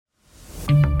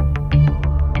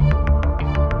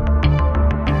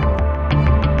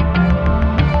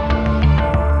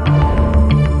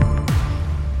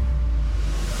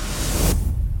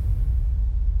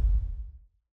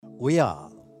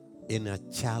in a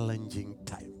challenging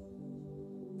time,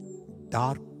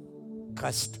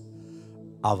 darkest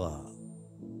hour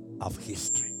of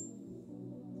history.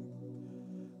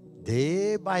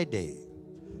 Day by day,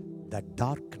 the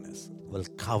darkness will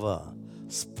cover,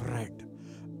 spread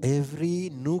every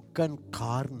nook and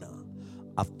corner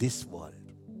of this world.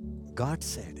 God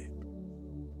said it.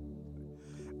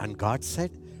 And God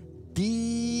said,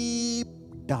 deep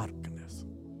darkness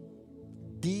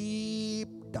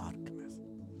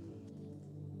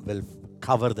will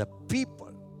cover the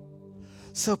people.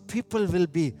 So people will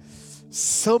be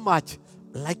so much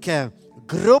like a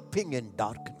groping in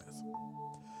darkness.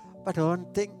 But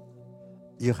one thing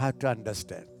you have to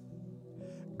understand,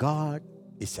 God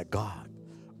is a God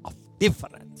of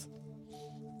difference.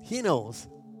 He knows.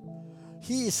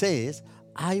 He says,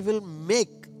 I will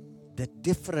make the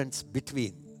difference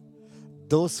between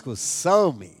those who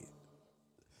serve me,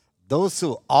 those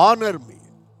who honor me,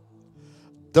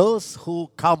 those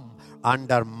who come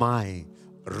under my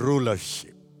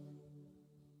rulership,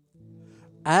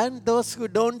 and those who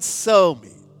don't serve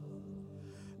me.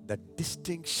 The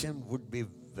distinction would be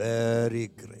very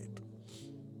great.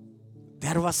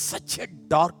 There was such a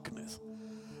darkness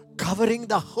covering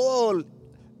the whole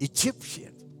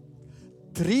Egyptian.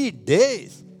 3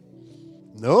 days,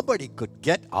 nobody could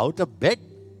get out of bed.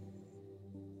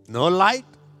 No light,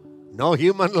 no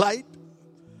human light,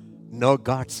 no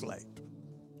God's light.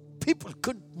 People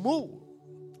couldn't move.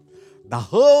 The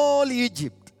whole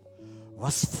Egypt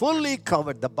was fully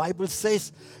covered. The Bible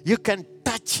says you can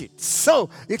touch it. So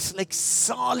it's like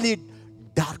solid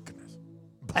darkness.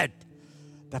 But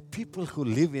the people who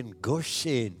live in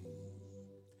Goshen,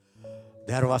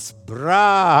 there was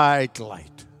bright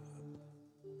light.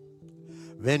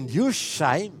 When you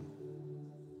shine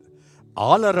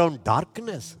all around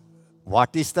darkness,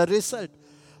 what is the result?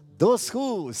 Those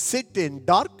who sit in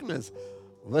darkness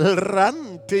will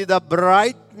run to the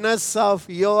brightness of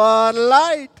your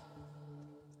light.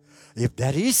 If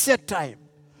there is a time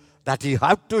that you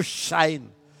have to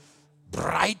shine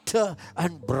brighter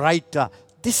and brighter,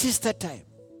 this is the time.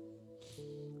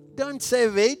 Don't say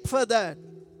wait for that.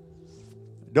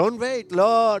 Don't wait.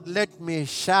 Lord, let me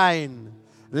shine.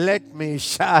 Let me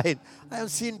shine. I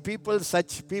have seen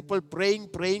such people praying,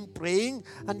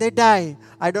 and they die.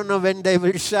 I don't know when they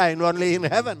will shine, only in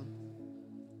heaven.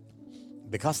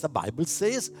 Because the Bible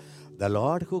says, the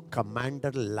Lord who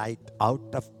commanded light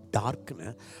out of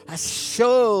darkness has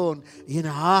shone in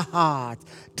our hearts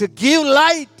to give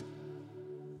light.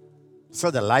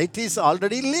 So the light is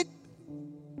already lit.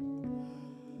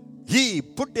 He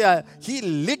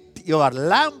lit your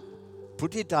lamp,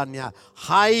 put it on a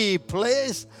high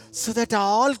place so that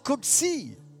all could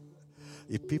see.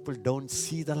 If people don't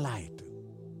see the light,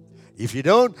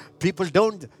 people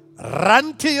don't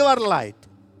run to your light,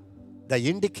 the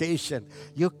indication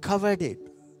you covered it.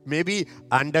 Maybe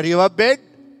under your bed,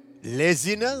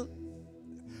 laziness,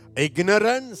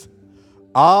 ignorance,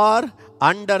 or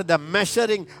under the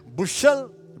measuring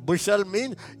bushel. Bushel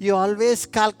means you always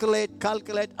calculate.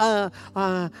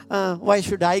 Why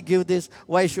should I give this?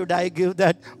 Why should I give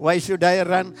that? Why should I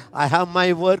run? I have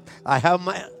my work.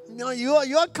 No, you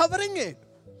are covering it.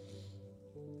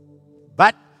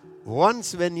 But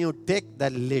once when you take the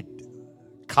lid,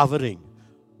 covering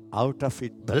out of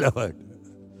it, beloved,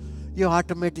 you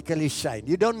automatically shine.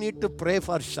 You don't need to pray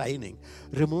for shining.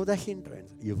 Remove the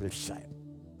hindrance, you will shine.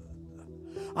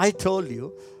 I told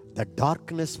you, the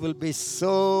darkness will be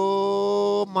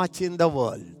so much in the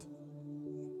world.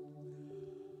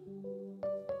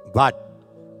 But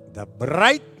the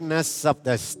brightness of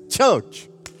the church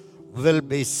will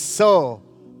be so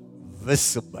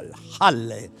visible.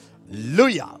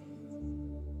 Hallelujah.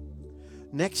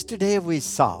 Next day we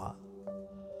saw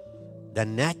the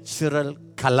natural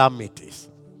calamities.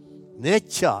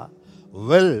 Nature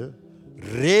will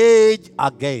rage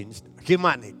against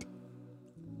humanity.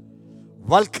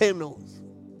 Volcanoes,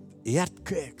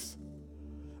 earthquakes,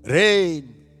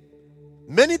 rain,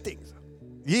 many things.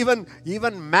 Even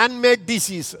man-made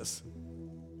diseases,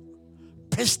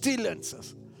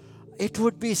 pestilences. It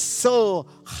would be so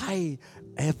high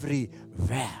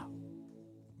everywhere.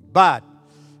 But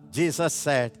Jesus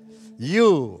said,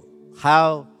 you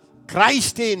have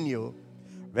Christ in you.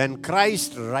 When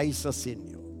Christ rises in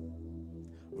you,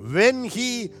 when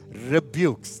He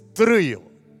rebukes through you,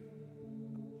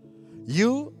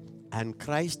 you and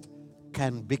Christ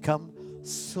can become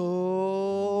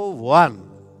so one.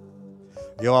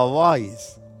 Your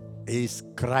voice is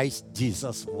Christ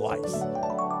Jesus' voice.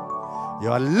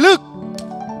 Your look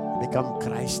become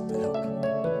Christ's look.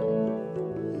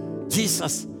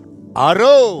 Jesus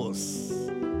arose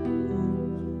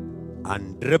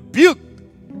and rebuked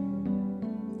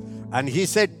And he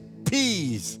said,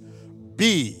 peace,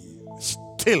 be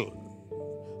still.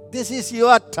 This is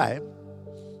your time.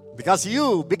 Because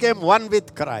you became one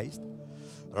with Christ.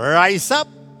 Rise up,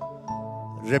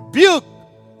 rebuke,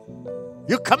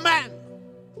 you command.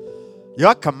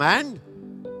 Your command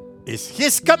is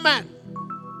his command.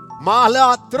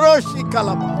 Mala troshi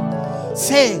kalama.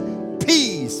 Say,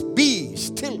 peace, be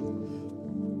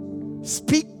still.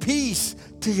 Speak peace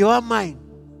to your mind.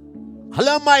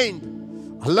 Hello,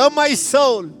 mind. Hello, my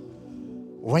soul.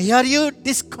 Why are you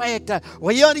disquieted?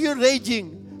 Why are you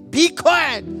raging? Be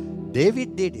quiet.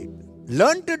 David did it.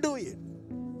 Learn to do it.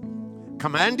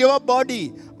 Command your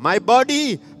body. My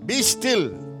body, be still.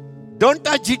 Don't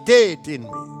agitate in me.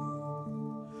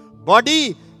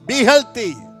 Body, be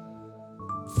healthy.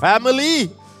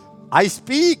 Family, I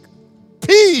speak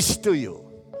peace to you.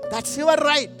 That's your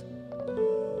right.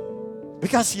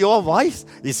 Because your voice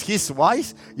is his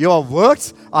voice. Your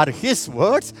words are his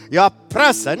words. Your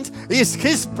presence is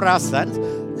his presence.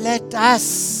 Let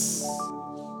us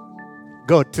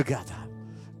go together.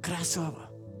 Cross over.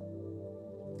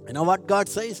 You know what God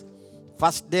says?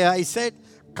 First day I said,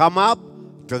 come up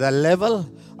to the level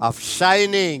of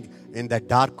shining in the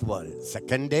dark world.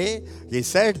 Second day, he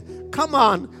said, come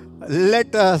on,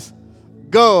 let us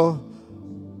go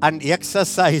and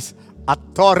exercise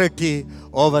authority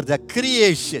over the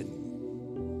creation.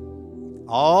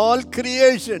 All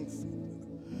creations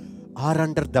are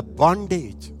under the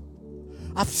bondage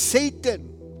of Satan.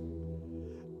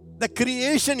 The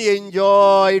creation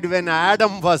enjoyed when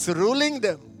Adam was ruling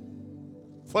them.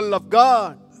 Full of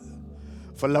God,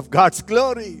 full of God's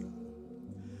glory.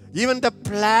 Even the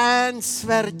plants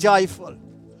were joyful.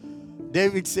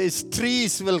 David says,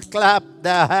 trees will clap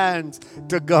their hands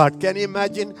to God. Can you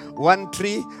imagine one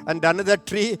tree and another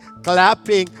tree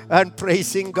clapping and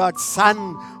praising God? Sun,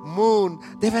 moon,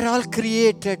 they were all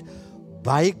created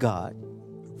by God,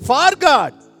 for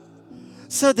God.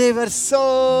 So they were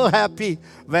so happy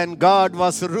when God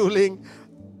was ruling,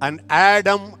 and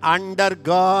Adam under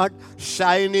God,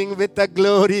 shining with the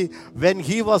glory. When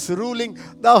he was ruling,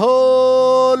 the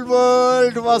whole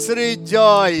world was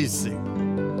rejoicing.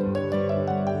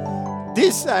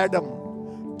 This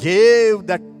Adam gave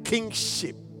the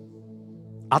kingship,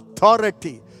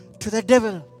 authority to the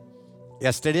devil.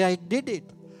 Yesterday I did it,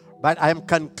 but I am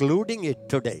concluding it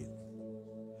today.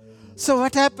 So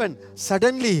what happened?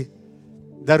 Suddenly,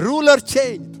 the ruler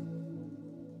changed.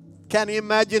 Can you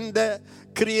imagine the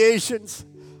creations,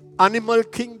 animal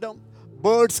kingdom,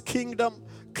 birds kingdom,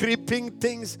 creeping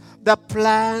things, the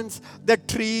plants, the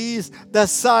trees, the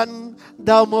sun,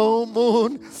 the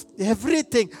moon,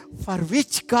 everything for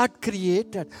which God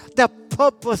created. The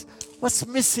purpose was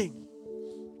missing.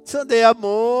 So they are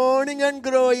mourning and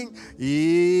growing,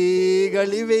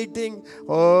 eagerly waiting,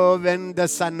 oh, when the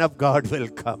Son of God will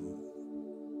come.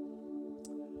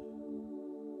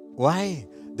 Why?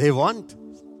 They want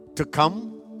to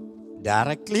come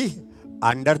directly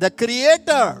under the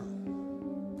Creator.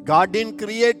 God didn't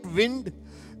create wind.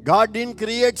 God didn't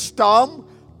create storm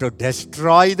to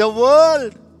destroy the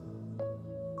world.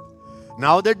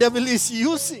 Now the devil is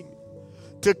using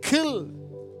to kill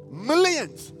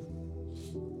millions.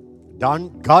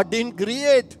 God didn't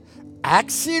create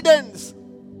accidents.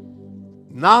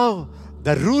 Now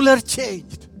the ruler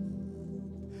changed.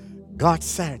 God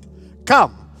said,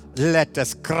 come, let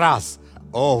us cross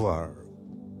over.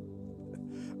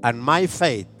 And my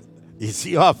faith is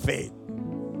your faith.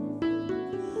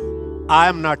 I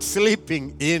am not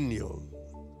sleeping in you.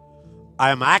 I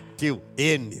am active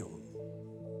in you.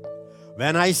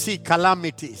 When I see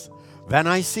calamities, when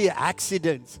I see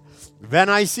accidents, when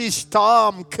I see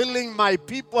storm killing my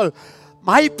people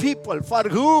for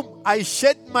whom I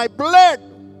shed my blood,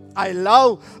 I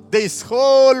love this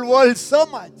whole world so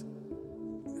much.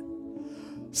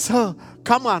 So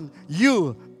come on,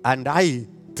 you and I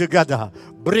together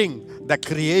bring the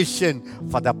creation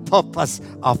for the purpose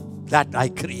of that I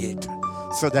created,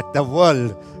 so that the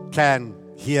world can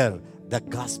hear the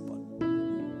gospel.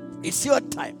 It's your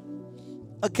time.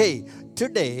 Okay,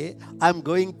 today I'm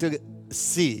going to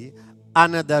see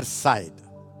another side.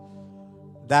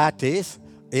 That is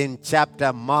in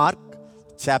Mark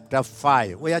chapter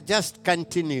 5. We are just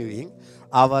continuing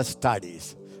our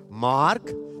studies. Mark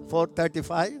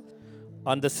 4:35.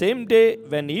 On the same day,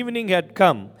 when evening had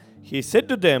come, he said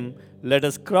to them, let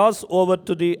us cross over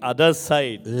to the other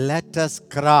side. Let us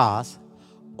cross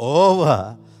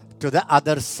over to the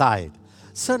other side.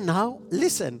 So now,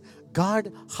 listen,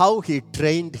 God, how he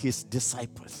trained his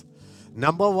disciples.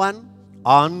 Number one,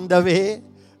 on the way,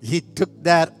 he took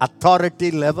their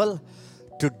authority level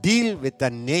to deal with the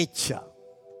nature.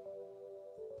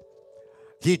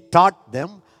 He taught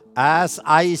them as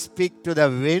I speak to the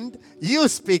wind, you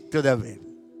speak to the wind.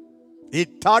 He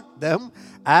taught them,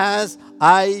 as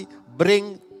I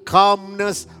bring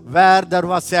calmness where there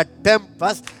was a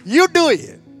tempest, you do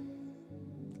it.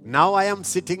 Now I am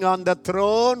sitting on the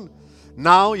throne.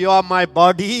 Now you are my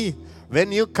body.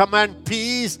 When you command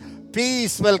peace,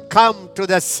 peace will come to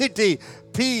the city.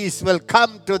 Peace will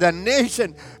come to the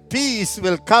nation. Peace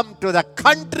will come to the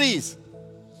countries.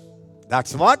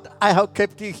 That's what I have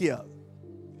kept you here.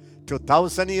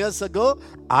 2000 years ago,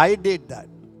 I did that.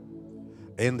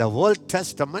 In the Old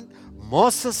Testament,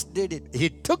 Moses did it. He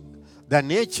took the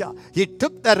nature. He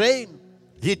took the rain.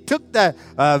 He took the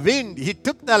wind. He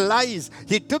took the lies.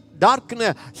 He took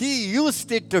darkness. He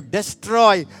used it to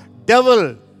destroy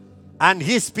devil and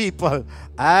his people.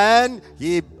 And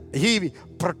he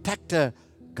protected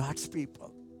God's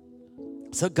people.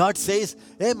 So God says,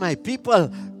 hey, my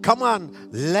people, come on,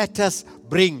 let us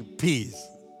bring peace.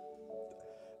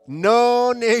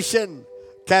 No nation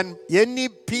can, any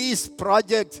peace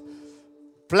project,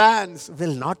 plans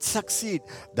will not succeed.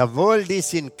 The world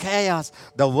is in chaos.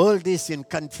 The world is in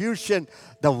confusion.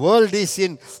 The world is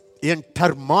in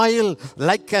turmoil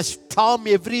like a storm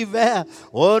everywhere.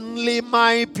 Only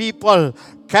my people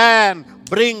can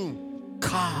bring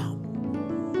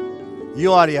calm.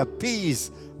 You are a peace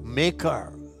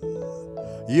maker.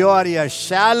 You are a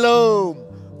shalom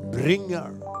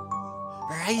bringer.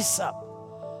 Rise up.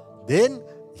 Then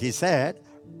he said,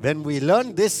 when we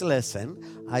learn this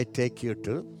lesson, I take you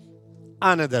to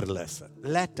another lesson.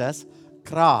 Let us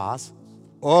cross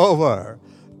over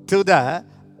to the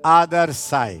other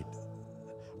side.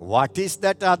 What is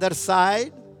that other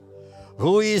side?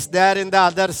 Who is there in the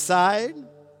other side?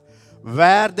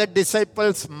 Where the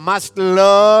disciples must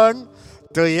learn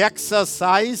to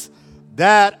exercise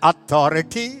their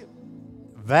authority.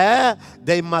 Where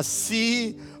they must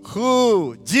see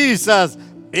who Jesus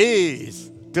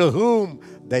is, to whom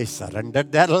they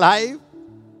surrendered their life.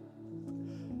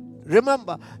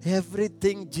 Remember,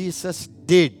 everything Jesus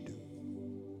did,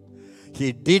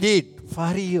 He did it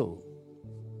for you.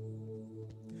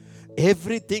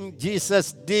 Everything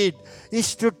Jesus did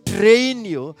is to train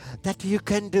you that you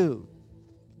can do.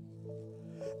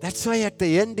 That's why at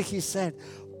the end He said,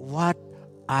 what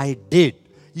I did,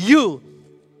 you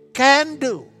can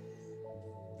do.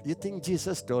 You think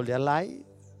Jesus told a lie?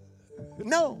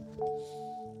 No.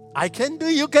 I can do,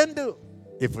 you can do.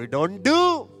 If we don't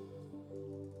do,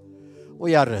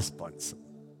 we are responsible.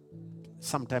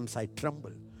 Sometimes I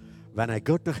tremble. When I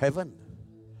go to heaven,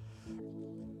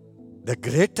 the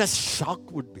greatest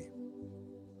shock would be,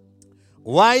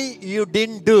 why you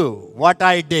didn't do what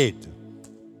I did?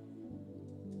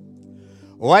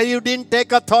 Why you didn't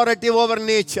take authority over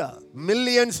nature?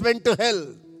 Millions went to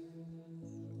hell.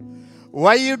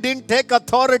 Why you didn't take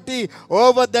authority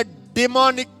over the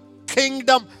demonic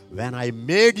kingdom when I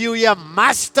made you a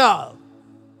master?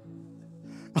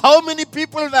 How many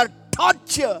people were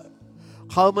tortured?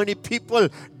 How many people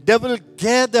devil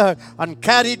gathered and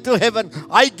carried to heaven?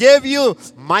 I gave you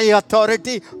my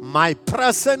authority, my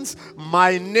presence,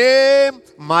 my name,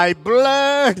 my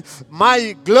blood,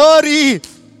 my glory.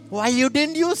 Why you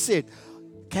didn't use it?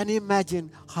 Can you imagine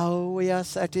how we are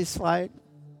satisfied?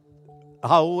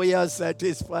 How we are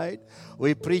satisfied.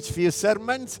 We preach few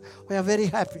sermons, we are very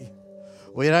happy.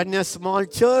 We run a small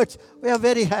church, we are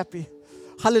very happy.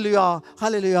 Hallelujah,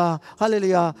 hallelujah,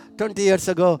 hallelujah. 20 years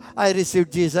ago, I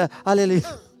received Jesus.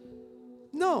 Hallelujah.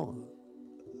 No.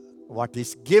 What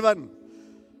is given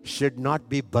should not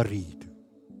be buried.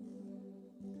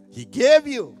 He gave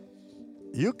you.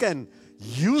 You can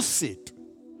use it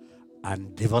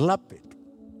and develop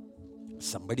it.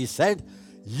 Somebody said,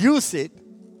 use it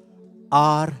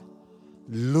or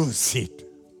lose it.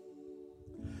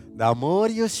 The more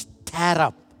you stir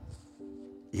up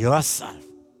yourself,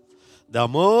 the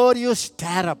more you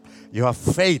stir up your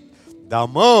faith, the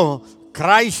more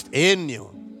Christ in you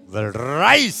will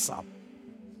rise up.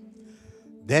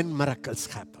 Then miracles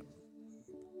happen.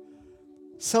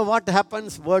 So what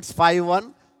happens? Verse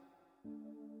 5:1.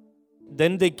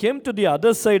 Then they came to the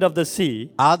other side of the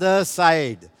sea. Other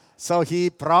side. So He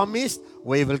promised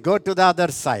we will go to the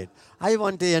other side. I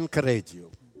want to encourage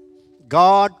you.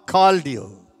 God called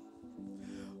you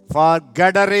for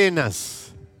Gadarenes.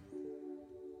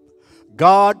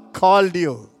 God called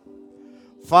you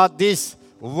for this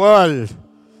world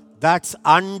that's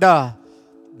under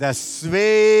the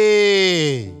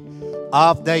sway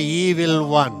of the evil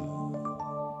one.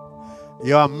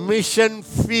 Your mission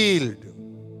field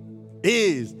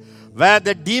is where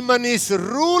the demon is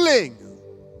ruling.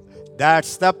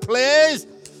 That's the place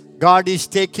God is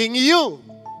taking you.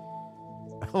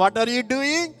 What are you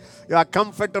doing? You are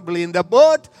comfortably in the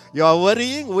boat. You are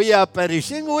worrying. We are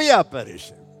perishing. We are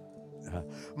perishing.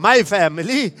 My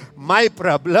family, my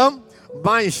problem,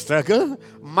 my struggle,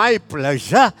 my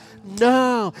pleasure.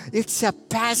 No, it's a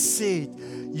passage.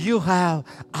 You have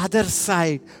other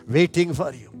side waiting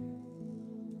for you.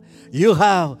 You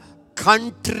have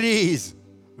countries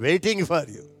waiting for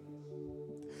you.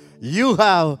 You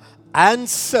have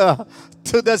answer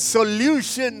to the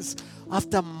solutions of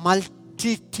the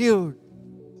multitude.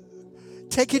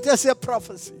 Take it as a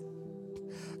prophecy.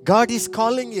 God is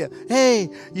calling you. Hey,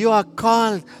 you are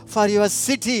called for your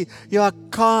city. You are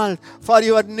called for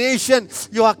your nation.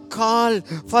 You are called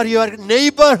for your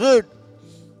neighborhood.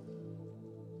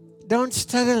 Don't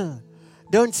struggle.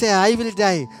 Don't say, I will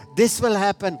die. This will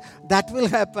happen. That will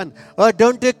happen. Oh,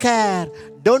 don't you care.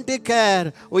 Don't you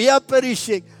care. We are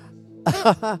perishing.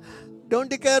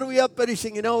 Don't you care we are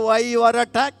perishing. You know why you are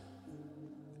attacked?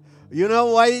 You know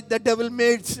why the devil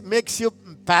makes you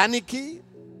panicky?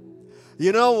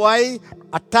 You know why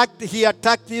he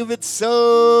attacked you with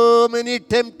so many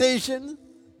temptations?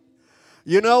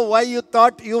 You know why you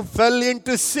thought you fell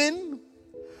into sin?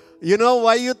 You know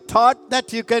why you thought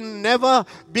that you can never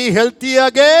be healthy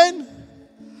again?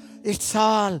 It's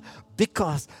all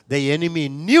because the enemy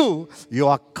knew you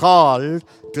are called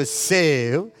to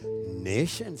save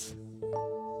nations.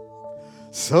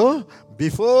 So,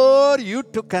 before you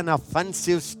took an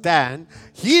offensive stand,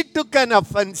 he took an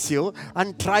offensive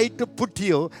and tried to put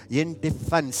you in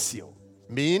defensive.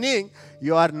 Meaning,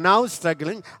 you are now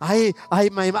struggling. I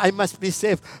must be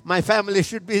safe. My family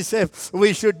should be safe.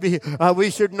 We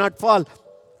should not fall.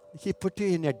 He put you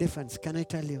in a defense. Can I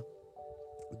tell you?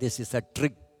 This is a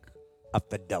trick of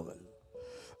the devil.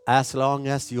 As long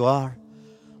as you are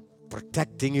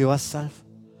protecting yourself,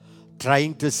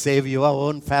 trying to save your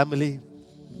own family,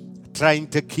 trying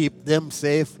to keep them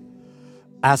safe,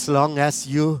 as long as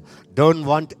you don't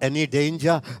want any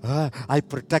danger,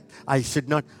 I should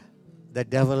not. The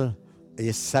devil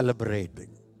is celebrating.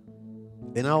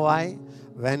 You know why?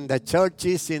 When the church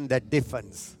is in the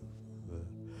defense,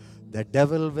 the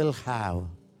devil will have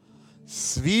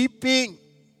sweeping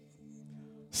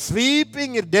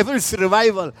devil's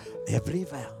revival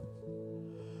everywhere.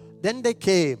 Then they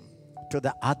came to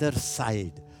the other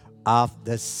side of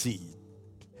the sea,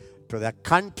 to the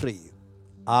country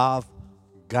of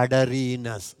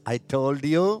Gadarenes. I told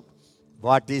you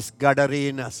what is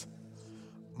Gadarenes.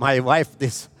 My wife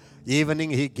this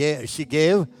evening, she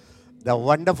gave the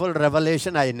wonderful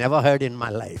revelation I never heard in my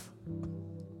life.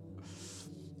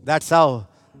 That's how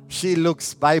she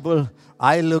looks Bible,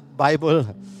 I look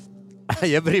Bible,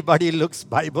 everybody looks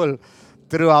Bible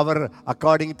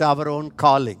according to our own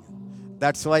calling.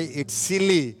 That's why it's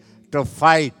silly to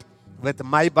fight with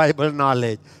my Bible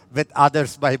knowledge, with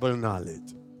others' Bible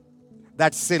knowledge.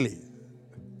 That's silly.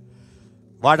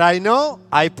 What I know,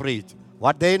 I preach.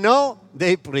 What they know,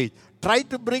 they preach. Try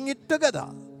to bring it together.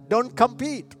 Don't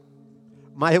compete.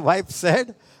 My wife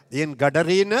said, in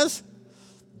Gadarenes,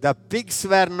 the pigs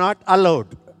were not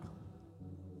allowed.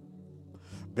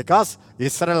 Because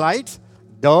Israelites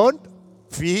don't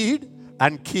feed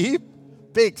and keep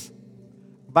pigs.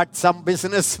 But some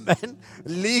businessmen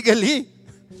legally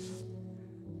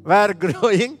were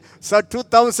growing, so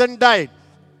 2,000 died.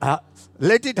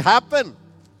 Let it happen.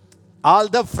 All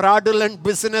the fraudulent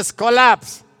business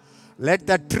collapse. Let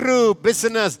the true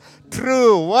business,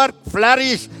 true work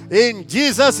flourish in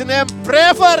Jesus' name.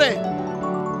 Pray for it.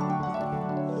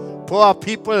 Poor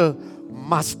people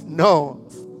must know,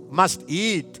 must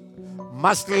eat,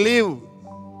 must live.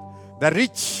 The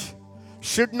rich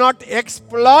should not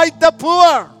exploit the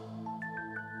poor.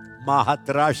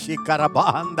 Mahatrashi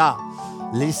Karabahanda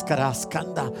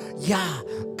Liskaraskanda. Yeah,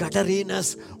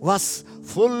 Gadarenes was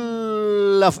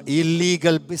full of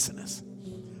illegal business.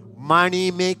 Money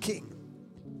making.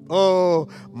 Oh,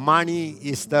 money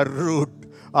is the root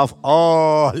of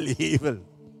all evil.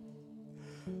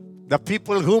 The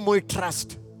people whom we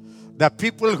trust, the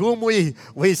people whom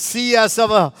we see as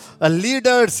our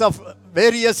leaders of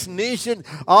various nations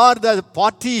or the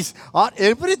parties or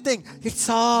everything, it's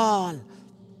all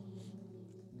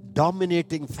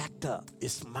dominating factor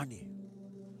is money.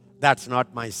 That's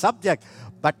not my subject.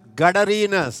 But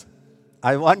Gadarenes,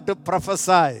 I want to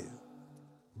prophesy,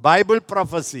 Bible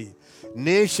prophecy,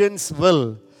 nations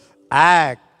will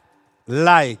act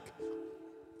like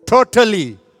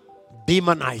totally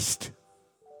demonized.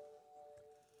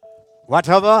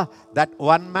 Whatever, that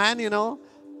one man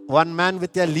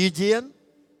with a legion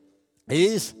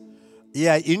is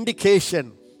an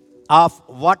indication of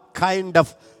what kind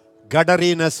of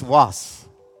Gadarenes was.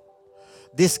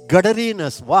 This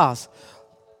Gadarenes was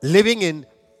living in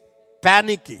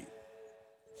panicky,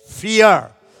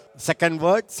 fear. Second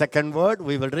word,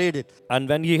 we will read it. And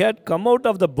when he had come out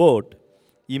of the boat,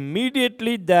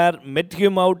 immediately there met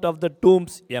him out of the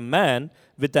tombs a man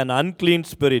with an unclean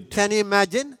spirit. Can you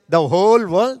imagine the whole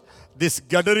world? This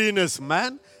Gadarenes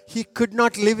man, he could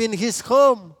not live in his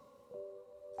home.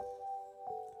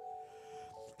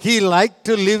 He liked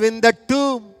to live in the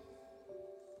tomb.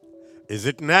 Is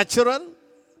it natural?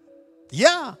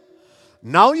 Yeah.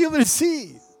 Now you will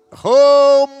see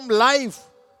home life,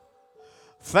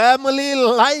 family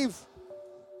life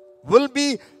will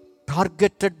be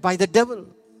targeted by the devil.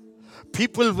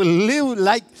 People will live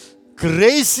like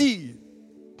crazy,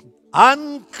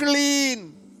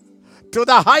 unclean to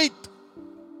the height.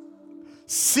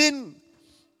 Sin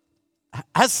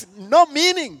has no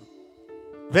meaning.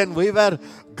 When we were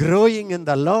growing in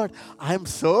the Lord, I am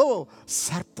so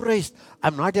surprised.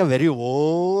 I'm not a very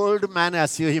old man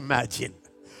as you imagine.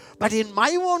 But in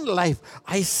my own life,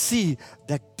 I see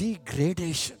the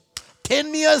degradation.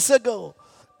 10 years ago,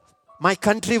 my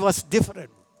country was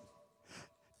different.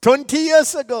 20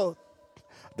 years ago,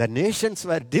 the nations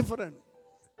were different.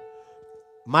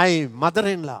 My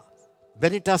mother-in-law,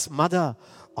 Benita's mother,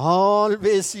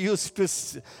 always used to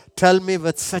tell me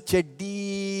with such a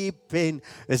deep pain,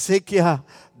 Ezekiel,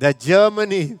 the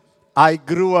Germany I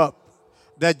grew up,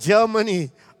 the Germany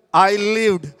I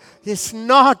lived, is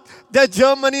not the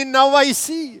Germany now I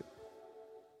see.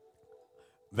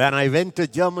 When I went to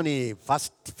Germany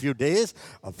first few times,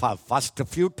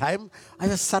 I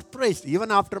was surprised. Even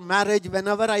after marriage,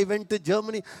 whenever I went to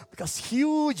Germany, because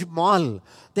huge mall,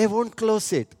 they won't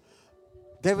close it.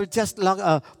 They will just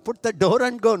put the door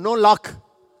and go, no lock.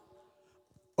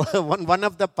 One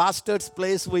of the pastor's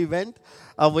place we went,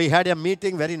 we had a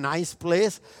meeting, very nice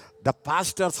place. The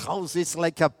pastor's house is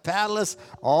like a palace,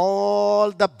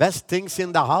 all the best things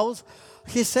in the house.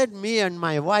 He said, me and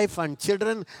my wife and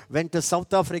children went to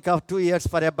South Africa 2 years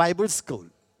for a Bible school.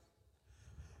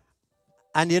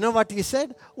 And you know what he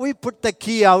said? We put the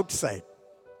key outside.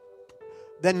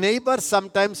 The neighbors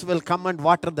sometimes will come and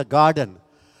water the garden.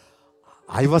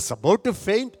 I was about to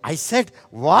faint. I said,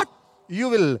 what? You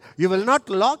will not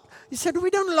lock? He said, we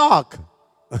don't lock.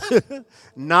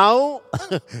 Now,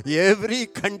 every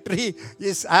country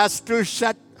is asked to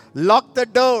lock the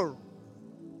door.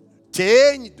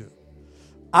 Changed.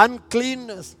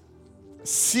 Uncleanness.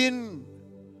 Sin.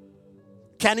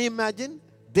 Can you imagine?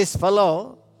 This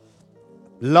fellow,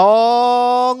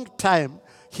 long time,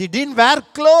 he didn't wear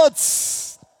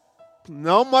clothes.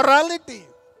 No morality.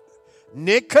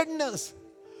 Nakedness.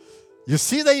 You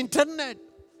see the internet.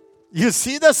 You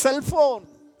see the cell phone.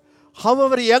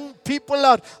 However, young people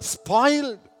are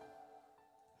spoiled.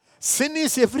 Sin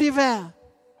is everywhere.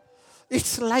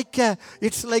 It's like a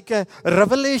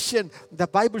revelation. The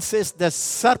Bible says the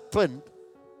serpent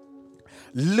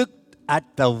looked at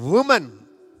the woman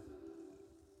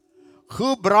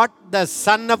who brought the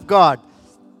Son of God,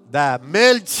 the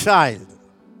male child.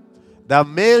 The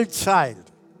male child.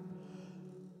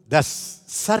 The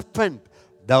serpent,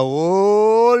 the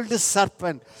old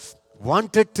serpent,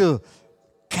 wanted to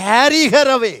carry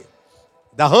her away.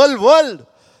 The whole world.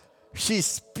 She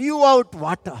spewed out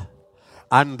water.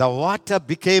 And the water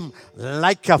became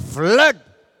like a flood.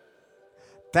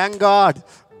 Thank God,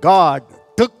 God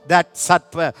took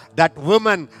that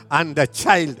woman and the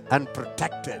child and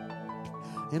protected.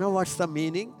 You know what's the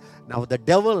meaning? Now the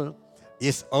devil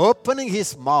is opening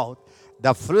his mouth.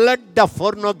 The flood of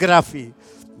pornography,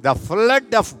 the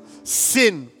flood of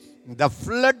sin, the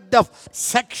flood of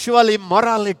sexual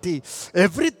immorality,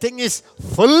 everything is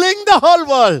filling the whole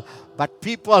world. But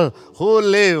people who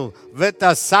live with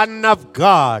the Son of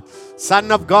God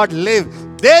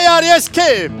live, they are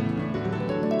escaped.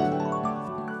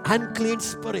 Unclean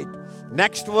spirit.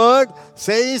 Next word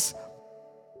says,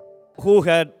 who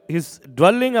had his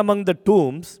dwelling among the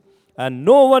tombs, and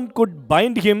no one could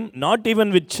bind him, not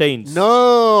even with chains.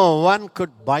 No one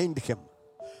could bind him.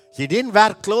 He didn't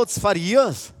wear clothes for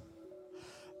years.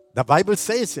 The Bible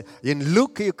says, in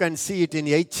Luke you can see it in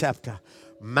 8th chapter.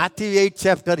 Matthew 8th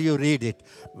chapter you read it.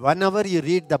 Whenever you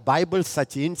read the Bible,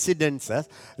 such incidences,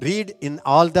 read in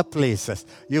all the places.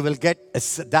 You will get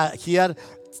here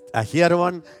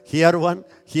one, here one,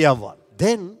 here one.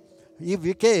 Then he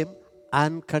became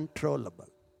uncontrollable.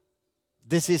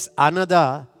 This is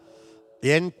another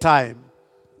end time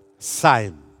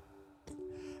sign.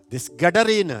 This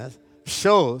Gadarenes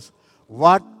shows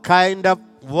what kind of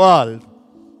world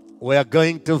we are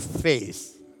going to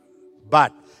face.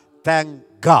 But thank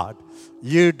God,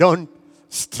 you don't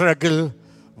struggle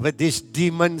with these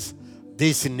demons,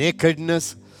 this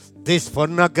nakedness, this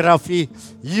pornography.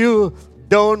 You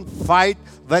Don't fight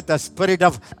with the spirit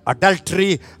of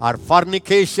adultery or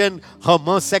fornication,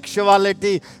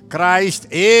 homosexuality. Christ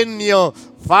in you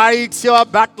fights your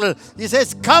battle. He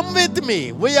says, come with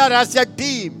me. We are as a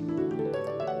team.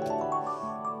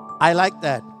 I like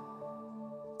that.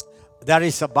 There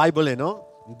is a Bible,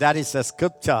 There is a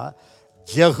scripture,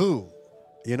 Jehu.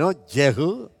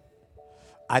 Jehu?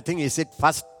 I think, is it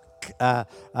first,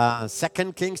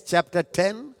 2 Kings chapter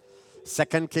 10?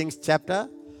 2 Kings chapter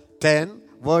 10,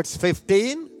 verse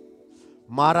 15.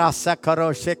 Mara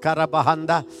Sakaro Shekara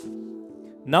Bahanda.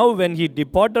 Now when he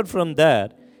departed from there,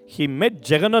 he met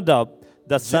Jehonadab,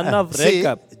 the son of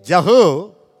Rechab.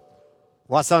 Jehu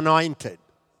was anointed.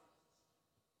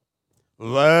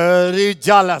 Very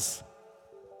jealous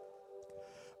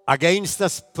against the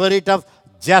spirit of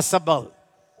Jezebel.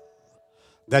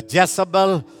 The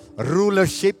Jezebel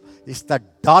rulership is the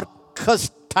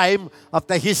darkest time of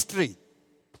the history.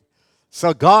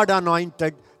 So God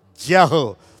anointed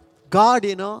Jehu. God,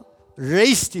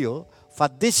 raised you for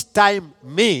this time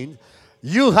means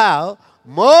you have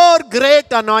more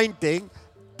great anointing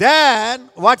than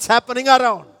what's happening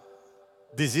around.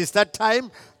 This is the time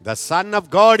the Son of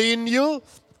God in you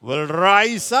will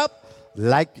rise up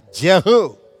like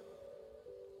Jehu.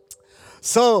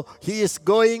 So he is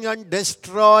going and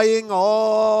destroying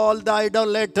all the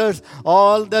idolaters,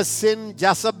 all the sin,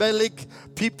 Jezebelic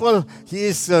people.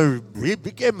 He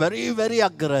became very, very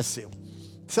aggressive.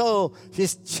 So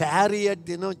his chariot,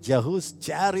 Jehu's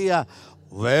chariot,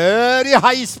 very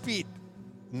high speed.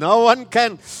 No one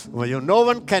can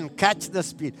catch the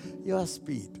speed. Your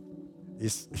speed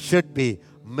should be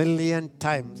million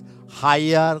times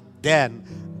higher than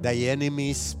the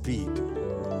enemy's speed.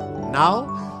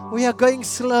 Now we are going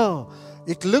slow.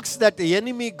 It looks that the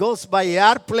enemy goes by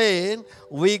airplane,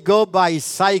 we go by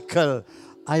cycle.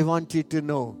 I want you to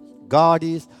know, God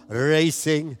is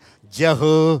raising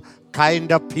Jehu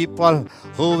kind of people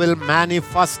who will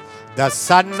manifest the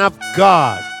Son of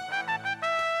God.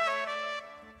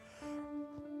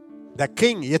 The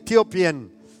king, Ethiopian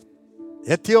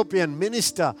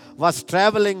minister, was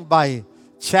traveling by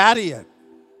chariot.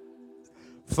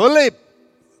 Philip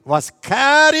was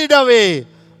carried away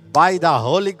by the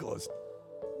Holy Ghost.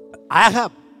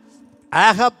 Ahab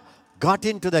got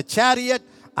into the chariot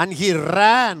and he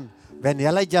ran when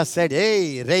Elijah said,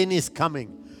 hey, rain is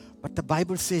coming. But the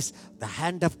Bible says the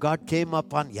hand of God came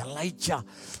upon Elijah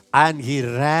and he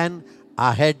ran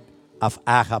ahead of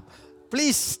Ahab.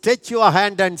 Please stretch your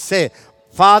hand and say,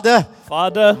 Father,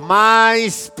 my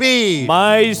speed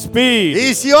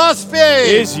is your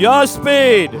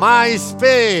speed. My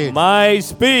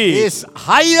speed is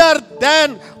higher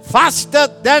than, faster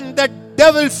than the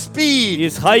devil's speed.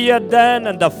 Is higher than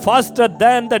and the faster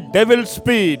than the devil's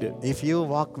speed. If you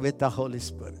walk with the Holy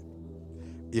Spirit,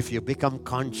 if you become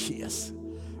conscious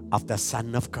of the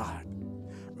Son of God,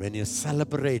 when you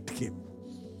celebrate Him,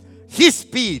 His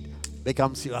speed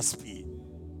becomes your speed.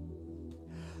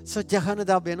 So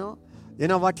Jehonadab, you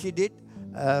know what he did?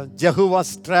 Jehu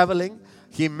was traveling.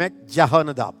 He met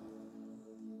Jehonadab,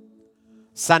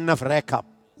 son of Rechab.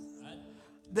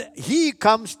 He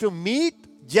comes to meet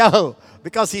Jehu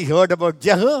because he heard about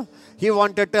Jehu. He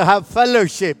wanted to have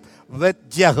fellowship with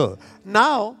Jehu.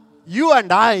 Now, you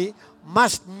and I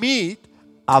must meet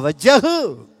our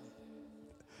Jehu.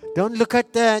 Don't look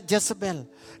at the Jezebel.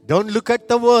 Don't look at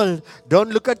the world. Don't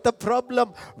look at the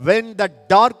problem. When the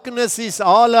darkness is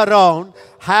all around,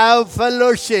 have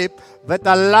fellowship with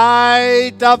the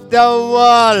light of the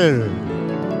world.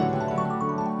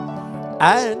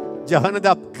 And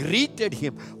Jehonadab greeted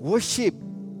him. Worship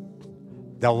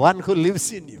the one who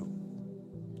lives in you.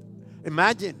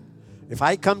 Imagine if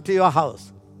I come to your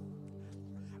house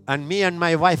and me and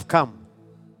my wife come.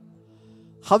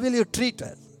 How will you treat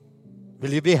us?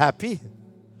 Will you be happy?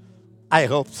 I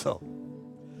hope so.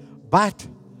 But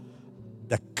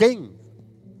the King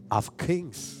of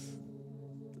Kings,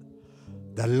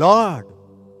 the Lord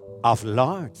of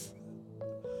Lords,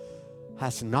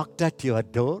 has knocked at your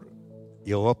door.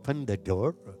 You opened the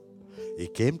door. He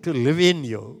came to live in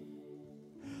you.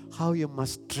 How you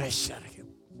must treasure Him.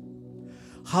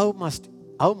 How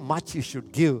much you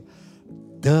should give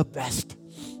the best.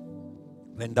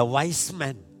 When the wise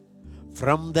men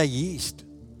from the east,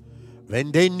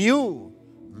 when they knew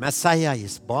Messiah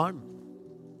is born,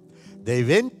 they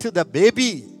went to the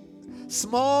baby,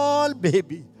 small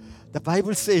baby. The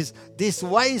Bible says these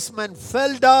wise men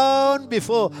fell down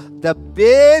before the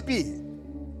baby.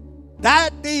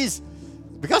 That is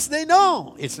because they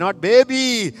know it's not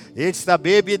baby, it's the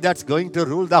baby that's going to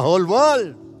rule the whole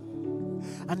world.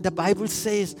 And the Bible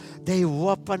says they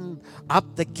opened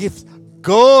up the gifts,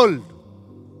 gold,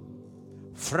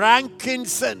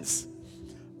 frankincense,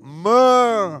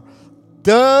 myrrh,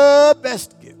 the best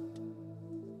gift.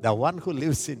 The one who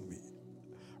lives in me.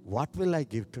 What will I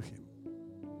give to him?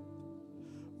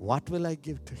 What will I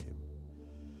give to him?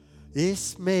 इस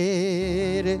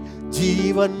मेरे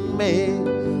जीवन में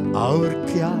और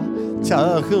क्या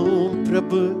चाहूं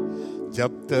प्रभु,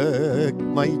 जब तक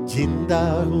मैं जिंदा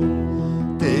हूं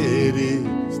तेरी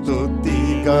स्तुति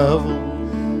गाऊं.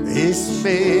 इस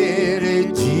मेरे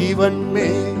जीवन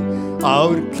में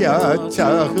और क्या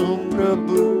चाहूं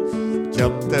प्रभु,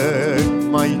 जब तक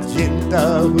मैं जिंदा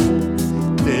हूं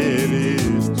तेरी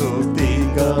स्तुति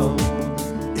गाऊं.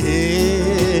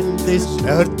 In this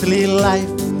earthly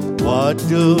life, what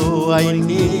do I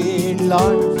need,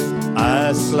 Lord?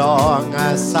 As long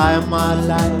as I'm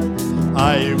alive,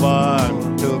 I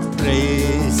want to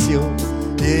praise you.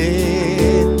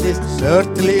 In this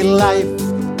earthly life,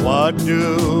 what do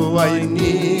I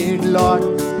need, Lord?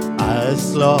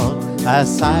 As long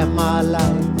as I'm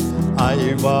alive,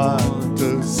 I want to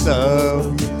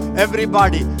serve you.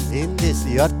 Everybody, in this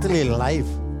earthly life,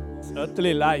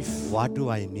 what do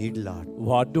I need, Lord?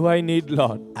 What do I need,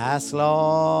 Lord? As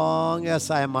long as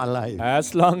I am alive,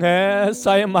 As long as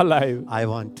I am alive, I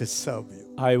want to serve you.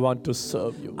 I want to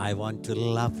serve you. I want to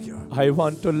love you. I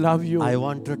want to love you. I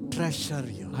want to treasure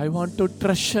you. I want to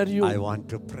treasure you. I want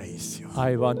to praise you.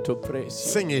 I want to praise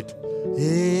you. Sing it.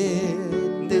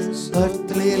 In this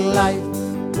earthly life,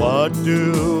 what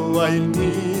do I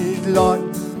need,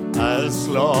 Lord? As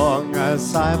long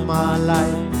as I'm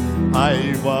alive,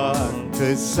 I want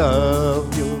to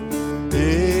serve you.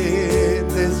 In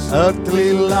this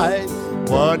earthly life,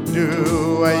 what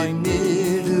do I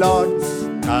need, Lord?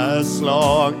 As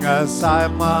long as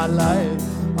I'm alive,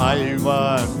 I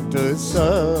want to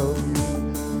serve you.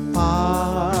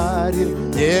 பாரில்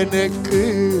எனக்கு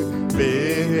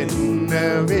வேறென்ன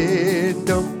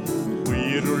வேண்டும்,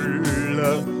 உயிருள்ள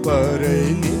வரை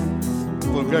நின்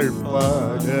புகழ்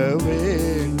பாட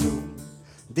வேண்டும்.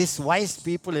 These wise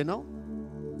people,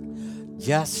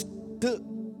 just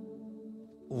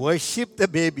worship the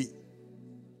baby,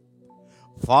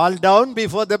 fall down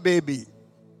before the baby,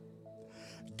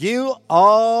 give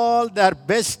all their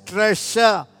best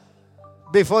treasure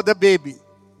before the baby.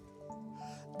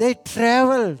 They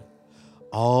traveled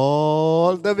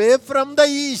all the way from the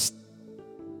east.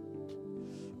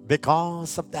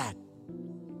 Because of that,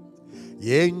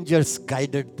 angels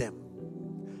guided them,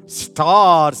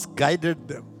 stars guided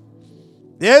them.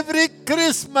 Every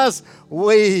Christmas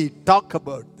we talk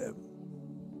about them.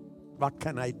 What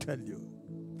can I tell you?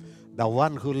 The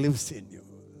one who lives in you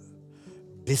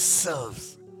deserves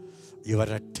your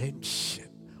attention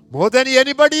more than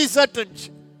anybody's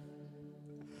attention.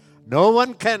 No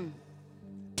one can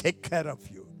take care of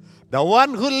you. The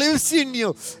one who lives in you,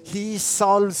 he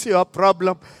solves your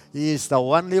problem. He is the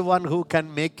only one who can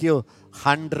make you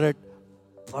 100%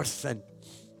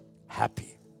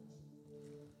 happy.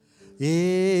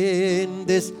 In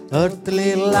this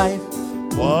earthly life,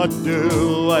 what do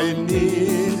I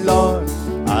need, Lord?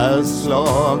 As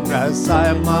long as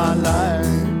I'm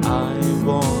alive, I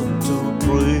want to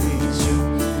praise you.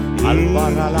 In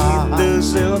this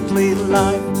earthly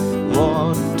life,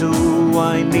 what do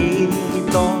I need,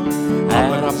 Lord?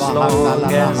 As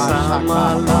long as I'm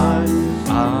alive,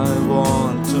 I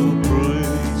want to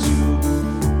praise you.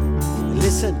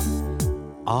 Listen,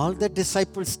 all the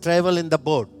disciples travel in the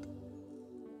boat.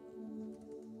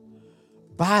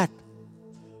 But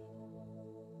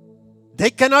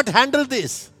they cannot handle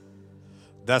this.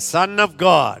 The Son of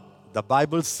God, the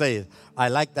Bible says, I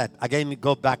like that. Again, we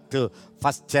go back to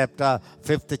 1st chapter,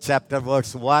 5th chapter,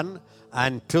 verse 1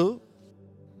 and 2.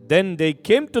 Then they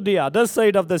came to the other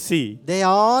side of the sea, They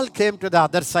all came to the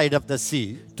other side of the sea,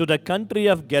 to the country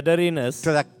of Gadarenes.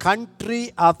 to the country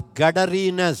of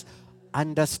Gadarenes.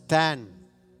 Understand.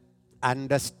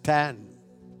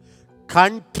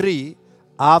 Country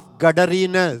of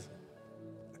Gadarenes.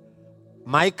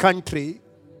 My country,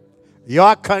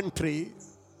 your country,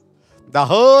 the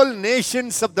whole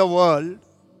nations of the world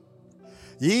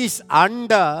is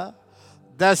under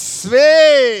the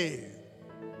sway,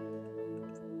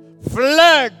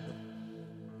 flood,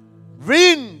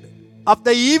 wind of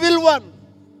the evil one.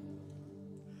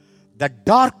 The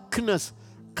darkness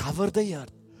cover the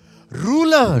earth.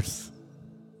 Rulers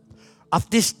of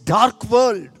this dark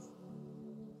world.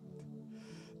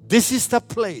 This is the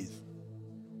place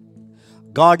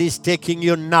God is taking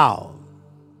you now.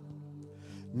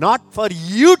 Not for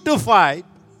you to fight.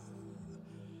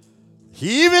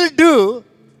 He will do.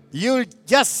 You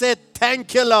just say,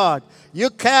 thank you, Lord. You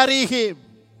carry him.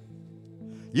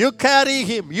 You carry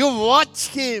him. You watch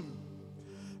him.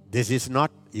 This is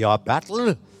not your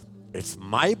battle. It's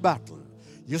my battle.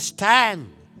 You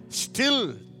stand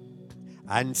still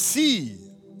and see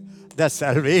the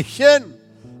salvation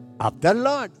of the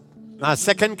Lord. Now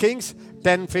 2 Kings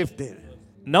 10:15.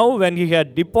 Now when he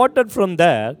had departed from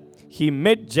there, he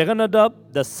met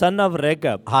Jehonadab, the son of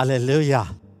Rechab. Hallelujah.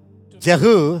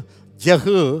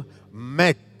 Jehu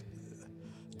met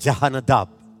Jehonadab.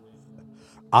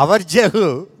 Our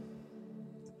Jehu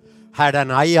had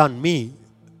an eye on me,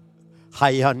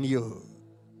 eye on you.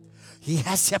 He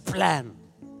has a plan.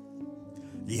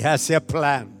 He has a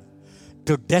plan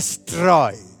to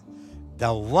destroy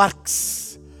the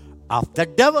works of the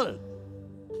devil.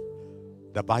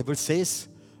 The Bible says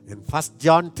in 1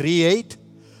 John 3:8,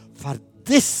 for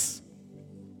this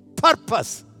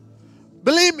purpose,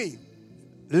 believe me,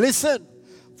 listen,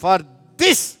 for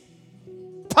this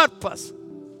purpose.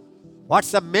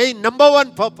 What's the main number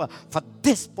one purpose? For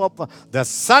this purpose, the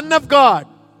Son of God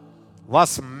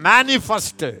was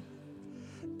manifested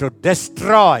to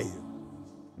destroy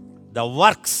the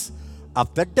works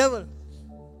of the devil.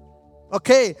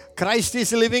 Okay, Christ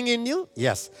is living in you?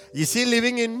 Yes. Is he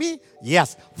living in me?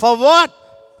 Yes. For what?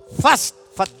 First,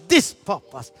 for this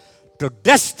purpose, to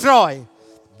destroy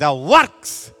the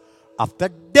works of the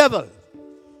devil.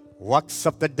 Works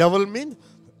of the devil mean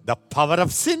the power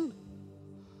of sin,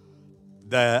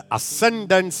 the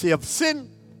ascendancy of sin,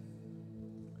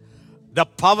 the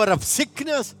power of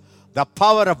sickness, the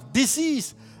power of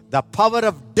disease, the power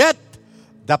of death,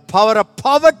 the power of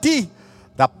poverty,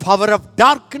 the power of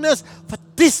darkness. For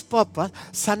this purpose,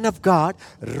 Son of God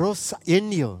rose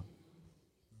in you.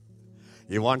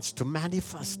 He wants to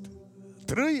manifest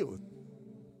through you,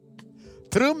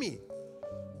 through me.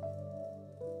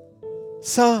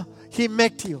 So he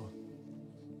met you.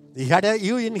 He had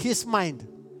you in his mind.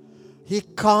 He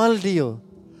called you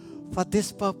for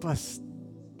this purpose.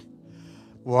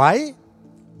 Why?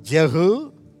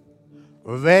 Jehu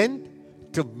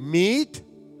went to meet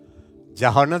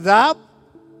Jehonadab,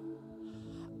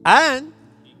 and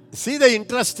see the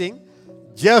interesting,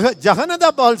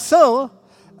 Jehonadab also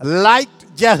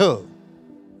liked Jehu.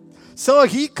 So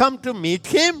he come to meet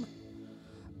him,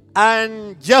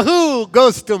 and Jehu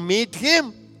goes to meet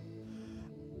him,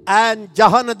 and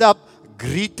Jehonadab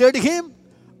greeted him.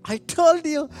 I told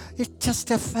you, it's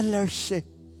just a fellowship.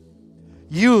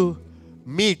 You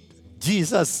meet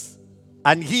Jesus,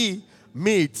 and he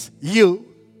meets you.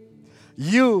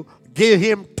 You give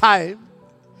him time,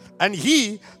 and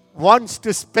he wants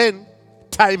to spend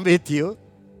time with you.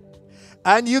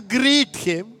 And you greet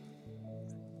him,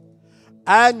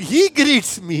 and he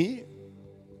greets me.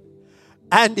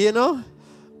 And you know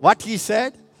what he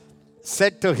said?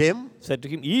 Said to him,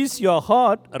 Is your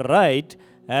heart right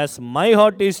as my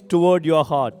heart is toward your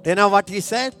heart? You know what he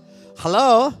said?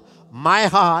 Hello, my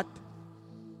heart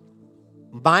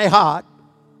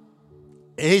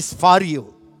is for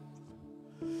you.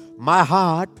 My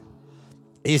heart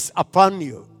is upon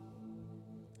you.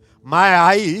 My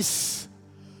eyes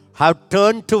have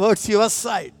turned towards your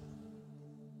side.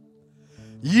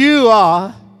 You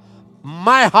are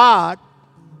my heart,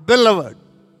 beloved.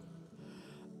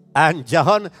 And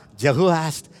Jehu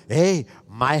asked, hey,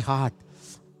 my heart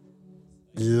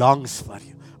longs for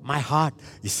you. My heart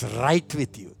is right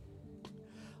with you.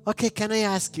 Okay, can I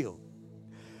ask you,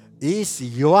 is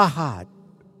your heart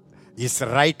is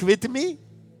right with me?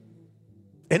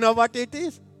 You know what it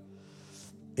is?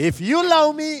 If you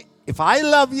love me, if I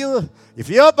love you, if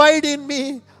you abide in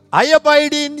me, I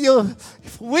abide in you,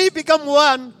 if we become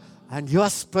one, and your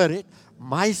spirit,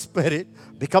 my spirit,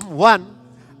 become one,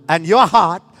 and your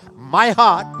heart, my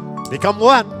heart, become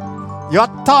one, your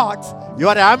thoughts,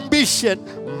 your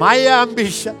ambition, my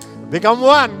ambition, become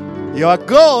one, your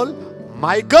goal,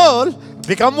 my goal,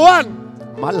 become one.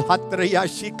 Malhatra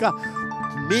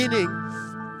Yashika, meaning,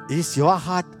 is your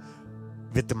heart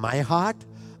with my heart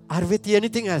or with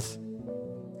anything else?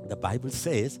 The Bible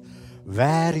says,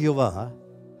 where your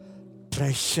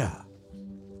treasure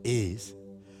is,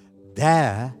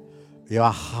 there your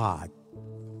heart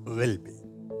will be.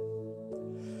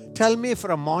 Tell me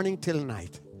from morning till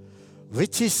night,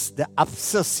 which is the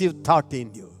obsessive thought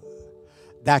in you?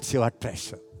 That's your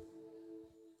treasure.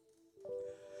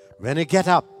 When you get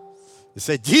up, you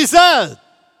say, Jesus!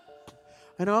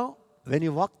 You know, when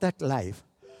you walk that life,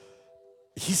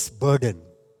 his burden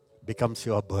becomes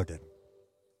your burden.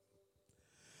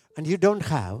 And you don't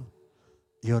have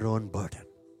your own burden.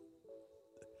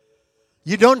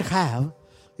 You don't have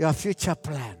your future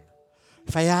plan.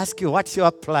 If I ask you, what's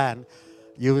your plan?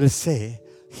 You will say,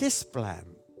 his plan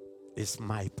is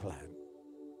my plan.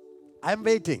 I am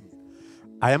waiting.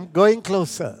 I am going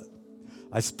closer.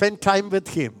 I spend time with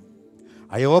him.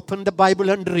 I open the Bible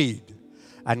and read.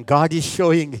 and God is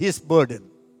showing his burden.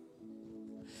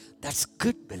 That's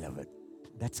good, beloved.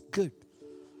 That's good.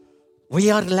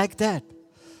 We are like that.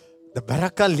 The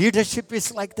Barakah leadership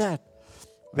is like that.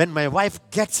 When my wife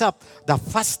gets up, the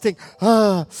first thing,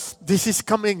 this is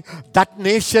coming, that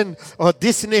nation or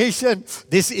this nation,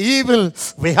 this evil,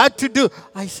 we had to do.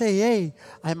 I say, hey,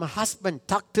 I'm a husband,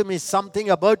 talk to me something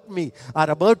about me or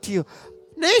about you.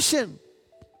 Nation.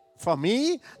 For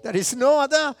me, there is no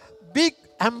other big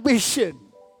ambition.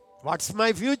 What's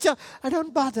my future? I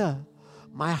don't bother.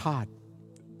 My heart,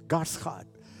 God's heart.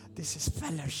 This is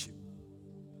fellowship.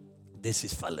 This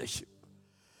is fellowship.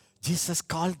 Jesus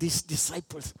called these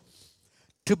disciples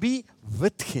to be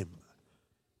with him,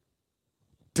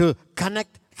 to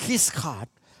connect his heart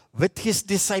with his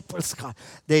disciples' heart.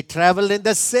 They traveled in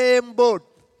the same boat.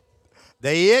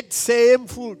 They ate same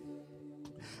food.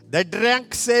 They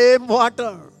drank same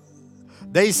water.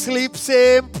 They sleep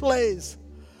same place.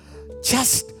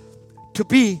 Just to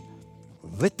be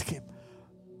with him.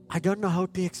 I don't know how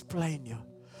to explain you.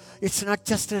 It's not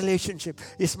just a relationship.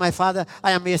 It's my father.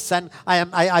 I am his son.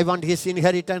 I want his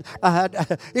inheritance.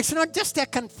 It's not just a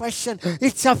confession.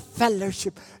 It's a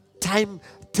fellowship. Time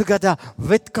together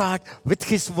with God, with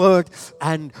his word,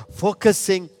 and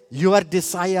focusing your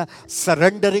desire,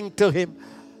 surrendering to him.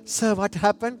 So what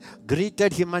happened?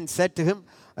 Greeted him and said to him,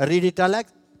 read it,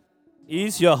 Alex.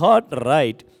 Is your heart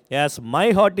right as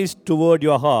my heart is toward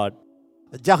your heart?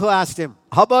 Jehu asked him,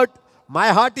 how about my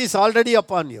heart is already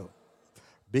upon you?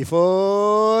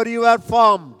 Before you were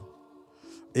formed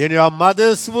in your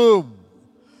mother's womb,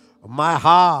 my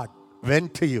heart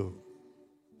went to you.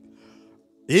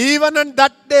 Even on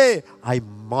that day, I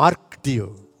marked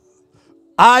you.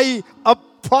 I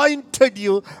appointed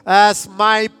you as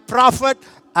my prophet,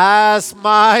 as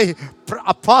my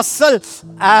apostle,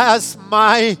 as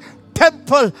my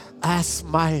temple, as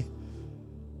my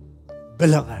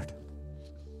beloved.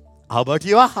 How about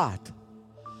your heart?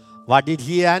 What did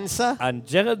he answer? And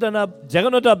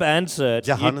Jehonadab answered,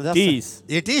 Jehonadab it is. said,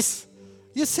 it is.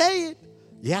 You say it.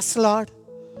 Yes, Lord.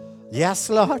 Yes,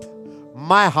 Lord.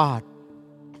 My heart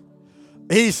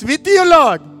is with you,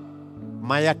 Lord.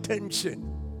 My attention,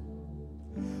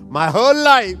 my whole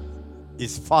life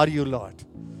is for you, Lord.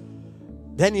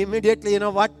 Then immediately, you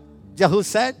know what Jehu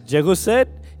said? Jehu said,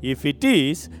 if it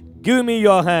is, give me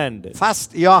your hand.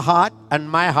 First, your heart and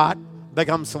my heart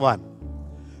becomes one.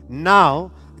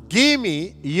 Now, give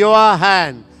me your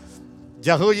hand.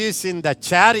 Jehu is in the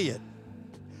chariot,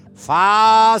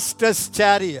 fastest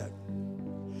chariot.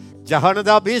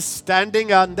 Jehonadab is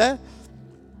standing on the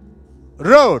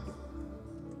road.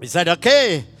 He said,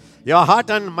 okay, your heart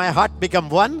and my heart become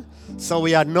one. So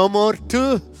we are no more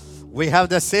two. We have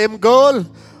the same goal.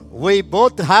 We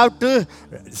both have to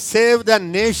save the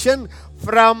nation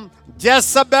from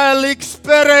Jezebelic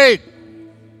spirit.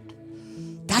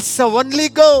 That's the only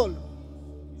goal.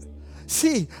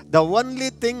 See, the only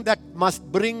thing that must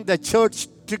bring the church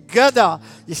together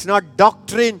is not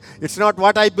doctrine. It's not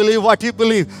what I believe, what you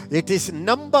believe. It is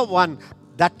number one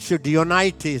that should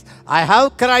unite is, I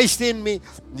have Christ in me.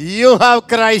 You have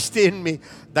Christ in me.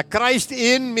 The Christ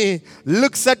in me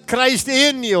looks at Christ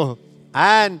in you.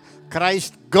 And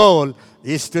Christ's goal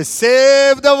is to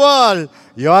save the world.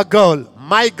 Your goal,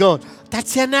 my goal.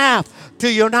 That's enough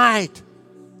to unite.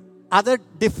 Other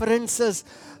differences,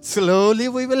 slowly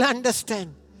we will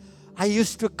understand. I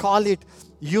used to call it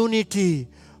unity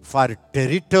for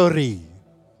territory.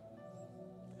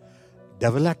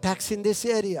 Devil attacks in this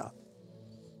area.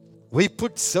 We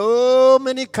put so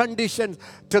many conditions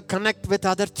to connect with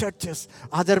other churches,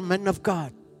 other men of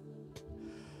God.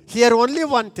 Here only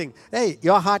one thing. Hey,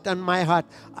 your heart and my heart.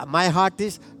 My heart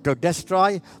is to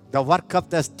destroy the work of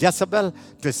the Jezebel,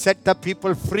 to set the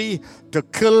people free, to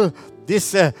kill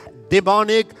this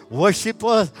demonic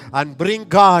worshippers and bring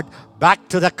God back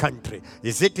to the country.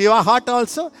 Is it your heart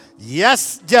also?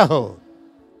 Yes, Jehu.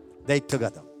 They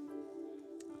together.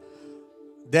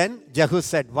 Then Jehu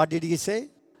said, what did he say?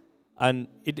 And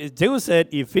Jehu said,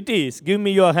 if it is, give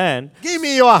me your hand. Give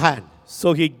me your hand.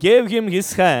 So he gave him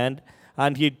his hand,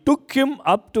 and he took him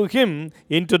up to him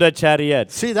into the chariot.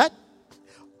 See that?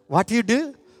 What you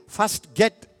do? First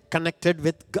get connected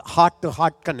with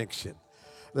heart-to-heart connection.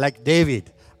 Like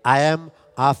David, I am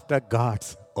after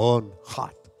God's own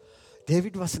heart.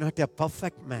 David was not a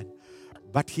perfect man,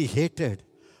 but he hated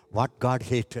what God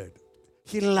hated.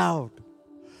 He loved.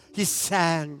 He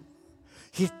sang.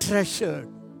 He treasured.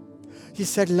 He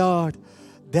said, Lord,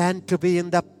 than to be in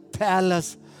the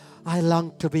palace, I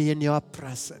long to be in your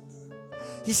presence.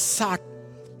 He sought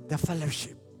the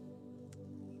fellowship.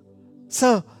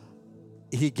 So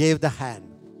he gave the hand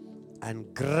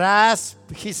and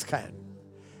grasped his hand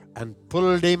and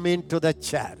pulled him into the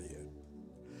chariot.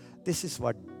 This is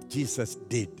what Jesus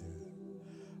did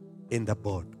in the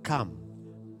boat. Come,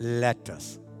 let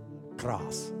us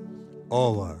cross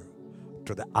over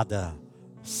to the other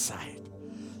side.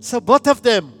 So both of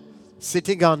them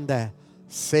sitting on the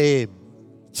same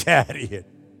chariot.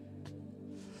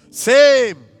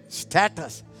 Same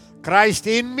status. Christ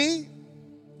in me,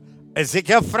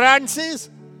 Ezekiel Francis,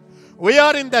 we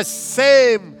are in the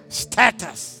same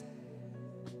status.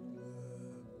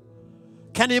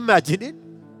 Can you imagine it?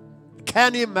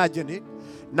 Can you imagine it?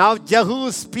 Now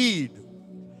Jehu's speed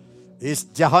is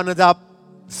Jehonadab's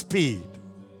speed.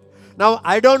 Now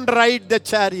I don't ride the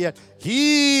chariot.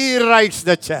 He rides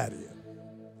the chariot.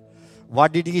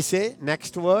 What did he say?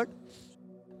 Next word.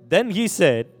 Then he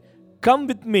said, come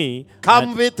with me.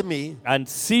 Come with me. And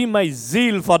see my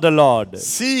zeal for the Lord.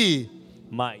 See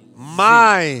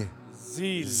My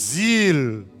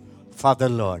zeal for the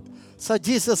Lord. So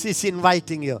Jesus is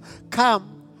inviting you.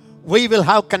 Come, we will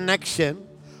have connection.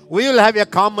 We will have a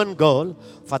common goal.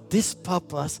 For this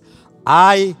purpose,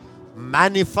 I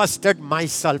manifested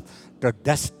myself to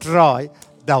destroy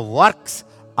the works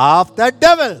of the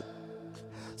devil.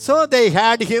 So they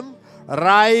had him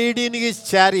ride in his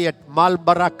chariot,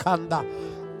 Malbarakanda.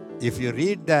 If you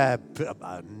read the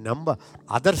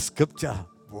other scripture,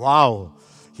 wow,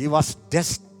 he was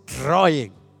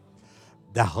destroying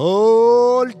the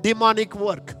whole demonic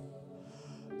work.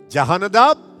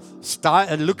 Jehonadab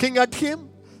looking at him,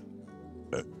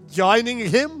 joining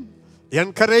him,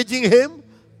 encouraging him,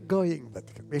 going with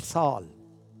him. It's all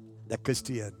the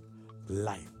Christian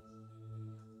life.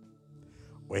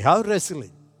 We have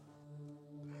wrestling.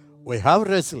 We have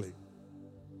wrestling.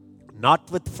 Not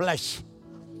with flesh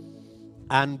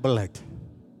and blood.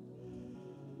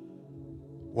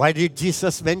 Why did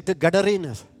Jesus went to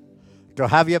Gadarenes? To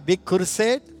have a big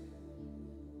crusade?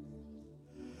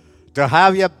 To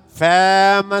have a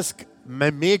famous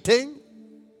meeting?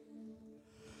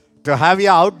 To have an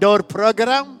outdoor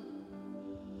program?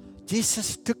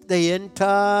 Jesus took the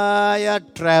entire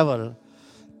travel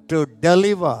to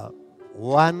deliver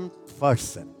one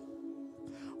person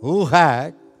who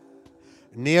had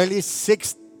nearly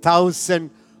 6,000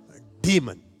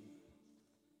 demons.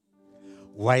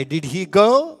 Why did he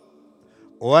go?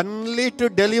 Only to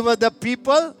deliver the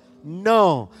people?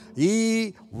 No.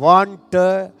 He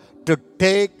wanted to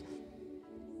take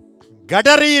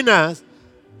Gadarenes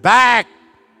back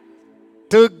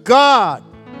to God.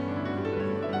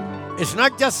 It's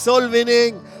not just soul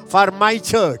winning for my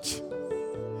church.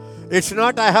 It's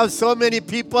not I have so many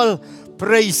people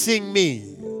praising me.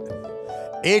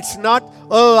 It's not,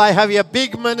 oh, I have a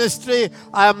big ministry,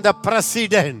 I am the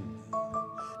president.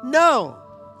 No.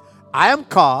 I am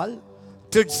called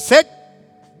to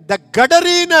set the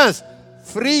Gadarenes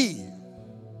free.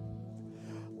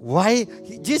 Why?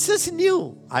 Jesus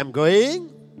knew, I'm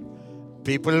going,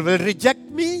 people will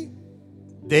reject me.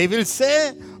 They will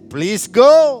say, please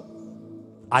go.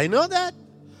 I know that.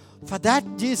 For that,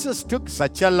 Jesus took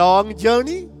such a long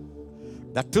journey,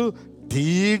 that too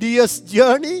tedious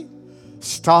journey,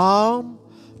 storm,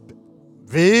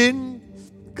 wind,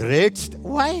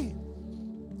 why?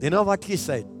 You know what he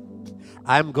said?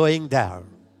 I'm going there.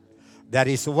 There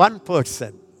is one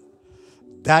person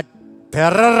that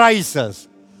terrorizes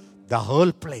the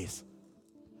whole place.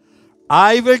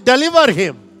 I will deliver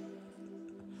him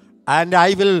and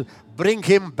I will bring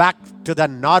him back to the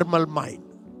normal mind.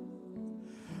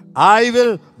 I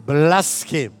will bless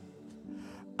him.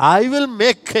 I will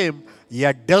make him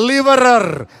a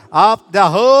deliverer of the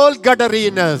whole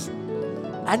Gadarenes.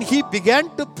 And he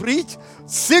began to preach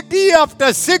city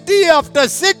after city after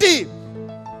city.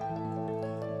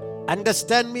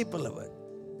 Understand me, beloved.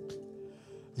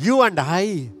 You and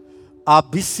I are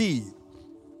busy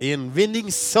in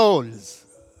winning souls,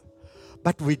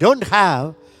 but we don't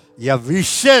have a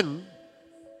vision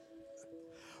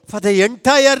for the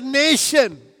entire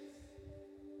nation.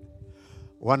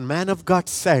 One man of God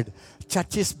said,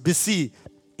 church is busy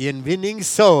in winning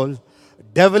souls,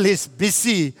 devil is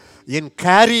busy in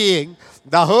carrying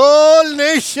the whole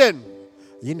nation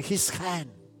in his hand.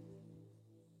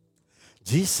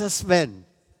 Jesus went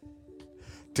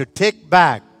to take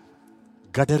back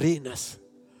Gadarenes,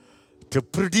 to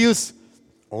produce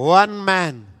one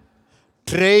man,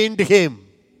 trained him.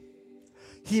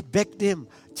 He begged him,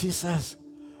 Jesus,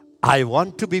 I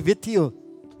want to be with you.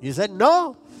 He said,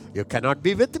 no, you cannot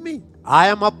be with me. I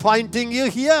am appointing you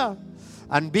here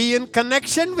and be in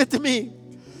connection with me.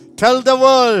 Tell the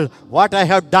world what I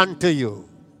have done to you.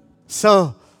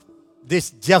 So,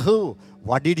 this Jehu,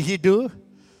 what did he do?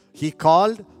 He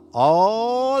called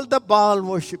all the Baal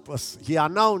worshippers. He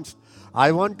announced,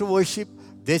 I want to worship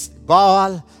This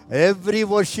Baal, every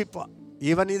worshipper,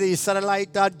 even in the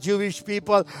Israelite or Jewish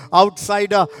people,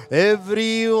 outsider,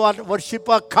 every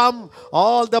worshipper come,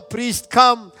 all the priests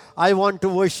come. I want to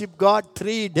worship God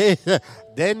 3 days.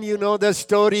 Then you know the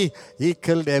story. He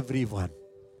killed everyone.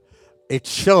 It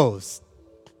shows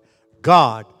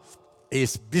God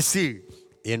is busy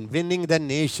in winning the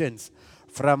nations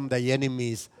from the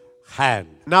enemy's hand.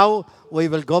 Now we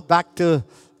will go back to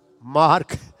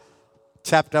Mark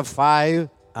chapter 5,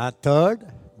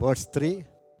 3rd, verse 3.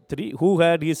 3. Who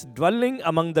had his dwelling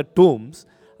among the tombs,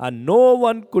 and no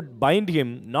one could bind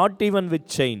him, not even with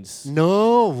chains.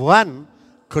 No one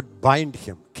could bind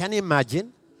him. Can you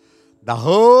imagine? The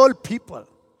whole people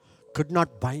could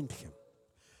not bind him.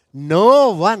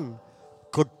 No one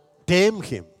could tame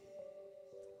him.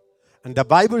 And the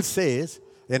Bible says,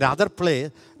 in other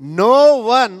place, no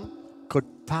one could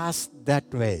pass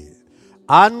that way.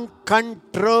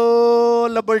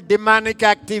 Uncontrollable demonic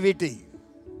activity.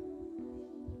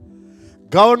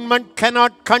 Government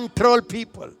cannot control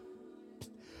people.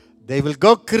 They will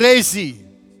go crazy.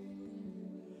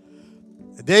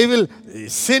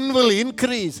 Sin will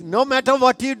increase no matter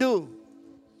what you do.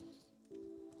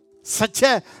 Such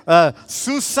a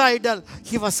suicidal,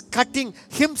 he was cutting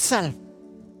himself.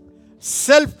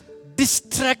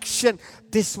 Self-destruction.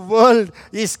 This world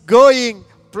is going,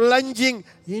 plunging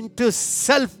into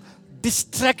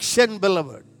self-destruction,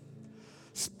 beloved.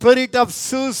 Spirit of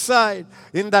suicide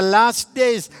in the last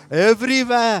days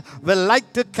everywhere will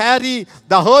like to carry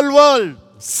the whole world.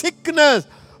 Sickness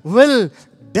will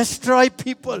destroy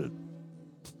people.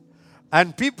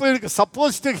 And people are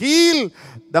supposed to heal,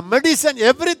 the medicine,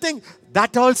 everything,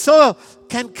 that also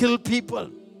can kill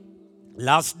people.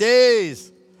 Last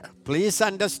days, please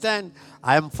understand,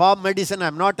 I am for medicine, I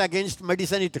am not against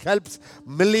medicine, it helps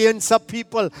millions of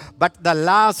people. But the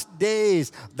last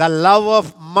days, the love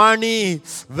of money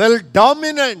will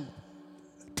dominate.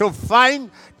 To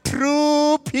find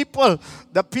true people,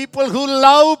 the people who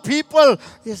love people,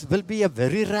 will be a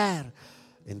very rare.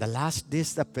 In the last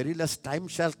days, the perilous time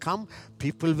shall come.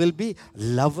 People will be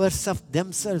lovers of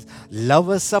themselves,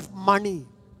 lovers of money.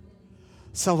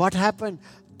 So what happened?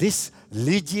 This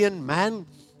Legion man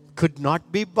could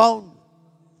not be bound.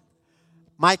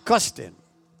 My question,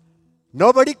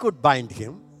 nobody could bind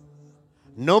him.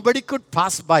 Nobody could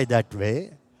pass by that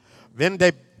way. When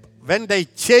they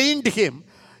chained him,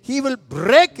 he will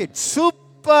break it.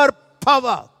 Super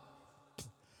power.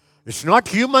 It's not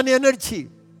human energy.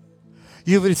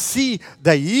 You will see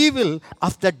the evil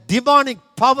of the demonic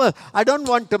power. I don't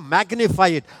want to magnify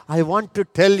it. I want to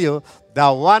tell you,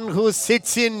 the one who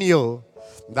sits in you,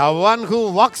 the one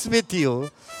who walks with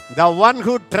you, the one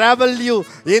who travels you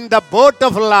in the boat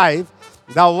of life,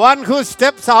 the one who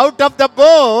steps out of the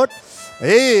boat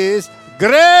is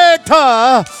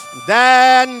greater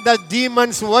than the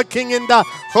demons working in the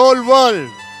whole world.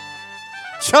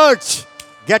 Church,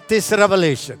 get this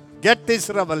revelation. Get this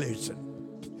revelation.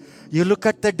 You look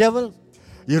at the devil,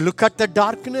 you look at the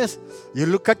darkness, you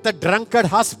look at the drunkard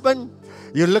husband,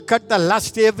 you look at the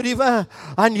lust everywhere,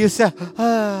 and you say,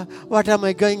 what am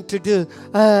I going to do?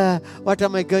 What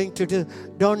am I going to do?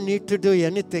 Don't need to do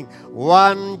anything.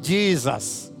 One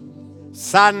Jesus,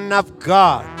 Son of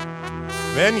God,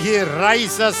 when He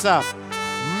rises up,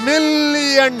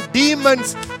 million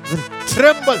demons will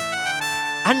tremble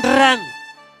and run.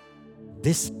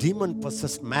 This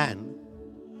demon-possessed man,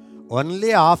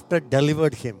 only after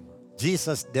delivered him,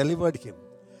 Jesus delivered him,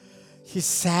 he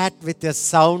sat with a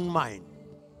sound mind.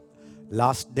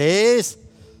 Last days,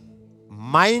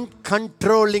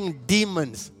 mind-controlling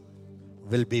demons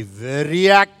will be very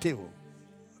active.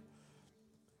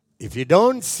 If you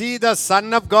don't see the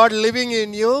Son of God living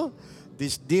in you,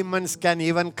 these demons can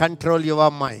even control your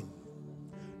mind.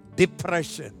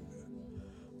 Depression,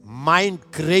 mind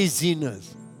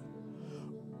craziness,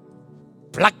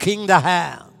 plucking the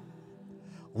hair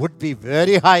would be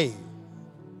very high.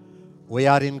 We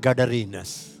are in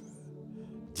Gadarenes.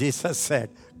 Jesus said,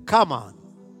 come on,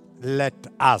 let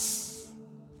us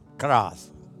cross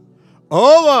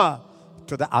over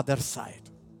to the other side.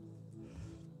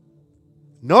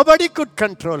 Nobody could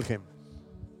control him.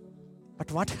 But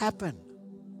what happened?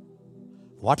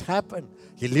 What happened?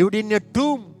 He lived in a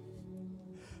tomb,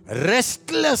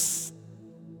 restless,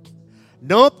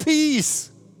 no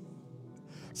peace.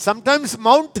 Sometimes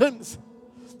mountains,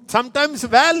 sometimes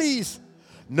valleys,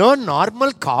 no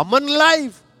normal common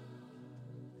life.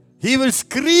 He will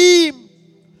scream,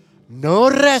 no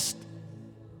rest.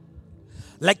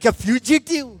 Like a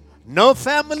fugitive, no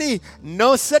family,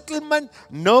 no settlement,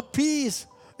 no peace.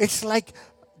 It's like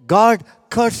God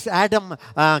cursed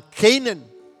Canaan.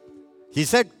 He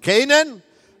said, Canaan,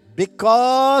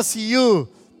 because you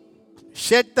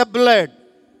shed the blood,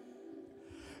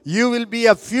 you will be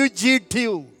a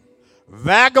fugitive,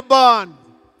 vagabond,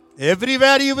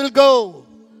 everywhere you will go.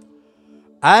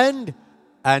 And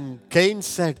Cain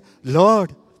said,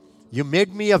 Lord, you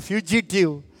made me a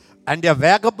fugitive and a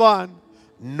vagabond,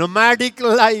 nomadic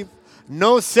life,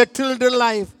 no settled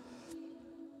life.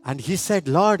 And he said,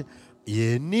 Lord,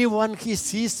 anyone who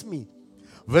sees me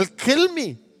will kill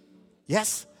me.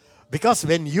 Yes, because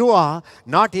when you are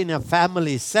not in a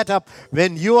family setup,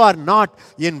 when you are not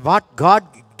in what God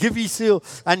gives you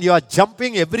and you are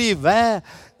jumping everywhere,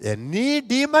 any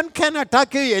demon can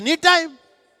attack you anytime.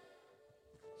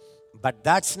 But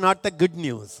that's not the good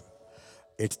news.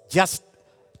 It's just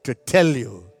to tell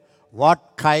you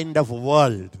what kind of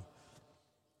world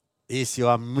is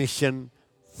your mission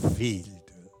field.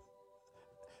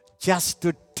 Just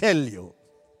to tell you,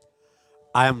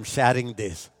 I am sharing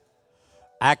this.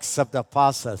 Acts of the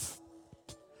Apostles,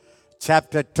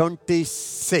 chapter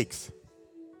 26.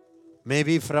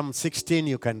 Maybe from 16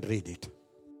 you can read it.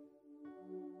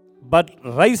 But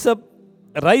rise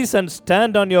and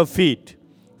stand on your feet,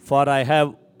 for I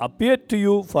have appeared to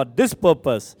you for this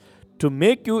purpose, to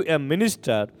make you a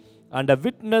minister and a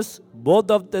witness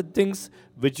both of the things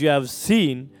which you have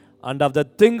seen and of the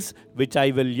things which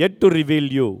I will yet to reveal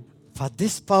you. For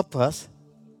this purpose,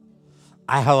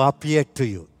 I have appeared to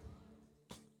you.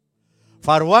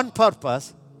 For one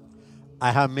purpose, I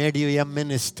have made you a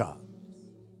minister.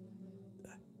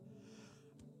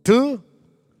 To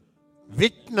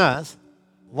witness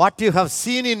what you have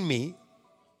seen in me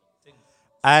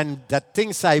and the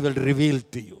things I will reveal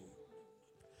to you.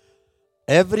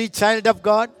 Every child of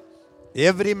God,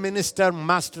 every minister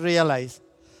must realize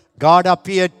God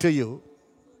appeared to you.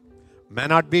 May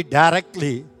not be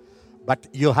directly, but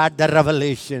you had the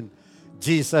revelation.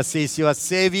 Jesus is your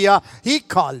Savior. He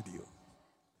called you.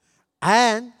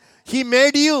 And He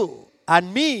made you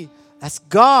and me as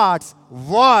God's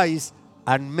voice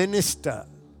and minister.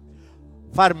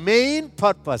 For main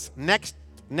purpose,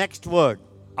 next word.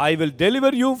 I will deliver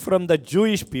you from the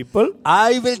Jewish people.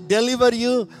 I will deliver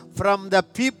you from the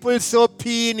people's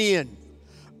opinion.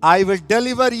 I will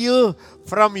deliver you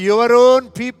from your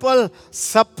own people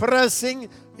suppressing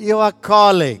your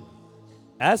calling.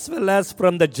 As well as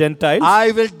from the Gentiles.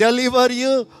 I will deliver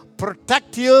you,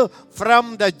 protect you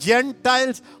from the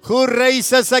Gentiles who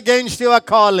raises against your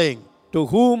calling. To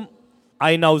whom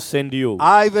I now send you.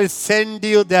 I will send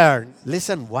you there.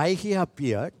 Listen, why He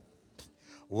appeared,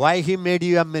 why He made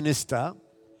you a minister,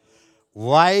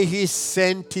 why He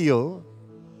sent you,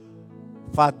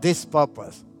 for this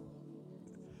purpose.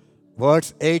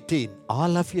 Verse 18,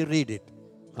 all of you read it.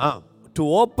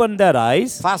 To open their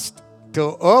eyes. First,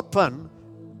 to open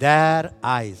their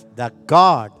eyes. The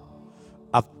God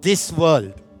of this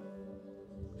world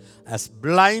has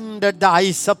blinded the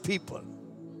eyes of people.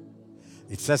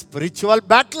 It's a spiritual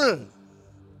battle.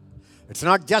 It's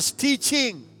not just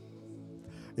teaching.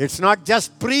 It's not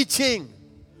just preaching.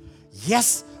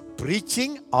 Yes,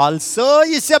 preaching also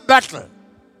is a battle.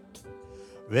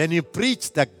 When you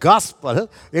preach the gospel,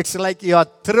 it's like you are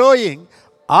throwing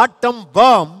atom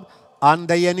bomb on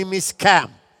the enemy's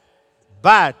camp.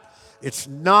 But it's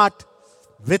not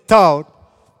without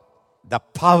the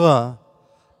power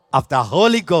of the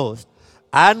Holy Ghost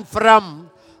and from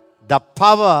the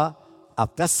power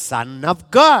of the Son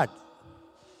of God.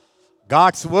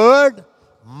 God's word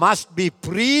must be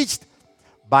preached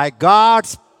by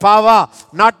God's power,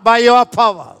 not by your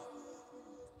power.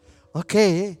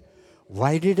 Okay,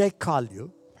 why did I call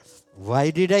you? Why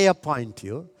did I appoint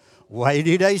you? Why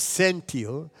did I send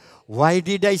you? Why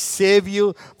did I save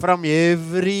you from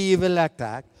every evil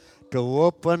attack? To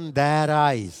open their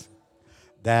eyes.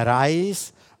 Their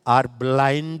eyes are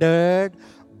blinded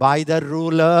by the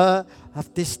ruler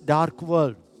of this dark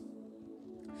world.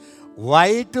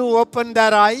 Why to open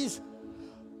their eyes?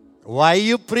 Why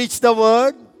you preach the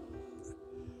word?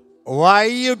 Why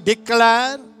you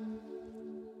declare?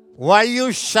 Why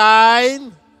you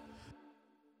shine?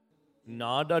 In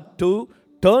order to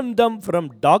turn them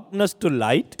from darkness to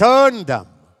light. Turn them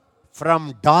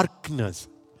from darkness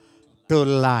to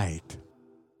light.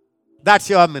 That's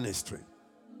your ministry.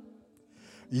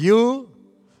 You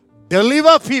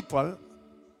deliver people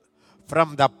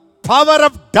from the power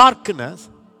of darkness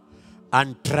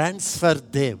and transfer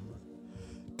them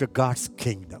to God's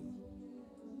kingdom.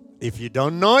 If you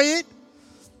don't know it,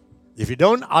 if you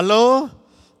don't allow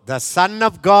the Son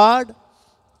of God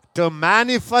to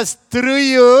manifest through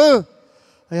you,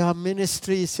 your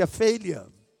ministry is a failure.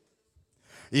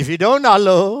 If you don't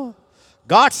allow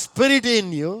God's Spirit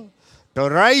in you to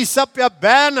rise up a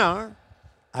banner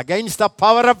against the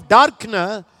power of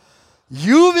darkness,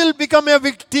 You will become a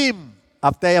victim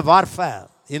of the warfare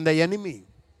in the enemy.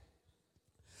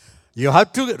 You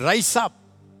have to rise up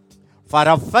for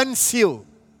offensive.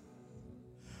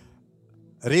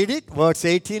 Read it, verse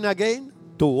 18 again.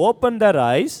 To open their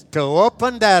eyes, To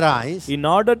open their eyes. in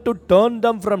order to turn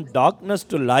them from darkness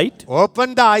to light,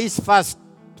 Open the eyes first.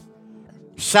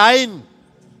 Shine.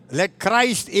 Let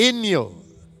Christ in you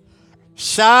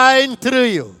shine through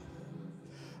you.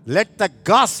 Let the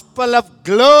gospel of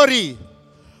glory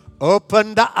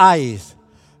open the eyes.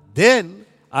 Then,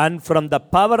 and from the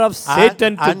power of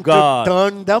Satan to and God, to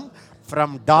turn them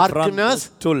from darkness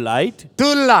to light,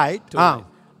 to light. light.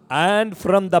 And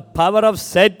from the power of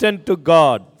Satan to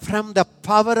God. From the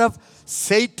power of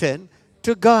Satan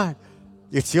to God.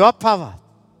 It's your power.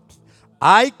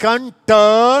 I can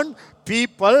turn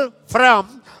people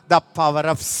from the power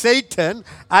of Satan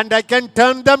and I can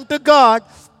turn them to God.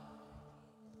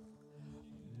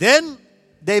 Then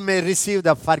they may receive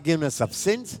the forgiveness of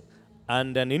sins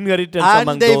And an inheritance and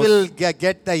among they those. will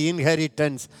get the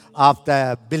inheritance of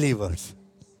the believers.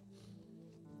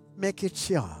 Make it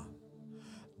sure.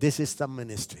 This is the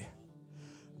ministry.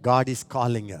 God is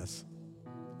calling us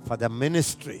for the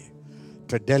ministry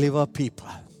to deliver people.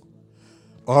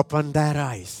 Open their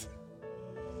eyes.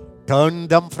 Turn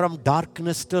them from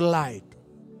darkness to light.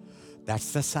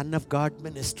 That's the Son of God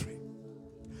ministry.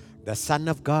 The Son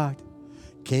of God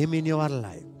came in your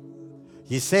life.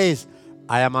 He says,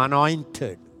 I am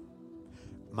anointed.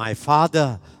 My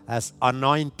Father has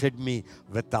anointed me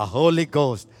with the Holy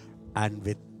Ghost and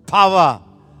with power.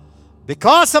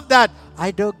 Because of that,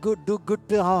 I do good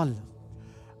to all.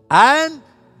 And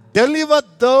deliver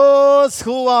those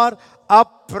who are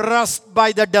oppressed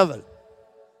by the devil.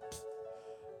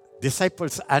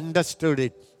 Disciples understood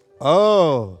it.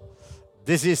 Oh,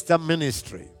 this is the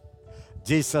ministry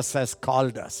Jesus has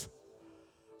called us.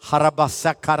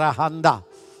 Harabasakarahanda.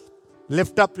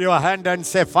 Lift up your hand and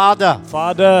say, Father,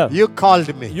 Father, you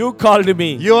called me. you called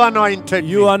me. You anointed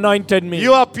You me. anointed me.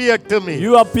 You appeared to me.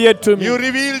 You appeared to me. You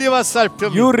revealed yourself to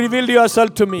me. You revealed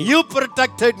yourself to me. You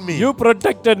protected me. You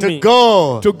protected to me.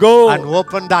 go. To go. And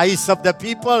open the eyes of the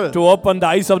people. To open the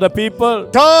eyes of the people.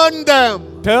 Turn them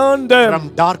Turn them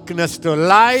from darkness to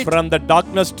light. from the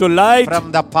darkness to light.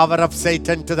 From the power of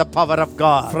Satan to the power of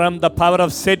God. From the power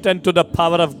of Satan to the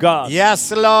power of God. Yes,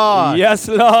 Lord. Yes,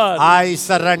 Lord. I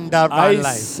surrender my I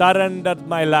life. surrendered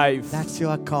my life. That's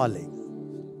your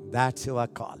calling. That's your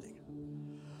calling.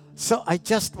 So I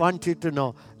just want you to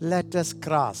know, let us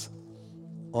cross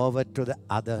over to the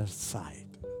other side.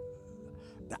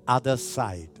 The other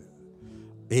side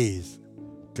is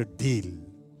to deal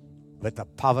with the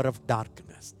power of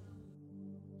darkness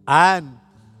and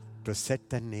to set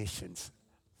the nations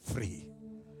free.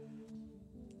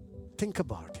 Think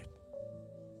about it.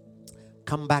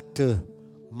 Come back to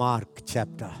Mark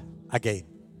chapter again.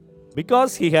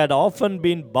 Because he had often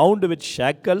been bound with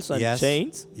shackles and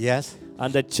chains, Yes.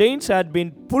 and the chains had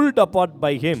been pulled apart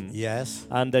by him, Yes.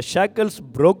 and the shackles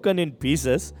broken in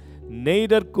pieces,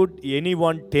 neither could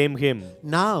anyone tame him.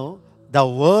 Now the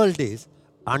world is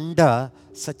under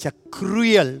such a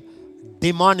cruel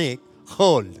demonic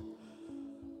hold.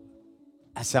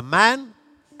 As a man,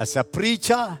 as a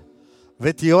preacher,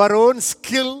 with your own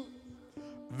skill,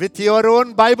 with your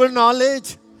own Bible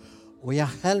knowledge, we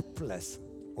are helpless.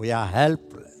 We are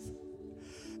helpless.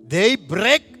 They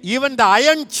break even the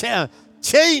iron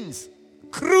chains,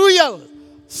 cruel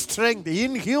strength,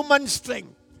 inhuman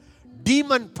strength,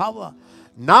 demon power.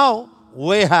 Now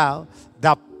we have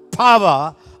the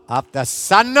power of the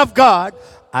Son of God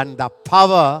and the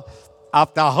power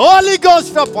of the Holy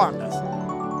Ghost upon us.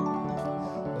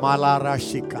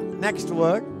 Malarashika. Next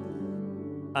word.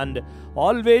 And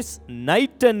always,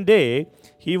 night and day,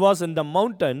 he was in the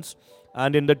mountains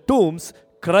and in the tombs,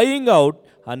 crying out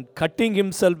and cutting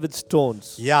himself with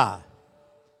stones. Yeah.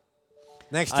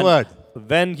 Next And word.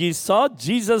 when he saw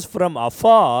Jesus from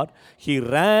afar, he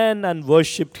ran and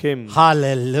worshipped him.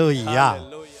 Hallelujah.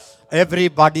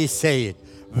 Everybody say it.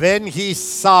 When he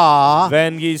saw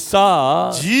When he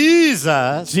saw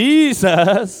Jesus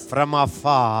Jesus from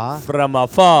afar, from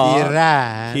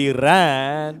afar, he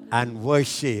ran and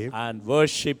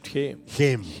worshipped him.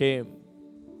 him.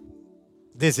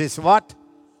 This is what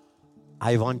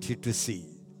I want you to see.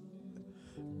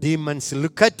 Demons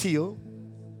look at you.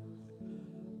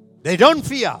 They don't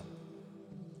fear.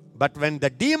 But when the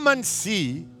demons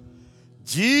see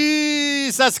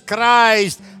Jesus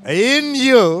Christ in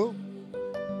you,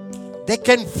 they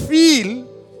can feel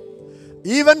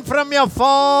even from a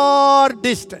far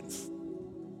distance.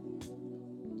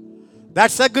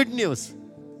 That's the good news.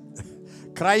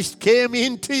 Christ came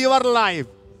into your life.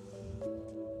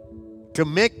 to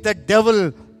make the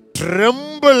devil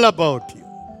tremble about you.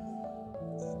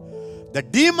 The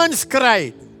demons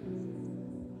cried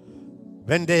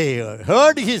when they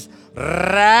heard his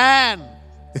ran.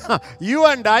 You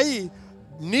and I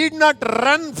need not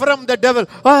run from the devil.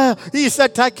 He is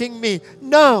attacking me.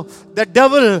 No, the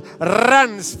devil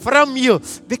runs from you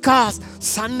because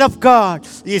Son of God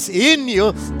is in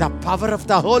you. The power of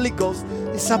the Holy Ghost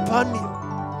is upon you.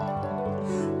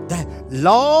 The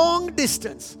long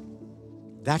distance,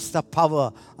 that's the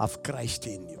power of Christ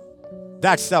in you.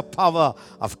 That's the power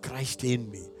of Christ in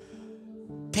me.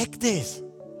 Take this.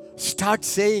 Start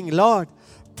saying, Lord,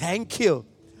 thank you.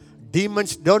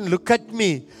 Demons don't look at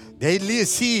me. They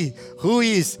see who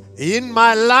is in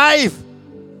my life.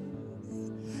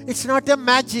 It's not a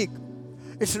magic.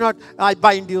 It's not, I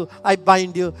bind you, I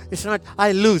bind you. It's not,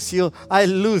 I lose you, I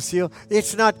lose you.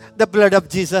 It's not the blood of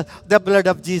Jesus, the blood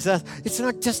of Jesus. It's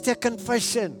not just a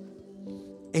confession.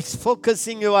 It's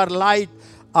focusing your light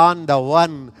on the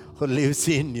one who lives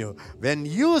in you. When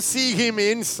you see him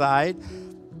inside,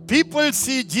 people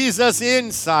see Jesus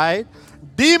inside,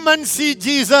 demons see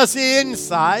Jesus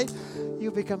inside, you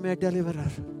become a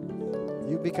deliverer.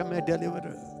 You become a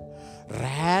deliverer.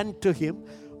 Ran to him,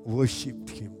 worshipped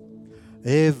him.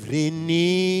 Every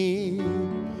knee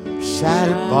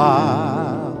shall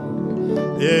bow,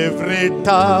 every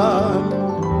tongue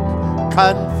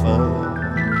confess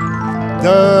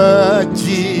that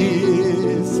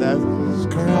Jesus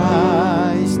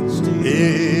Christ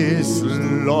is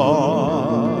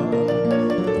Lord.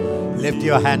 Lift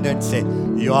your hand and say,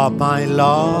 you are my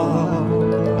Lord.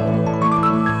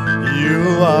 You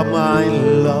are my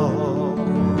Lord.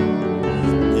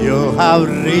 You have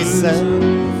risen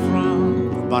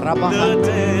from the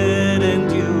dead,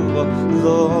 and you are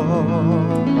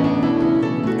Lord.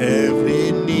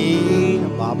 Every knee,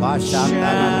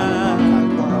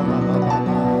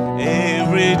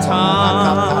 every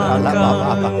tongue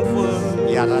confess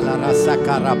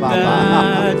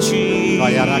that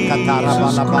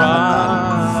Jesus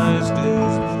Christ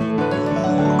is.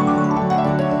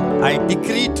 I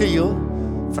decree to you,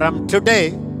 from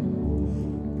today,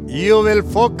 you will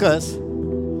focus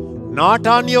not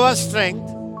on your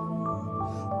strength,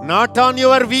 not on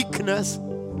your weakness,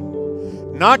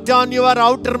 not on your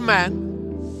outer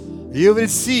man. You will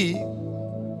see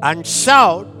and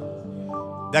shout,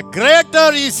 the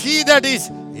greater is he that is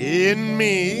in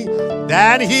me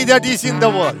than he that is in the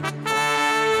world.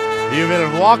 You will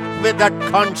walk with that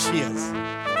conscience.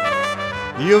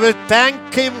 You will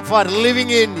thank him for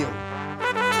living in you.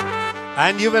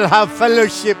 And you will have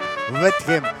fellowship with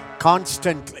him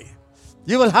constantly.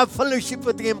 You will have fellowship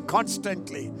with him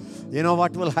constantly. You know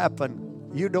what will happen?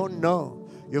 You don't know.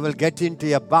 You will get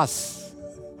into a bus.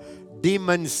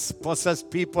 Demons possess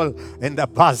people in the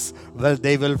bus. Well,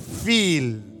 they will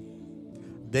feel.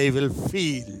 They will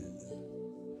feel.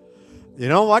 You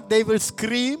know what they will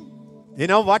scream? You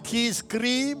know what he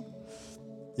screamed?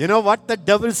 You know what the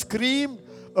devil screamed?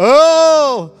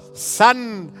 Oh,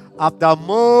 Son of the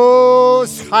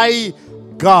Most High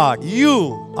God.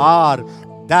 You are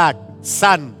that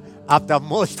Son of the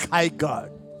Most High God.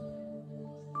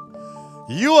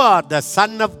 You are the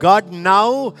Son of God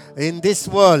now in this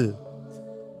world.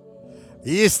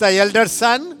 He is the elder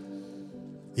Son.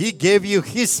 He gave you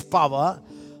his power,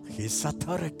 his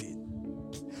authority.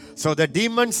 So the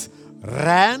demons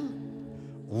ran,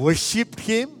 worshipped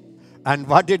him, and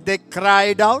what did they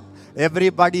cry out?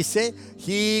 Everybody say,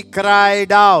 he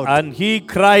cried out. And he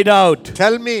cried out.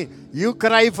 Tell me, you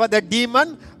cry for the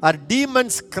demon or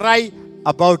demons cry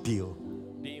about you?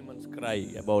 Demons cry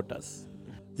about us.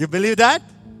 You believe that?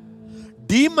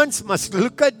 Demons must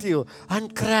look at you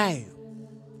and cry.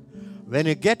 When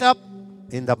you get up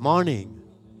in the morning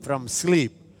from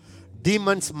sleep,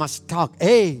 demons must talk.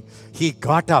 Hey, he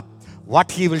got up.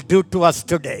 What he will do to us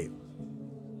today?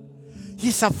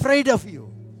 He's afraid of you.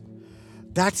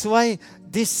 That's why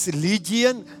this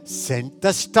legion sent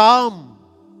the storm.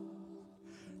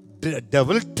 The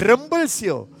devil trembles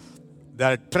you.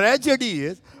 The tragedy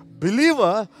is,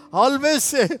 believer always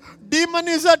say, demon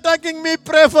is attacking me,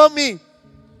 pray for me.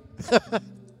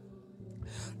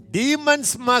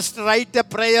 Demons must write a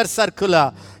prayer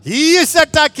circular. He is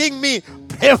attacking me,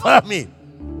 pray for me.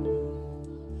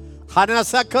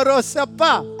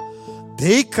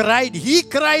 They cried, he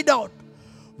cried out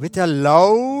with a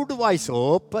loud voice,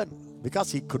 open,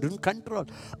 because he couldn't control.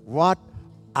 What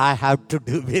I have to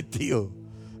do with you?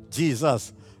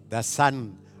 Jesus, the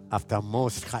Son of the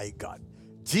Most High God.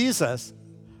 Jesus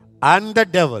and the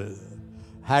devil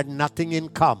had nothing in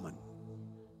common.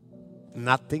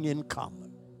 Nothing in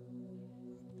common.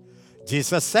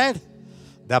 Jesus said,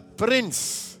 the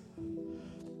prince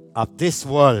of this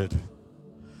world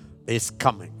is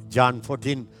coming. John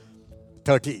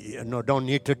 14:30. No, don't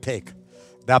need to take.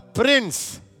 The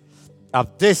prince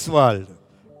of this world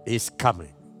is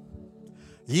coming.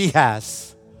 He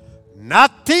has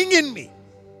nothing in me.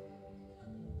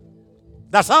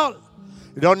 That's all.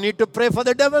 You don't need to pray for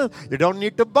the devil. You don't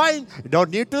need to bind. You don't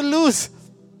need to lose.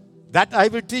 That I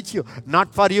will teach you.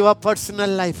 Not for your personal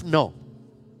life, no.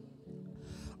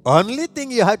 Only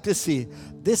thing you have to see,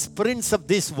 this prince of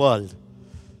this world,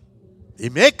 he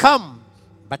may come,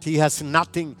 but he has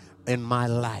nothing in my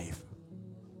life.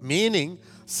 Meaning,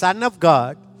 Son of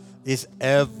God is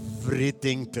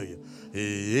everything to you.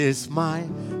 He is my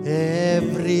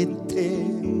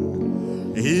everything.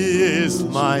 He is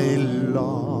my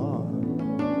Lord.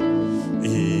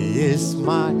 He is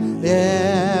my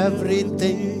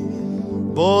everything,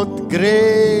 both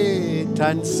great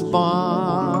and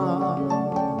small.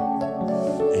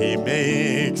 He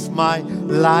makes my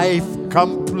life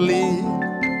complete,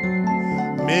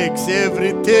 makes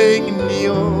everything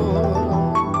new.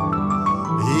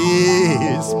 He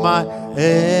is my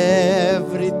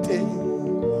everything,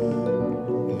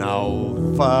 now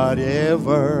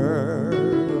forever.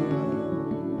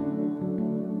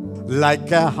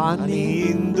 Like a honey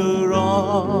In the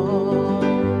rock,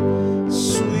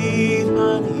 sweet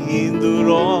honey in the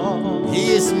rock.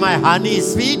 He is my honey,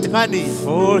 sweet honey.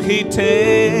 For he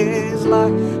tastes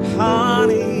like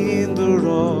honey in the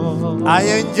rock. I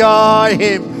enjoy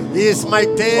him. He is my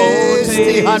Oh, tasty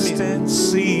taste honey. and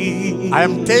see I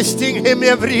am tasting him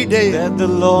every day. that the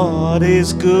Lord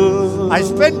is good. I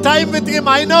spend time with him.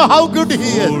 I know how good he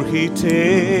is. For he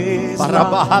tastes like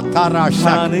Parabahatarashak.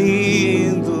 honey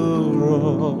in the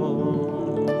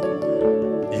rock.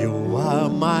 You are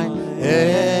my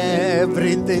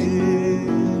everything.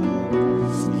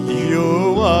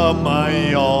 You are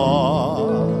my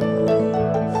all.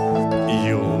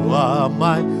 You are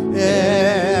my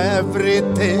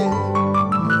everything,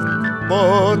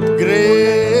 both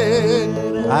great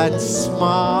and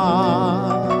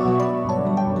small.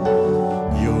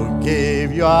 You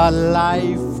gave your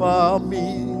life for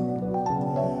me,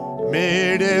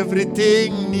 made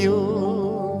everything new.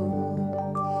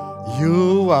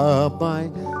 You are my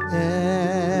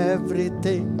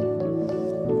everything.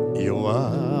 You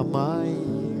are my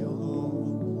own.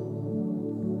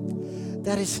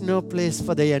 There is no place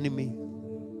for the enemy.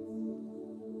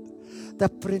 The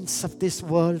prince of this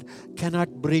world cannot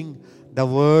bring the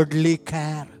worldly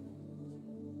care,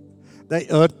 the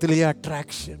earthly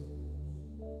attraction.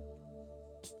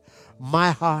 My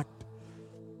heart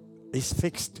is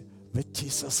fixed with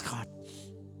Jesus' heart.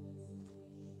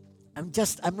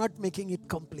 I'm not making it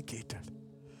complicated.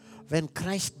 When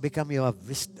Christ become your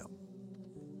wisdom,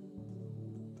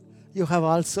 you have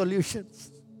all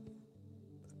solutions.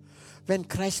 When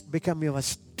Christ become your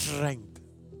strength,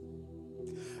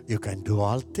 you can do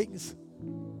all things.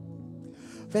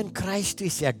 When Christ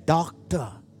is a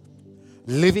doctor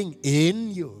living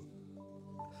in you,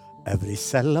 every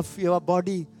cell of your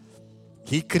body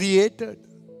He created.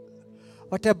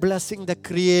 What a blessing, the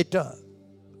Creator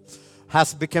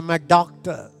has become a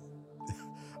doctor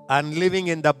and living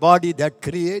in the body that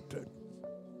created.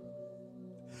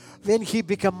 When He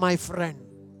become my friend,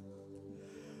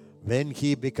 when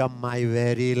He become my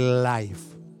very life,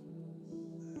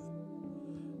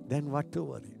 then what to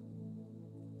worry?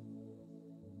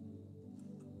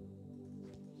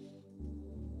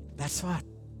 That's what.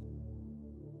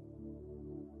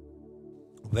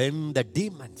 When the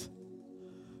demons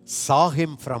saw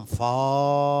Him from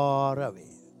far away,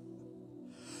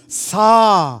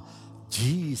 saw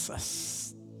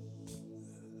Jesus,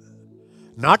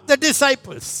 not the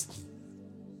disciples.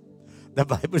 The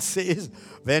Bible says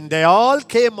when they all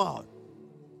came out,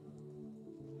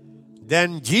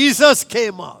 then Jesus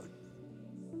came out.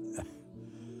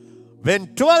 When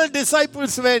 12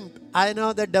 disciples went, I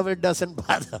know the devil doesn't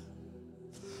bother.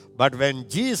 But when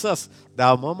Jesus,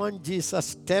 the moment Jesus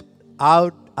stepped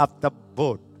out of the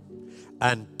boat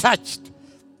and touched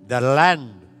the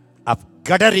land of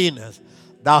Gadarenes,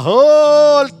 the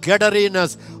whole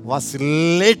Gadarenes was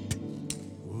lit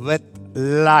with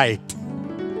light.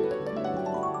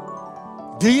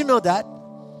 Do you know that?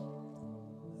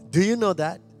 Do you know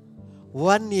that?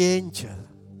 One angel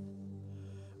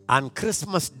on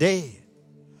Christmas Day,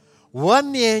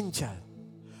 one angel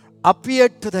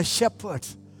appeared to the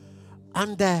shepherds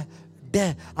on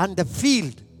the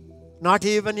field, not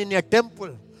even in a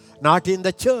temple, not in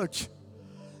the church.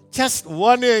 Just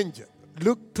one angel.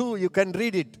 Luke 2, you can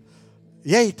read it.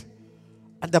 8.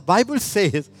 And the Bible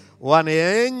says, one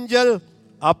angel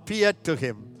appeared to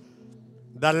him.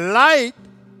 The light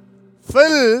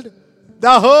filled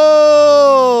the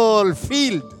whole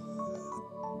field.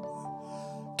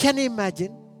 Can you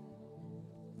imagine?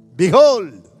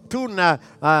 Behold,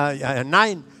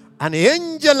 2:9, an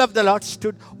angel of the Lord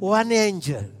stood. One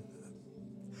angel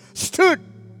stood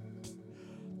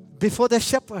before the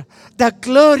shepherd. The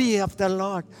glory of the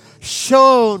Lord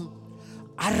shone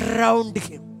around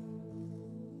him.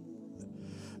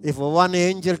 If one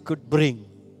angel could bring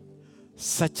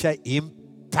such an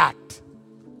impact,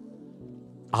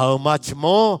 how much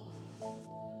more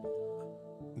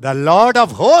the Lord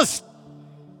of hosts,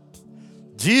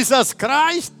 Jesus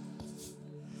Christ,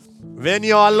 when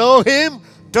you allow him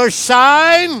to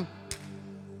shine.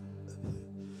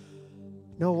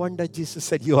 No wonder Jesus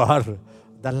said, you are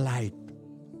the light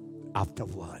of the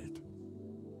world.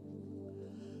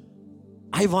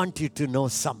 I want you to know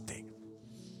something.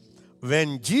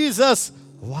 When Jesus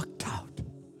walked out,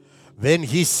 when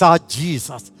he saw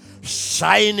Jesus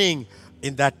shining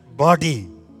in that body,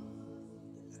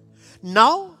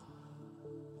 now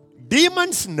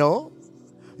demons know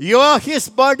you are his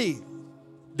body.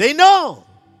 They know.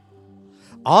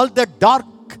 All the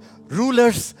dark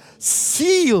rulers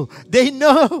see you. They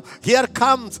know here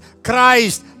comes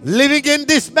Christ living in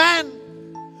this man.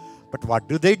 But what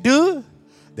do? They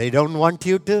don't want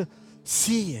you to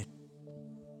see it.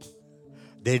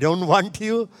 They don't want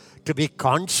you to be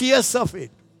conscious of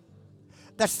it.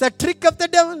 That's the trick of the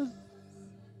devil.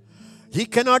 He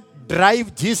cannot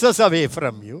drive Jesus away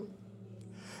from you.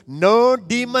 No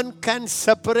demon can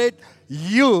separate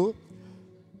you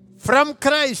from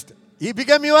Christ. He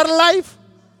became your life.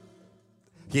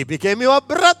 He became your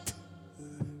breath.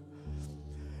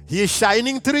 He is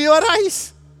shining through your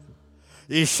eyes.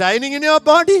 He is shining in your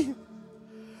body.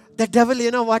 The devil, you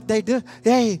know what they do?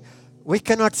 Hey, we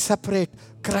cannot separate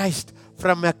Christ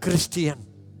from a Christian.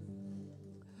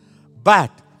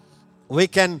 But we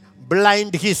can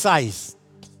blind his eyes,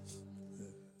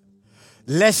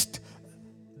 lest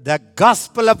the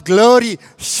gospel of glory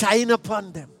shine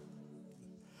upon them.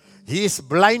 He is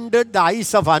blinded the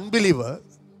eyes of unbelievers,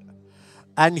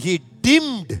 and he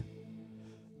dimmed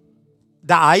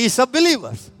the eyes of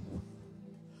believers.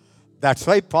 That's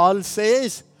why Paul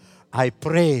says, I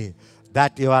pray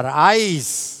that your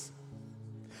eyes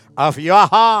of your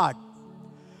heart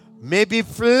may be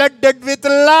flooded with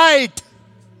light.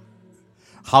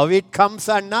 How it comes,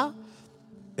 Anna?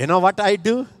 You know what I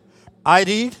do? I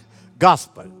read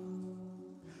gospel.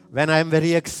 When I am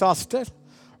very exhausted,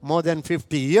 more than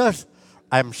 50 years,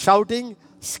 I am shouting,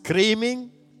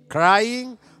 screaming,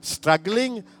 crying,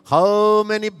 struggling. How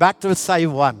many battles I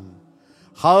won.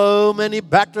 How many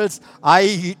battles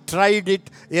I tried it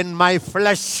in my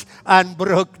flesh and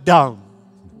broke down.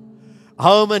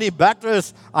 How many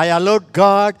battles I allowed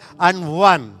God and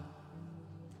won.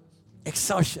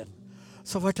 Exhaustion.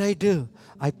 So what I do?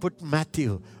 I put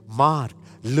Matthew, Mark,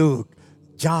 Luke,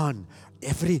 John,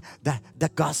 the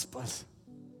Gospels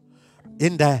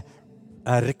in the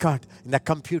record, in the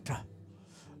computer.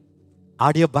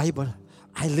 Audio Bible.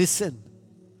 I listen.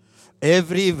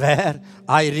 Everywhere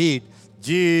I read,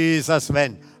 Jesus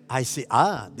went. I see,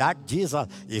 that Jesus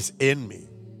is in me.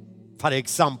 For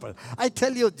example, I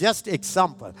tell you just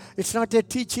example. It's not a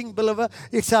teaching, believer.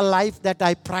 It's a life that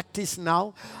I practice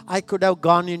now. I could have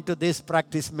gone into this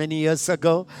practice many years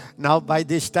ago. Now by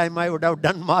this time I would have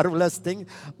done marvelous things.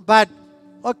 But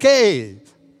okay,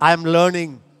 I'm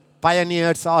learning.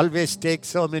 Pioneers always take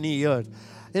so many years.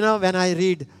 You know, when I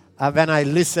read, when I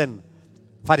listen,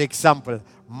 for example,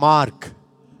 Mark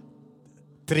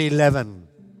 3:11.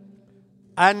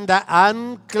 And the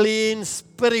unclean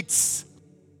spirits,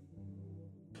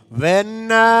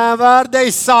 whenever they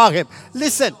saw him.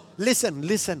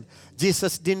 Listen.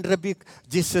 Jesus didn't rebuke.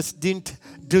 Jesus didn't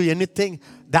do anything.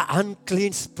 The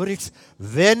unclean spirits,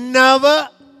 whenever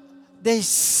they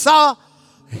saw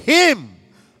him,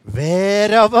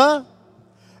 wherever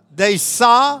they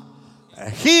saw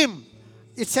him,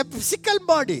 it's a physical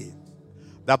body.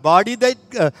 The body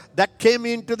that came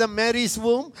into the Mary's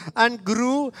womb and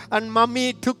grew, and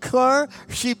mommy took her,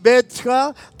 she bathed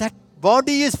her. That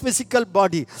body is physical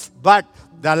body. But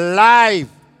the life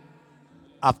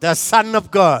of the Son of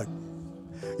God,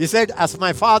 he said, as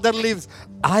my Father lives,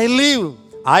 I live.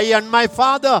 I and my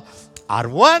Father are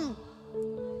one.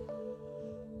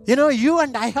 You know, you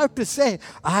and I have to say,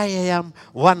 I am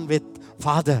one with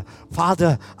Father.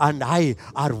 Father and I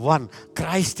are one.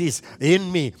 Christ is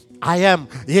in me. I am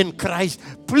in Christ.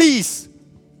 Please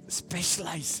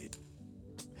specialize it.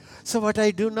 So what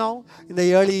I do now, in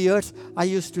the early years, I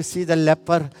used to see the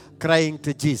leper crying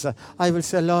to Jesus. I will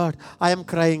say, Lord, I am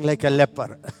crying like a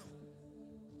leper.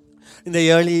 In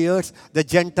the early years, the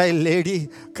Gentile lady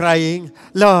crying,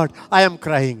 Lord, I am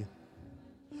crying.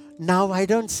 Now I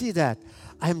don't see that.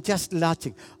 I'm just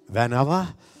latching.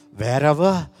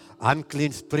 Wherever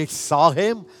unclean spirits saw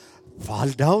him,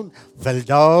 fell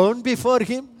down before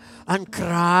him and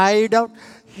cried out,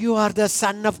 "You are the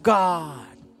Son of God."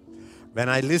 When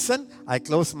I listen, I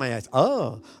close my eyes.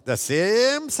 Oh, the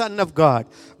same Son of God.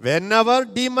 Whenever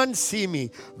demons see me,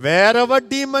 wherever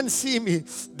demons see me,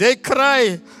 they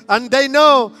cry and they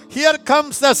know, here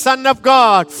comes the Son of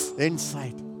God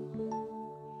inside.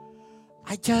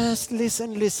 I just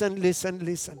listen.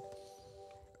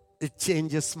 It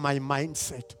changes my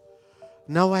mindset.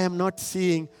 Now I am not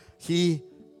seeing he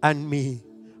and me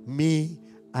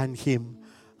and him.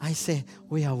 I say,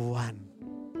 we are one.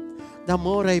 The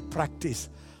more I practice,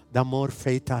 the more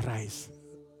faith arises.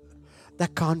 The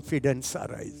confidence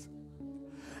arises.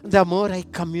 The more I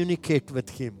communicate with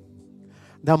him,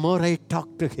 the more I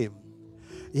talk to him.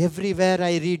 Everywhere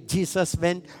I read, Jesus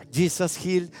went, Jesus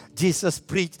healed, Jesus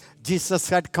preached, Jesus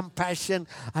had compassion.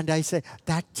 And I say,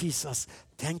 that Jesus,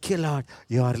 thank you, Lord,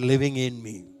 you are living in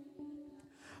me.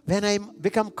 When I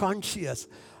become conscious,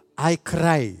 I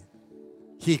cry.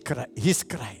 He's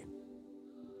crying.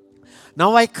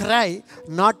 Now I cry,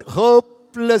 not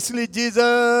hopelessly, Jesus,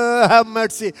 have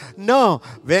mercy. No,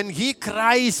 when he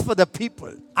cries for the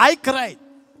people, I cry.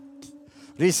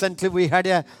 Recently we had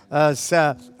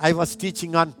I was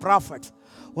teaching on prophets.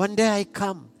 One day I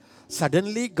come.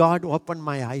 Suddenly God opened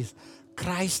my eyes.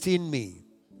 Christ in me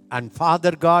and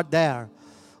Father God there.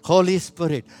 Holy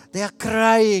Spirit, they are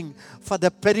crying for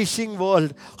the perishing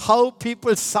world, how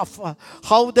people suffer,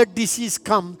 how the disease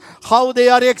comes, how they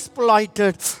are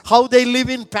exploited, how they live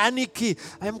in panic.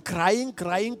 I am crying,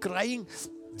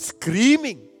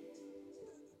 screaming,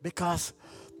 because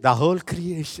the whole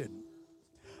creation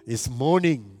is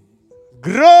mourning,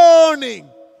 groaning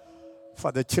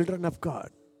for the children of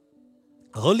God.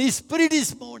 Holy Spirit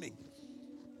is mourning.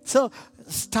 So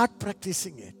start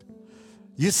practicing it.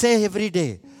 You say every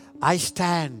day, I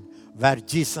stand where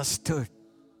Jesus stood.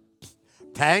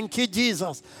 Thank you,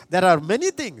 Jesus. There are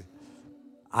many things.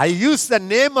 I use the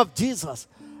name of Jesus.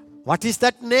 What is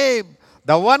that name?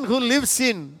 The one who lives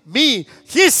in me,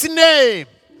 his name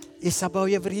is above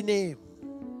every name.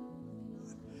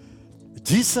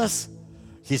 Jesus,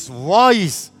 his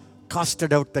voice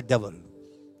casted out the devil.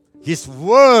 His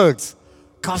words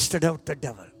casted out the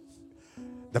devil.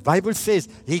 The Bible says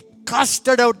he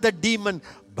casted out the demon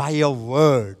by a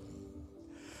word.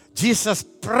 Jesus'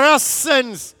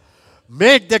 presence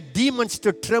made the demons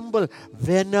to tremble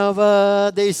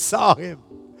whenever they saw him.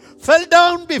 Fell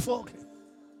down before him.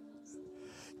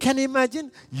 Can you imagine?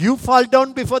 You fall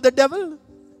down before the devil.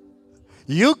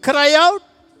 You cry out.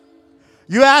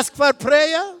 You ask for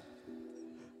prayer.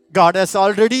 God has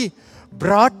already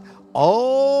brought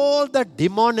all the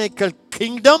demonical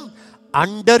kingdom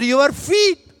under your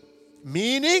feet.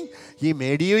 Meaning, he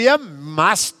made you a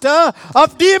master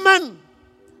of demon.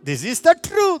 This is the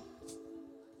truth.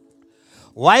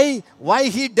 Why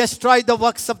he destroyed the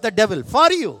works of the devil?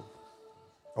 For you.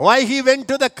 Why he went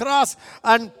to the cross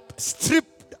and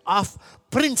stripped off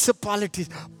principalities,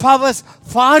 powers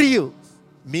for you.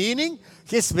 Meaning,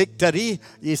 his victory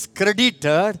is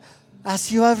credited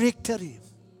as your victory.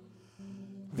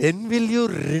 When will you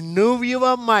renew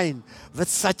your mind with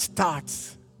such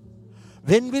thoughts?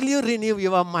 When will you renew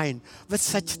your mind with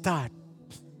such thought?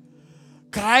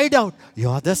 Cried out, you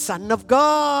are the Son of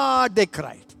God, they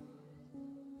cried.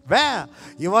 Where?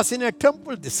 He was in a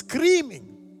temple,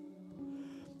 screaming.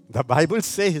 The Bible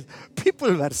says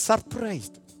people were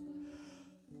surprised.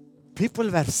 People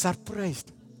were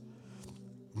surprised.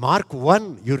 Mark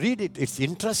 1, you read it, it's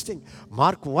interesting.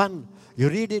 Mark 1, you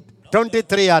read it,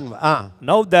 23 on.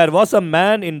 Now there was a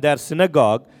man in their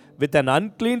synagogue with an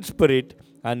unclean spirit,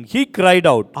 and he cried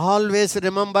out. Always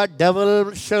remember,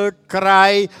 devil should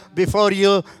cry before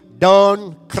you.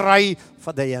 Don't cry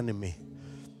for the enemy.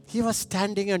 He was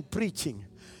standing and preaching.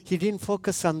 He didn't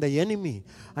focus on the enemy,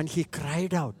 and he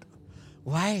cried out.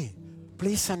 Why?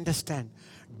 Please understand.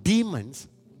 Demons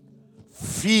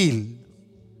feel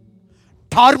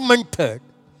tormented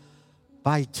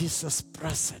by Jesus'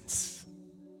 presence.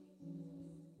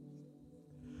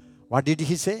 What did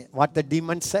he say? What the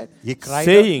demon said? He cried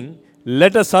saying,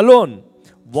 let us alone.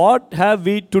 What have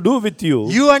we to do with you?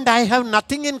 You and I have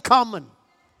nothing in common.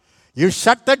 You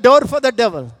shut the door for the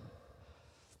devil.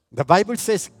 The Bible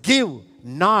says, give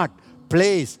not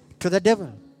place to the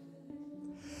devil.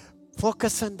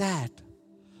 Focus on that.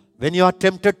 When you are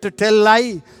tempted to tell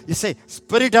lie, you say,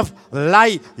 spirit of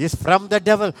lie is from the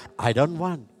devil. I don't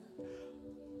want.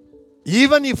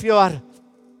 Even if you are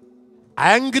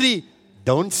angry,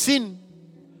 don't sin.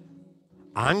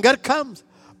 Anger comes,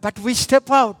 but we step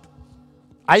out.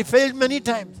 I failed many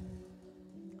times.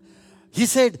 He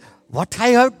said, what I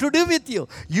have to do with you?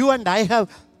 You and I have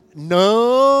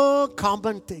no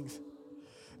common things.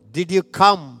 Did you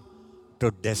come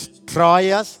to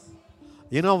destroy us?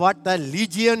 You know what the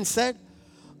legion said?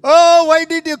 Oh, why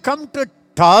did you come to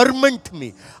torment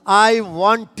me? I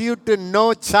want you to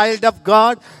know, child of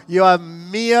God, your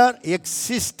mere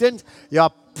existence, your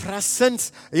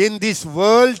presence in this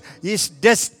world is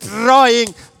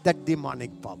destroying that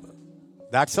demonic power.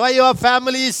 That's why your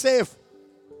family is safe.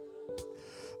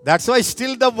 That's why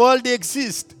still the world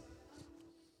exists.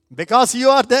 Because you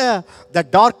are there. The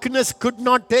darkness could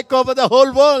not take over the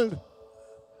whole world.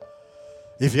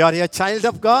 If you are a child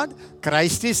of God,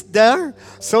 Christ is there,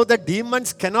 so the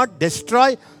demons cannot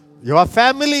destroy your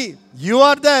family. You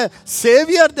are the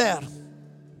Savior there.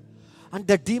 And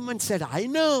the demon said, I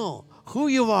know who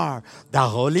you are, the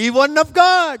Holy One of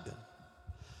God.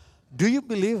 Do you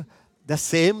believe the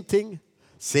same thing,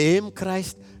 same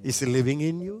Christ is living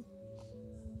in you?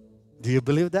 Do you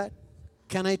believe that?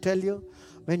 Can I tell you?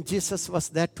 When Jesus was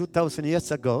there 2,000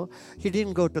 years ago, he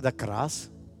didn't go to the cross.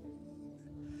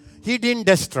 He didn't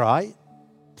destroy.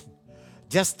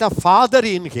 Just the Father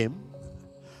in him,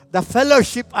 the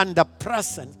fellowship and the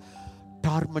presence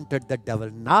tormented the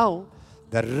devil. Now,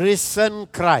 the risen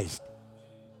Christ,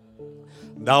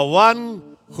 the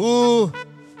one who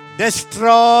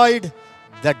destroyed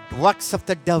the works of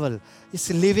the devil,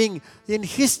 is living in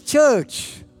his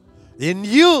church, in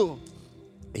you,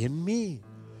 in me.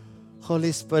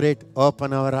 Holy Spirit,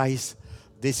 open our eyes.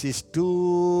 This is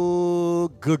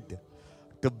too good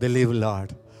to believe,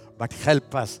 Lord. But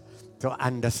help us to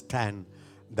understand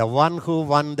the one who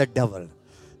won the devil,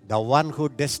 the one who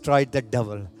destroyed the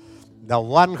devil, the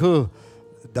one who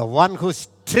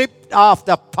stripped off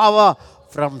the power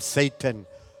from Satan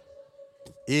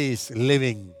is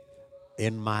living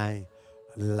in my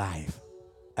life.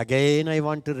 Again, I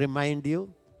want to remind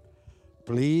you,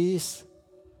 please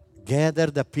gather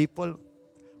the people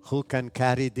who can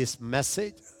carry this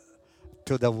message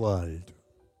to the world,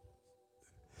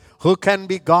 who can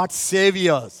be God's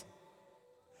saviors,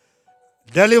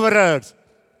 deliverers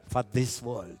for this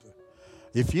world.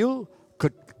 If you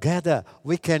could gather,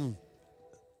 we can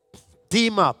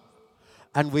team up,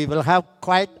 and we will have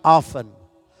quite often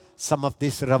some of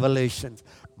these revelations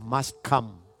must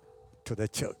come to the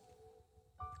church.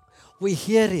 We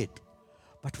hear it,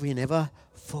 but we never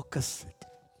focus it.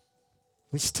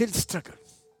 We still struggle.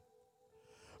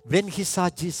 When he saw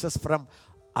Jesus from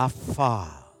afar,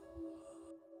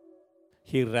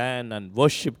 he ran and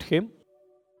worshipped him.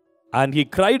 And he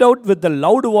cried out with a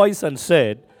loud voice and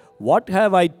said, what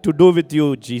have I to do with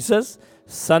you, Jesus,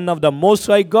 Son of the Most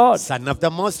High God? Son of the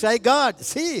Most High God.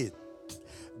 See,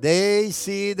 they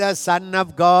see the Son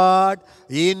of God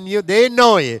in you. They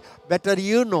know it. Better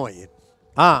you know it.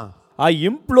 I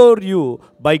implore you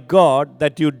by God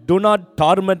that you do not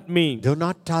torment me. Do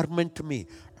not torment me.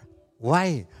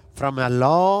 Why? From a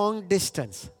long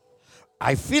distance,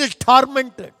 I feel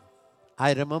tormented.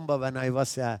 I remember when I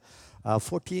was a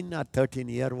 14 or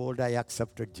 13-year-old, I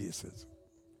accepted Jesus.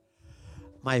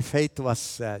 My faith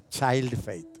was child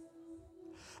faith.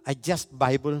 I just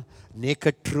Bible,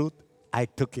 naked truth, I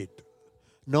took it.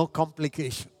 No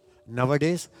complication.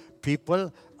 Nowadays,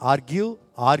 people argue,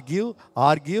 all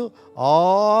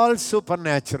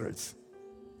supernaturals.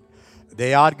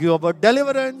 They argue about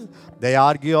deliverance. They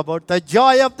argue about the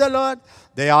joy of the Lord.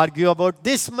 They argue about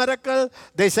this miracle.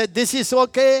 They say this is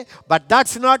okay, but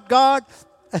that's not God.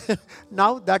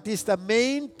 Now that is the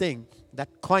main thing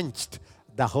that quenched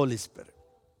the Holy Spirit.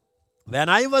 When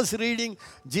I was reading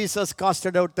Jesus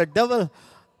casted out the devil,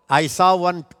 I saw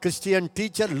one Christian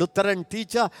teacher, Lutheran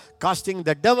teacher, casting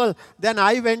the devil. Then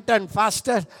I went and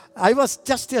fasted. I was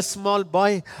just a small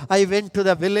boy. I went to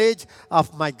the village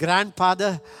of my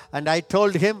grandfather and I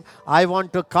told him, I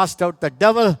want to cast out the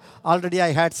devil. Already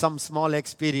I had some small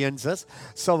experiences.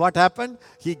 So what happened?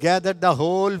 He gathered the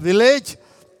whole village,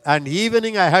 and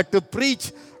evening I had to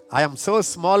preach. I am so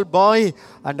small boy,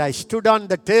 and I stood on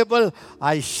the table.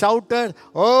 I shouted,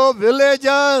 oh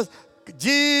villagers,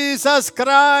 Jesus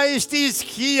Christ is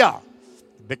here.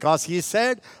 Because he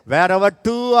said, wherever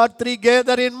 2 or 3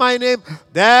 gather in my name,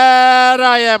 there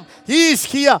I am. He is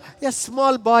here. A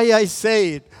small boy, I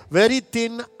say it. Very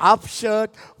thin, up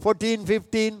shirt, 14,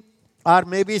 15, or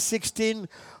maybe 16.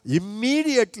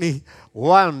 Immediately,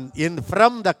 from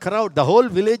the crowd, the whole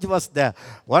village was there.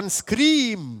 One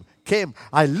scream came.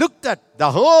 I looked at, the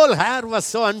whole hair was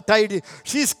so untidy.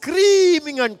 She's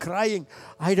screaming and crying.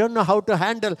 I don't know how to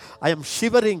handle. I am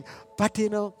shivering. But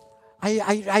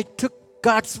I took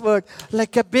God's word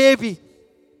like a baby.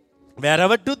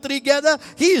 Wherever 2, 3 gather,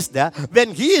 he is there.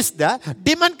 When he is there,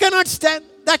 demon cannot stand.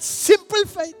 That's simple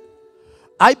faith.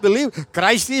 I believe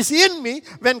Christ is in me.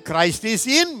 When Christ is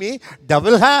in me,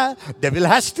 devil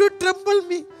has to tremble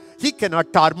me. He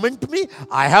cannot torment me.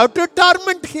 I have to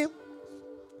torment him.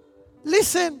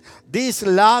 Listen, these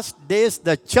last days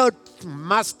the church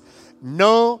must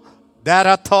know their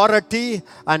authority,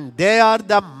 and they are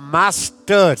the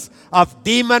masters of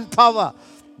demon power.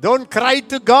 Don't cry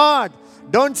to God.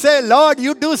 Don't say, Lord,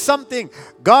 you do something.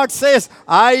 God says,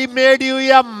 I made you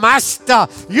a master.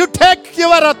 You take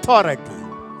your authority.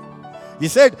 He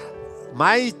said,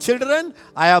 my children,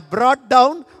 I have brought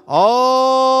down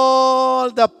all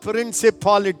the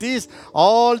principalities,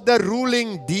 all the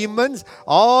ruling demons,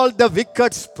 all the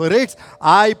wicked spirits.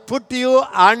 I put you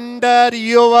under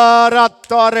your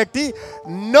authority.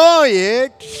 Know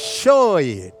it, show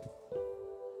it.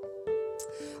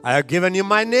 I have given you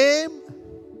my name.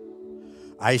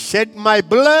 I shed my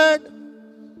blood.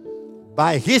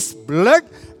 By his blood,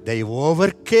 they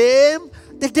overcame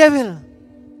the devil.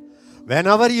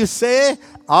 Whenever you say,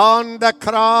 on the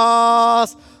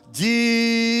cross,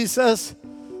 Jesus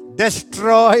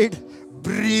destroyed,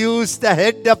 bruised the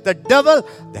head of the devil,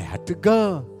 they had to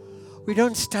go. We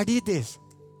don't study this.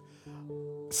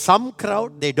 Some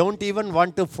crowd, they don't even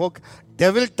want to focus.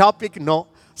 Devil topic, no.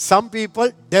 Some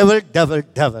people, devil, devil,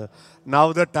 devil.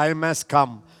 Now the time has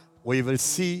come. We will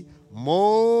see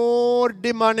more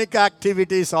demonic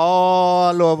activities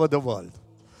all over the world.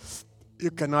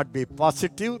 You cannot be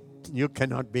positive. You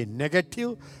cannot be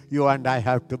negative. You and I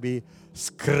have to be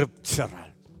scriptural.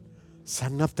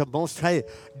 Son of the Most High,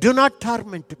 do not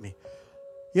torment me.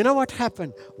 You know what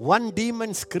happened? One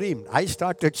demon screamed. I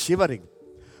started shivering.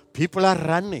 People are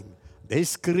running. They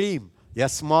scream. A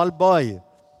small boy.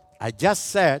 I just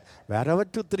said, wherever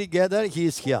 2, 3 gather, he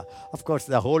is here. Of course,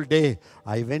 the whole day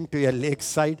I went to a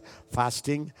lakeside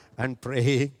fasting and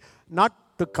praying,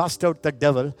 not to cast out the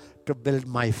devil, to build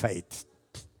my faith.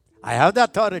 I have the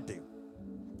authority.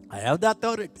 I have the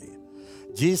authority.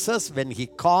 Jesus, when he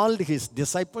called his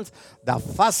disciples, the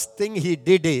first thing he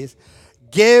did is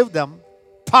gave them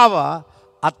power,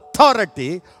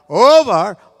 authority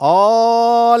over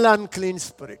all unclean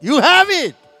spirit. You have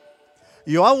it.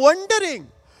 You are wondering.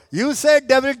 You say,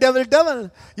 devil, devil,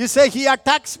 devil. You say, he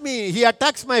attacks me. He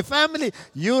attacks my family.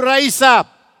 You rise up.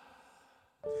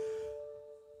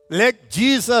 Let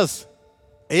Jesus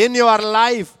in your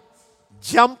life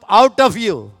jump out of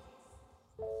you.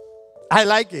 I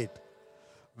like it.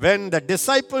 When the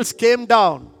disciples came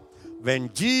down,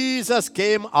 when Jesus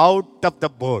came out of the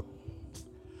boat,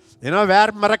 you know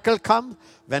where miracle comes?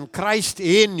 When Christ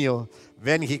in you,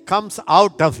 when he comes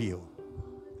out of you.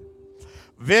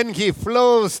 When he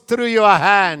flows through your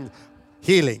hand,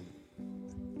 healing.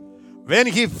 When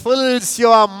he fills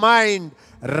your mind,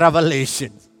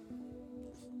 revelation.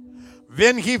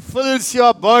 When he fills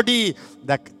your body,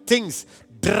 the things,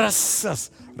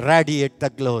 dresses, radiate the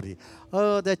glory.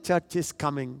 Oh, the church is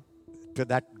coming to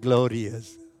that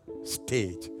glorious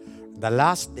stage. The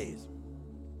last days,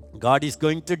 God is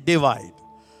going to divide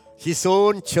his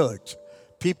own church.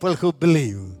 People who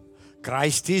believe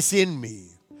Christ is in me.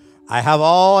 I have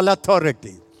all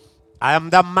authority. I am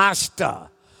the master.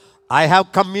 I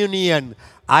have communion.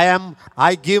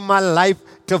 I give my life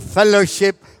to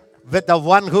fellowship with the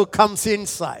one who comes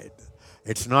inside.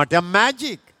 It's not a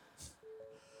magic.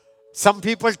 Some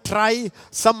people try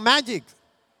some magic.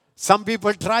 Some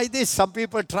people try this. Some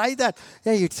people try that.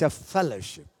 Hey, it's a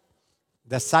fellowship.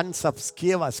 The sons of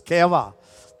Sceva,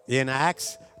 in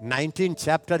Acts 19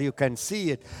 chapter, you can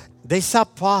see it. They saw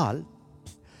Paul.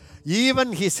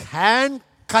 Even his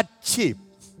handkerchief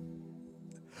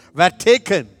were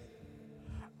taken.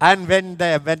 And when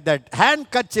the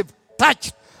handkerchief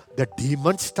touched, the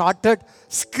demon started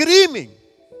screaming.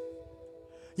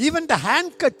 Even the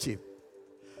handkerchief,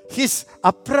 his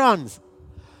aprons,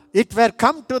 it were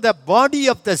come to the body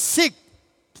of the sick.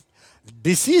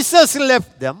 Diseases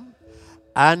left them,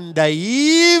 and the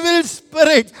evil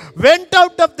spirit went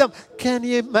out of them. Can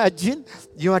you imagine?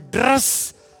 Your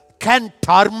dress can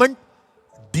torment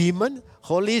demon.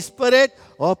 Holy Spirit,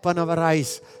 open our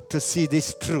eyes to see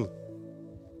this truth.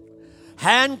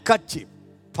 Handkerchief,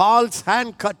 Paul's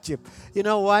handkerchief. You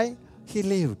know why? He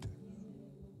lived.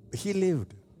 He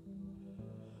lived.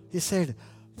 He said,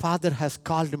 Father has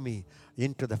called me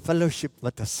into the fellowship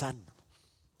with the Son.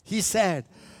 He said,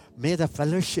 may the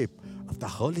fellowship of the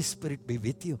Holy Spirit be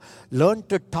with you. Learn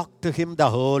to talk to him the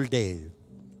whole day.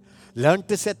 Learn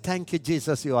to say, thank you,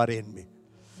 Jesus, you are in me.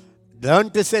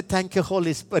 Learn to say, thank you,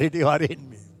 Holy Spirit, you are in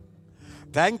me.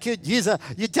 Thank you, Jesus.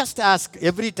 You just ask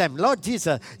every time, Lord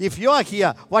Jesus, if you are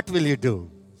here, what will you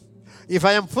do? If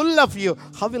I am full of you,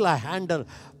 how will I handle?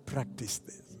 Practice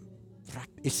this.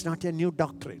 It's not a new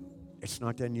doctrine. It's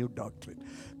not a new doctrine.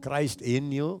 Christ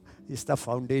in you is the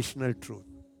foundational truth.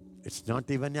 It's not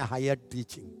even a higher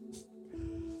teaching.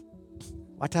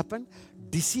 What happened?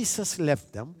 Diseases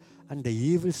left them and the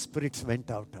evil spirits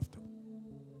went out of them.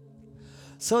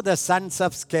 So the sons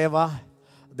of Sceva,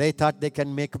 they thought they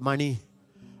can make money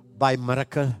by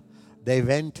miracle. They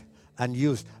went and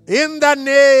used, in the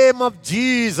name of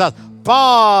Jesus,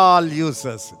 Paul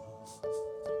uses.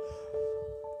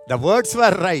 The words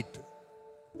were right.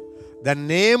 The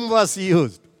name was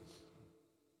used.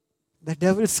 The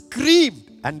devil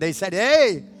screamed and they said,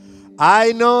 hey,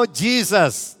 I know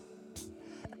Jesus.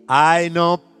 I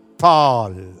know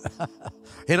Paul.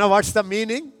 You know what's the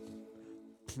meaning?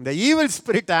 The evil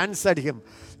spirit answered him,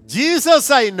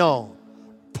 Jesus I know,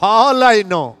 Paul I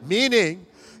know. Meaning,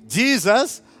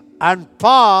 Jesus and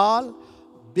Paul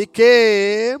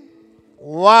became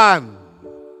one.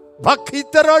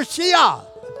 Bhakitaroshia.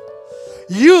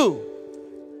 You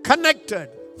connected,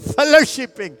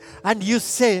 fellowshipping, and you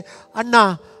say,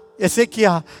 Anna,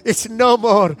 Ezekiel, it's no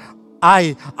more.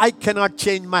 I cannot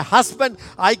change my husband.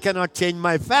 I cannot change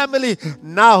my family.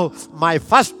 Now, my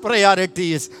first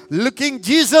priority is looking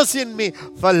Jesus in me,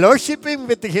 fellowshipping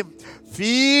with him,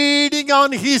 feeding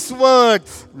on his word.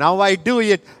 Now I do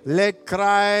it. Let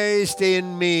Christ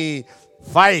in me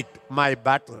fight my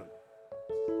battle.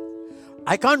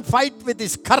 I can't fight with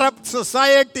this corrupt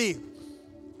society.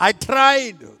 I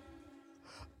tried.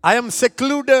 I am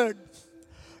secluded.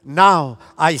 Now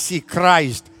I see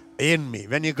Christ in me.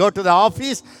 When you go to the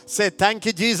office, say, thank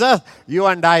you, Jesus. You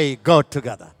and I go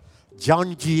together.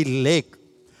 John G. Lake,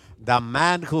 the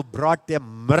man who brought a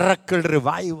miracle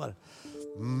revival,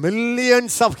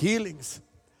 millions of healings.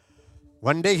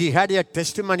 One day he had a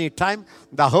testimony time.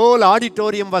 The whole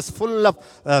auditorium was full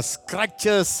of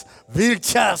scratches,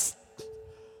 wheelchairs.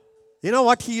 You know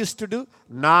what he used to do?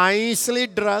 Nicely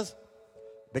dressed.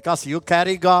 Because you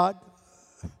carry God.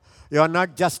 You are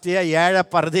not just a yada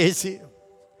pardesi.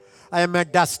 I am a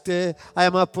duster. I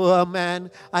am a poor man.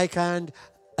 I can't.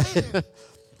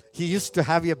 He used to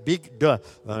have a big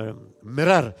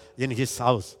mirror in his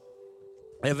house.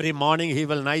 Every morning he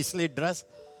will nicely dress.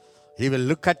 He will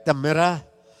look at the mirror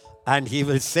and he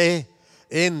will say,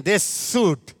 in this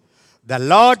suit, the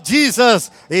Lord Jesus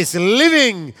is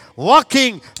living,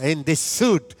 walking in this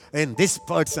suit, in this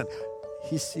person.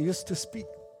 He used to speak.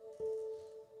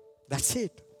 That's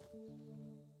it.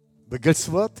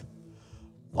 Bigglesworth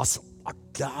was,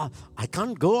 I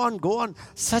can't go on.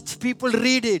 Such people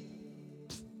read it.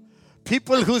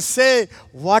 People who say,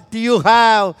 what do you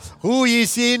have? Who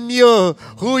is in you?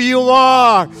 Who you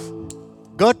are?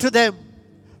 Go to them.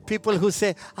 People who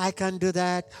say, I can't do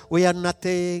that. We are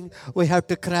nothing. We have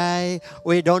to cry.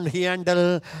 We don't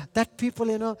handle. That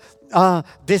people,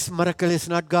 this miracle is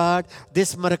not God.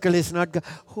 This miracle is not God.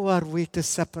 Who are we to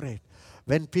separate?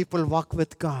 When people walk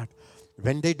with God,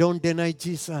 when they don't deny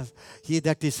Jesus, he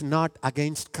that is not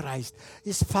against Christ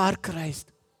is for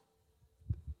Christ.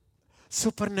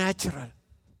 Supernatural.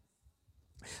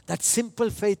 That simple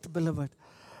faith, beloved.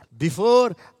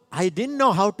 Before, I didn't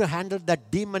know how to handle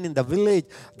that demon in the village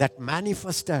that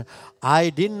manifested.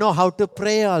 I didn't know how to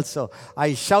pray also.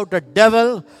 I shouted,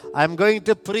 devil, I'm going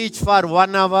to preach for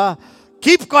 1 hour.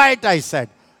 Keep quiet, I said.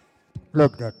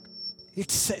 Look that.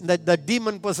 The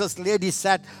demon-possessed lady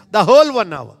sat the whole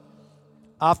 1 hour.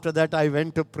 After that, I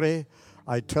went to pray.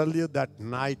 I tell you that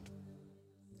night,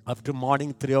 after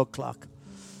morning 3 o'clock,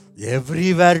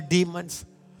 everywhere demons,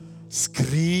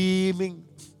 screaming.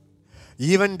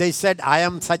 Even they said, I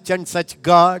am such and such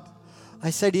God.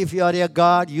 I said, if you are a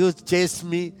God, you chase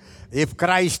me. If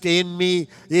Christ in me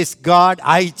is God,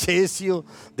 I chase you.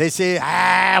 They say,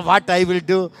 what I will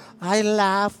do? I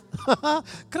laugh.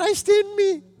 Christ in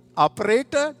me,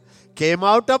 operator, came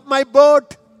out of my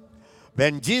boat.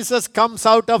 When Jesus comes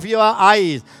out of your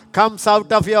eyes, comes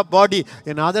out of your body,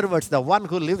 in other words, the one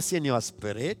who lives in your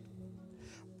spirit,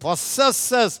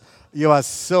 possesses your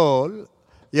soul,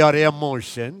 your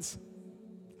emotions.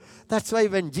 That's why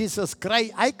when Jesus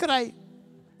cries, I cry.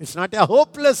 It's not a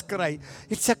hopeless cry.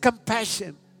 It's a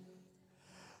compassion.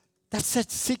 That's a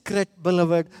secret,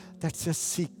 beloved. That's a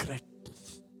secret.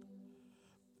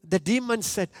 The demon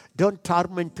said, don't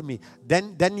torment me.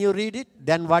 Then you read it.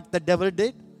 Then what the devil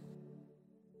did?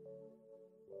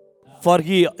 For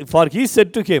he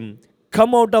said to him,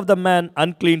 come out of the man,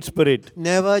 unclean spirit.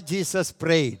 Never Jesus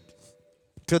prayed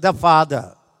to the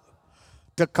Father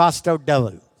to cast out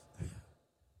devil.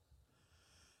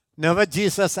 Never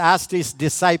Jesus asked his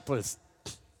disciples,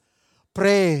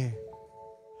 pray,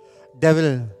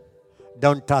 devil,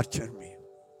 don't torture me.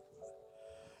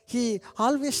 He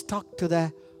always talked to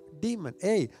the demon.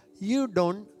 Hey, you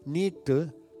don't need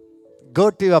to go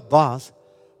to your boss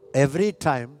every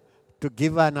time to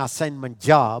give an assignment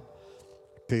job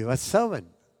to your servant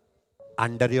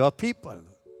under your people.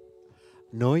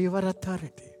 Know your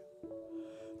authority.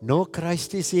 Know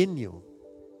Christ is in you.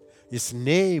 His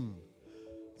name.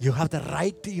 You have the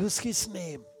right to use His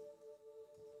name.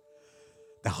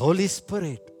 The Holy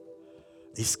Spirit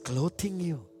is clothing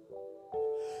you.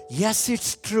 Yes,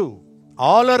 it's true.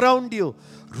 All around you,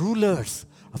 rulers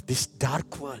of this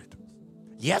dark world.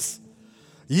 Yes,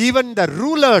 even the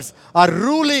rulers are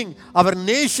ruling our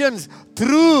nations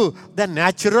through the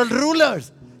natural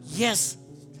rulers. Yes,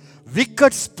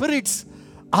 wicked spirits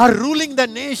are ruling the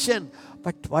nation.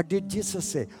 But what did Jesus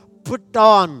say? Put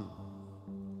on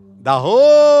the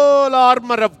whole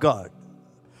armor of God.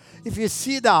 If you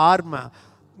see the armor,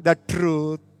 the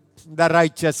truth, the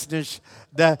righteousness,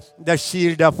 the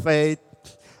shield of faith,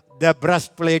 the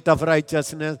breastplate of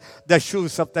righteousness, the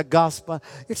shoes of the gospel,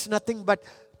 it's nothing but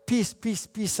peace, peace,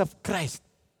 peace of Christ.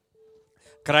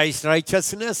 Christ's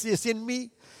righteousness is in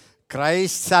me.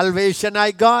 Christ's salvation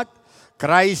I got.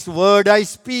 Christ's word I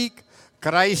speak.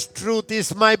 Christ's truth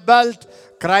is my belt.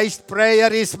 Christ's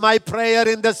prayer is my prayer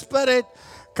in the Spirit.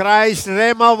 Christ's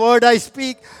Rhema word I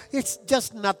speak. It's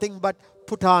just nothing but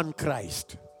put on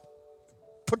Christ.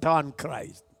 Put on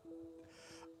Christ.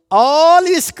 All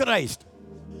is Christ.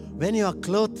 When you are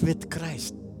clothed with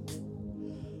Christ,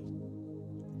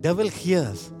 devil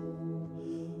hears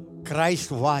Christ's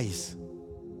voice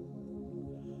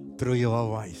through your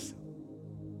voice.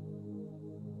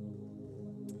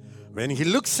 When he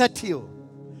looks at you,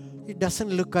 he doesn't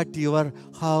look at your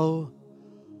how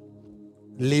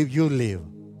you live.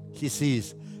 He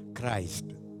sees Christ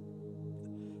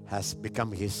has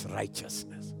become his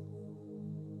righteousness.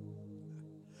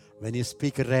 When you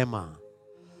speak Rhema,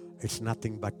 it's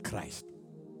nothing but Christ.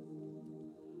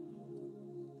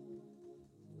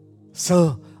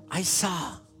 So I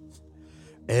saw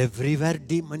everywhere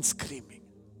demons screaming.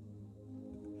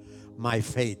 My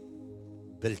faith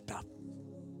built up.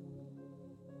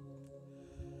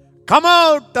 Come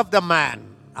out of the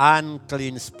man,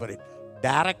 unclean spirit.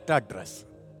 Direct address.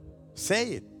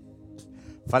 Say it.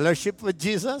 Fellowship with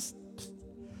Jesus.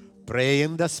 Pray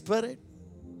in the Spirit.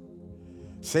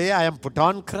 Say, I am put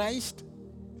on Christ.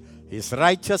 His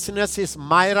righteousness is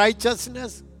my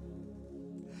righteousness.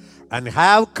 And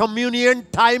have communion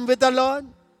time with the Lord.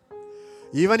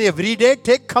 Even every day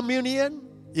take communion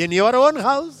in your own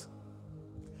house.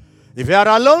 If you are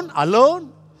alone.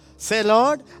 Say,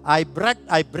 Lord, I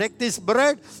break this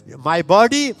bread, my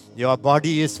body, your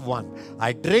body is one.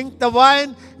 I drink the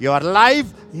wine, your life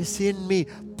is in me.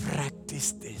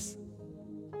 Practice this.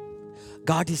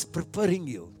 God is preparing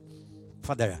you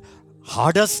for the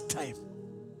hardest time.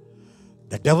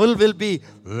 The devil will be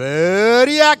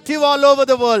very active all over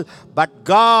the world, but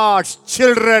God's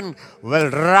children will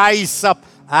rise up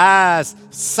as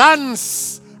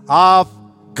sons of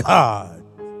God.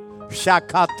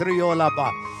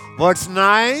 Shakatriolaba. Verse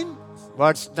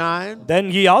 9. Then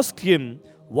he asked him,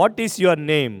 what is your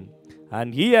name?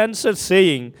 And he answered,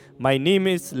 saying, my name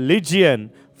is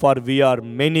Legion, for we are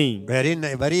many.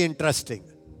 Very interesting.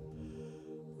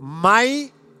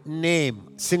 My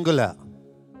name, singular.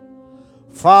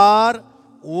 For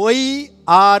we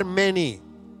are many,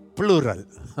 plural.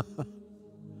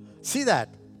 See that?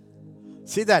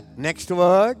 Next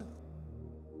word.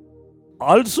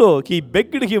 Also, he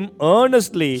begged him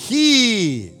earnestly.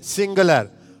 He, singular,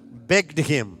 begged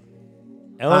him.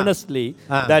 Earnestly,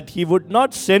 that he would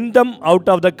not send them out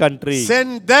of the country.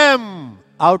 Send them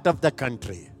out of the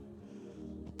country.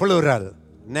 Plural.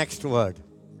 Next word.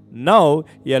 Now,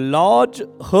 a large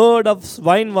herd of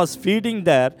swine was feeding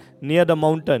there near the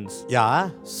mountains.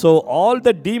 Yeah. So all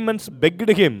the demons begged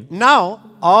him. Now,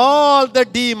 all the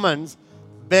demons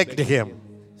begged him.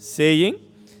 Saying,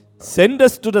 send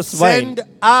us to the swine. Send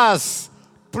us,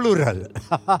 plural.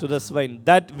 To the swine,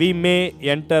 that we may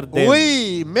enter them.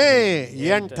 We may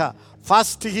enter.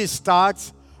 First he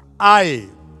starts, I.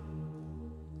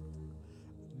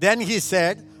 Then he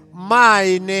said,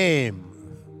 my name.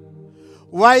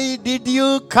 Why did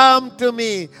you come to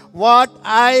me? What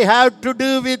I have to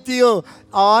do with you?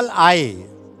 All I.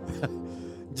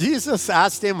 Jesus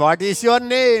asked him, what is your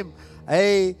name?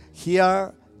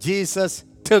 Here Jesus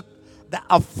took the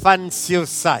offensive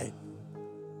side.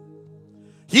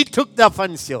 He took the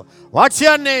offensive. What's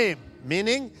your name?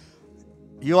 Meaning,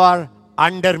 you are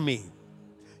under me.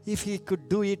 If he could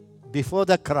do it before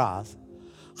the cross,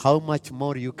 how much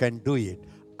more you can do it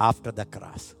after the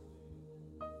cross?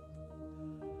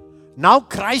 Now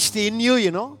Christ in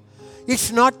you,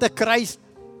 it's not the Christ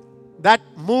that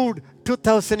moved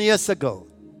 2000 years ago.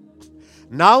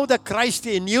 Now the Christ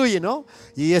in you,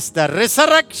 He is the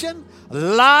resurrection,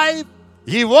 life.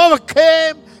 He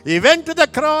overcame. He went to the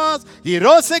cross. He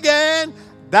rose again.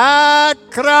 That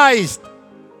Christ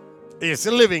is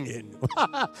living in you.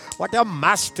 What a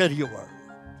master you are.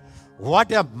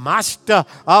 What a master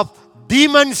of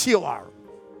demons you are.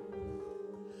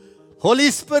 Holy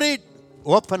Spirit,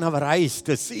 open our eyes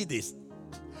to see this.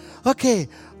 Okay,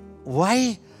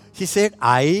 why? He said,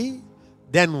 I,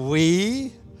 then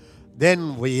we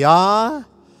are.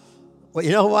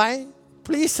 You know why?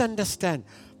 Please understand.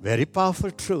 Very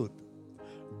powerful truth.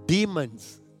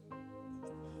 Demons,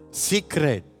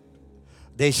 secret,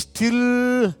 they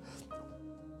still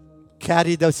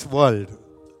carry this world.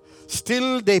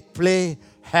 Still they play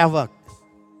havoc.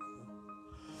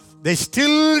 They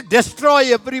still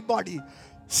destroy everybody.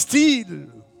 Steal,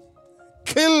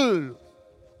 kill,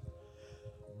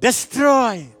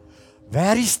 destroy.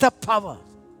 Where is the power?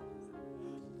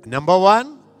 Number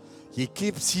one, he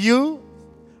keeps you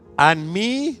and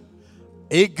me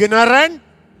ignorant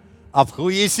of who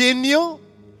is in you,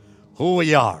 who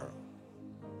we are.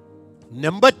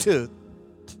 Number two,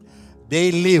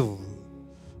 they live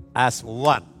as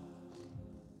one.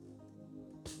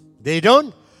 They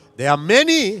are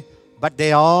many, but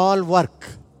they all work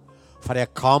for a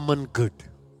common good.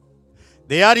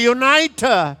 They are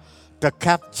united to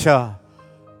capture,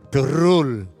 to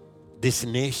rule this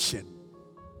nation.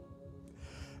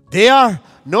 They are,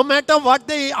 no matter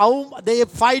what how they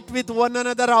fight with one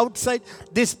another outside,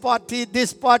 this party,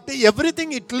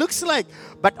 everything it looks like.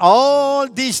 But all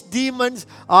these demons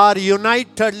are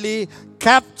unitedly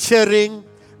capturing,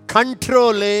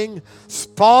 controlling,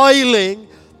 spoiling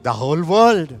the whole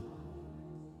world.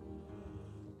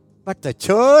 But the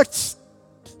church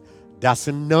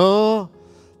doesn't know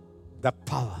the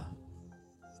power.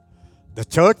 The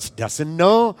church doesn't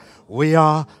know we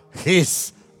are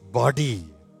His body.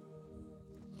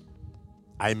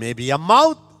 I may be a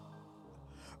mouth.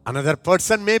 Another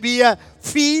person may be a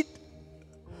feet.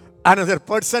 Another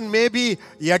person may be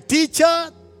a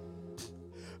teacher.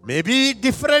 Maybe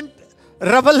different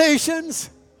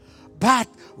revelations. But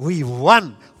we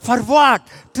won. For what?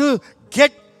 To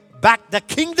get back the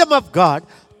kingdom of God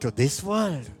to this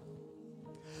world.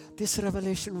 This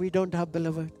revelation we don't have,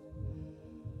 beloved.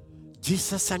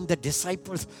 Jesus and the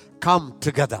disciples come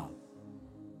together.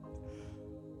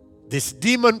 This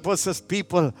demon-possessed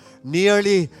people,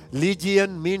 nearly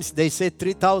legion means they say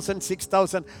 3,000,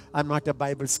 6,000. I'm not a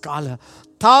Bible scholar.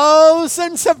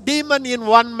 Thousands of demons in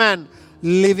one man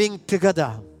living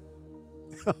together.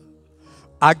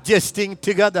 Adjusting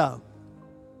together.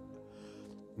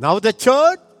 Now the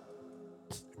church,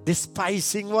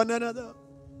 despising one another.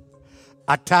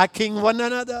 Attacking one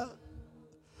another.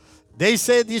 They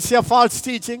say this is a false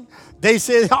teaching. They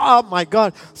say, oh my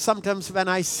God. Sometimes when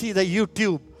I see the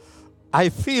YouTube, I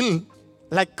feel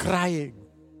like crying.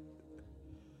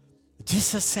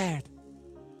 Jesus said,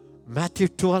 Matthew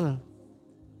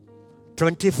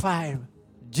 12:25.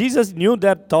 Jesus knew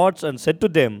their thoughts and said to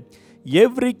them,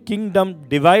 every kingdom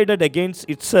divided against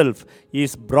itself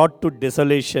is brought to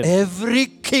desolation. Every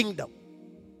kingdom,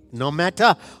 no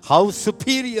matter how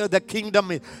superior the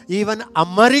kingdom is, even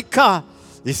America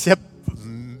is a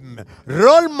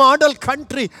role model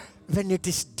country. When it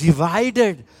is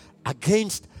divided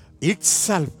against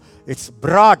itself, it's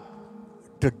brought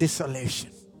to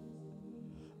desolation.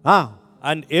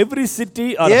 And every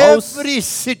city or house Every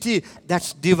city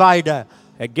that's divided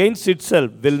against itself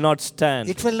will not stand.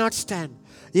 it will not stand.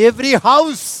 Every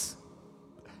house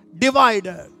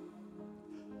divided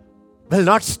will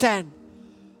not stand.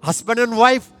 Husband and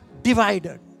wife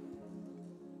divided.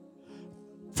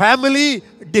 Family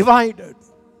divided.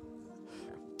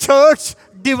 Church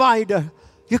divided.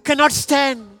 You cannot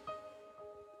stand.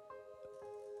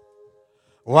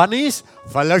 One is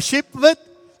fellowship with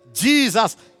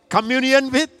Jesus,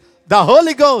 communion with the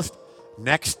Holy Ghost.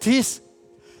 Next is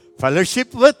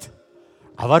fellowship with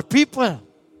our people.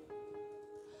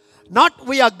 Not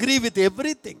we agree with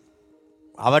everything.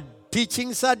 Our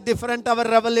teachings are different, our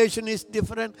revelation is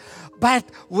different. But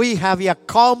we have a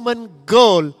common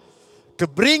goal to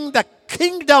bring the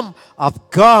kingdom of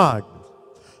God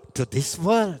to this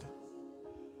world.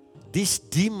 These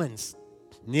demons,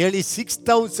 nearly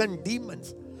 6,000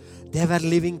 demons, they were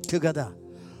living together.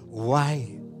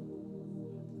 Why?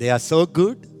 They are so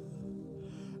good?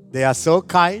 They are so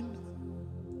kind?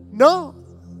 No.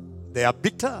 They are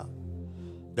bitter.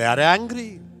 They are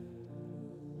angry.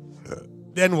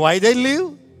 Then why they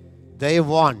live? They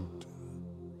want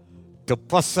to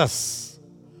possess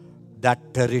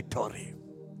that territory.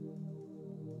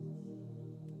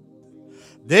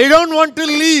 They don't want to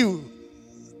leave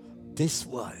this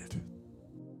world.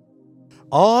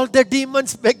 All the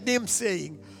demons begged him,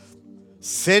 saying,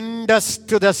 send us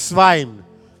to the swine,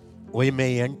 we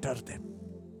may enter them.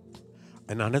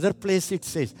 In another place it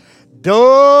says,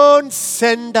 don't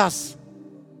send us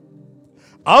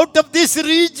out of this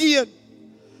region.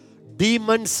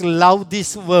 Demons love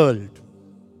this world.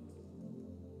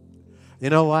 You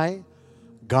know why?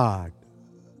 God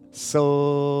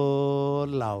so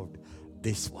loved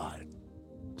this world.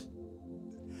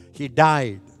 He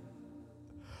died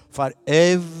for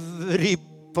every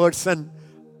person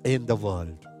in the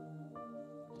world.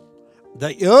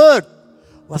 The earth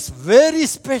was very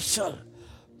special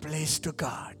place to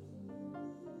God.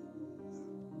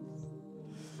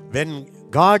 When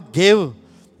God gave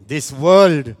this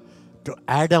world to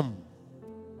Adam,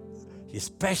 his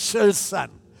special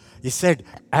son, he said,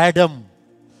 Adam,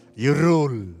 you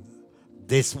rule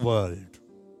this world.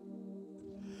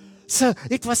 So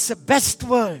it was the best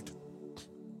world.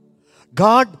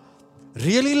 God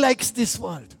really likes this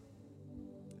world.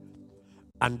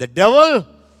 And the devil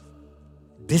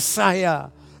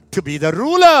desire to be the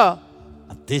ruler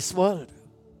of this world.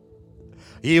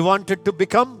 He wanted to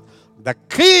become the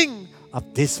king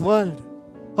of this world.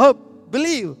 Oh,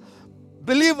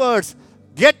 believers,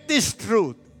 get this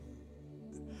truth.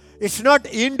 It's not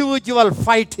individual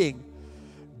fighting.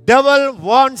 Devil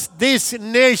wants this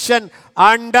nation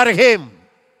under him.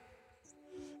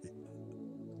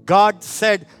 God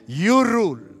said, you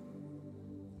rule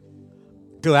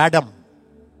to Adam.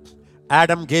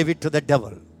 Adam gave it to the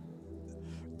devil.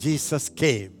 Jesus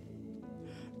came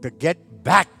to get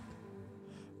back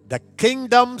the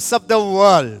kingdoms of the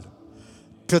world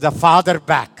to the Father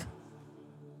back.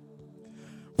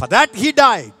 For that he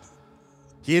died.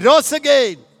 He rose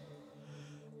again.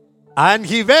 And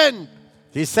he went.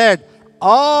 He said,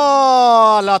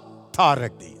 all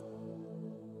authority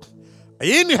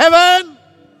in heaven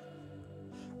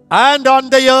and on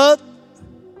the earth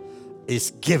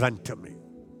is given to me.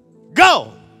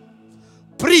 Go,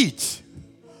 preach,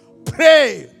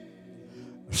 pray,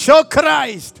 show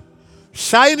Christ,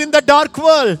 shine in the dark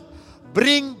world,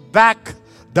 bring back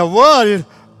the world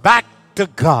back to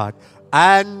God,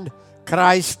 and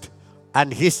Christ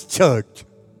and his church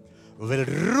will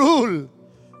rule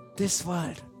this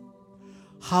world.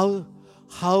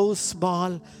 How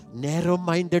small,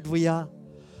 narrow-minded we are.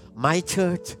 My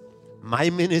church, my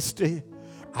ministry,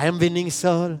 I am winning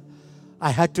soul. I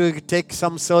had to take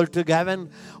some soul to heaven.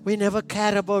 We never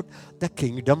care about the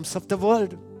kingdoms of the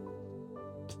world.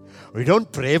 We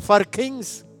don't pray for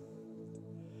kings.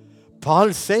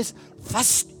 Paul says,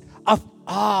 first of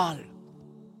all,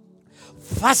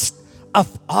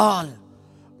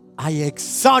 I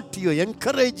exhort you,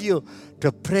 encourage you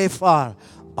to pray for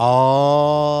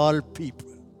all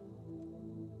people,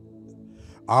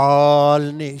 all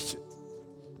nations,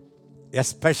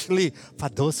 especially for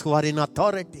those who are in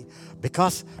authority,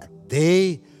 because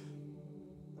they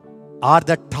are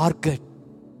the target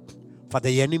for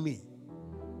the enemy.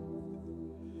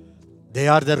 They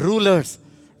are the rulers,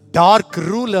 dark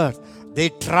rulers. They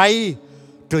try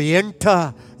to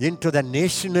enter into the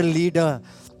national leader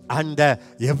and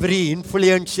every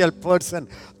influential person.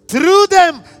 Through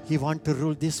them, he wants to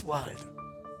rule this world.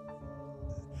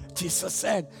 Jesus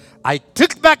said, I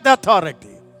took back the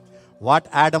authority. What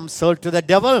Adam sold to the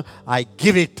devil, I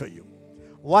give it to you.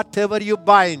 Whatever you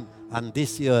bind on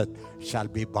this earth shall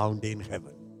be bound in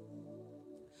heaven.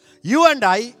 You and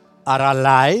I are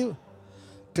alive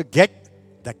to get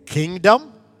the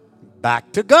kingdom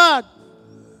back to God.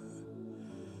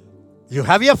 You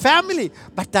have your family,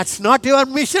 but that's not your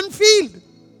mission field.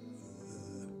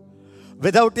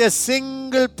 Without a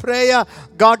single prayer,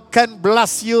 God can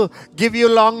bless you, give you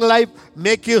long life,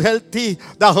 make you healthy.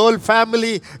 The whole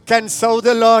family can serve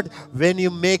the Lord when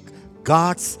you make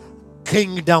God's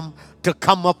kingdom to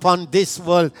come upon this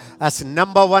world as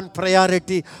number one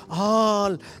priority.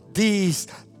 All these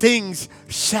things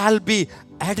shall be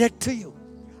added to you.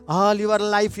 All your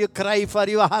life you cry for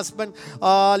your husband.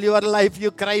 All your life you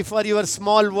cry for your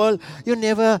small world. You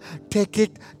never take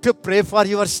it to pray for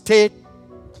your state.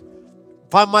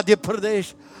 For Madhya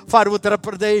Pradesh, for Uttar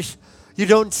Pradesh. You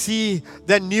don't see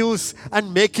the news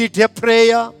and make it a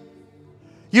prayer.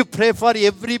 You pray for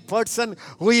every person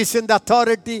who is in the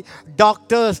authority.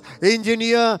 Doctors,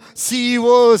 engineer,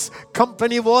 CEOs,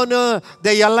 company owner,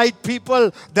 the elite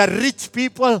people, the rich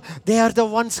people. They are the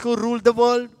ones who rule the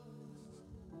world.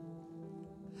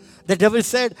 The devil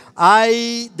said,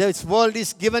 this world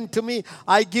is given to me.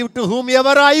 I give to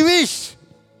whomever I wish.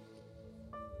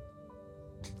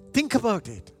 Think about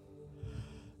it.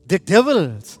 The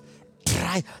devils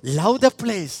love the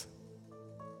place.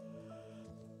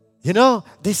 You know,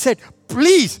 they said,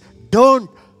 please don't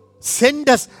Send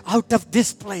us out of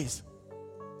this place.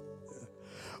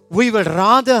 We will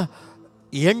rather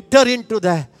enter into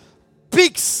the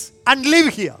pigs and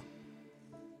live here.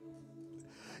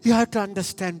 You have to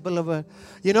understand, beloved.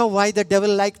 You know why the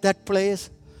devil liked that place?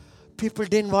 People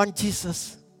didn't want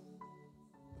Jesus.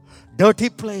 Dirty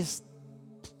place.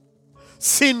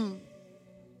 Sin.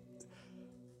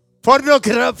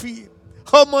 Pornography.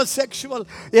 Homosexual.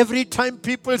 Every time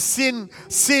people sin,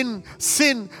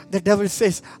 the devil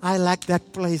says, I like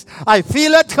that place. I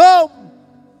feel at home.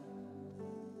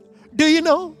 Do you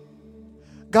know?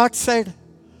 God said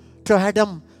to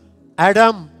Adam,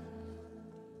 Adam,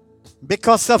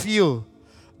 because of you,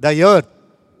 the earth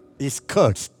is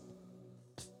cursed.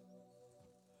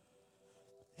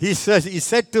 He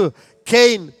said to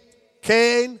Cain,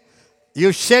 Cain,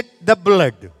 you shed the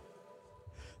blood.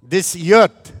 This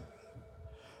earth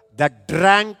that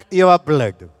drank your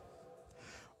blood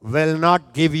will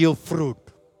not give you fruit.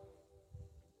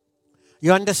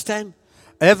 You understand?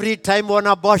 Every time one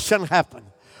abortion happens,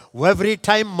 every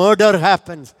time murder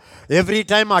happens, every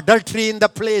time adultery in the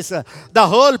place, the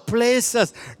whole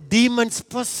place, demons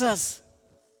possess.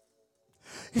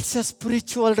 It's a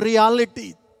spiritual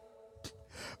reality.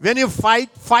 When you fight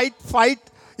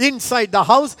inside the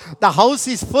house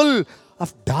is full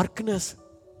of darkness.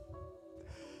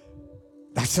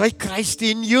 That's why Christ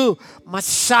in you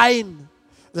must shine.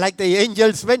 Like the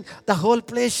angels when the whole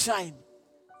place shine.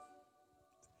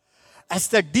 As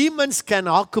the demons can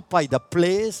occupy the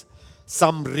place,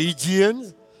 some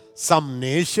regions, some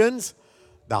nations,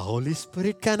 the Holy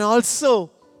Spirit can also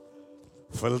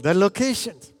fill the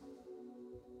locations.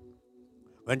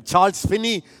 When Charles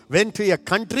Finney went to a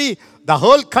country, the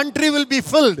whole country will be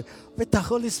filled with the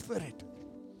Holy Spirit.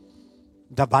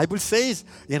 The Bible says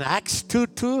in Acts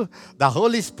 2:2, the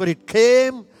Holy Spirit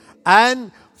came and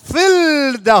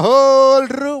filled the whole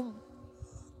room.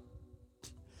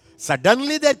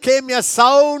 Suddenly there came a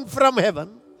sound from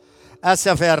heaven as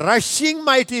of a rushing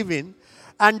mighty wind,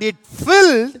 and it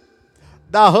filled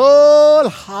the whole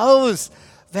house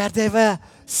where they were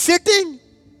sitting.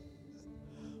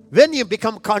 When you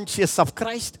become conscious of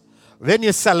Christ, when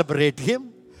you celebrate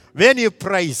Him, when you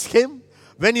praise Him,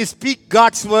 when you speak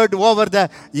God's word over the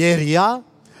area,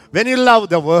 when you love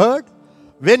the word,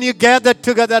 when you gather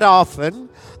together often,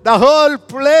 the whole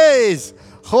place,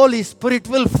 Holy Spirit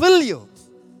will fill you.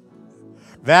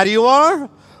 Where you are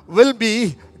will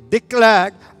be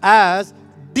declared as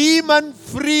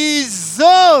demon-free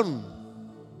zone.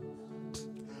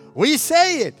 We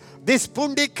say it. This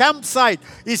Pundi campsite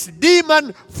is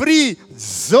demon-free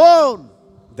zone.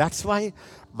 That's why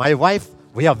my wife,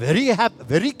 we are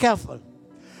very careful.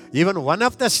 Even one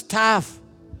of the staff,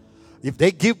 if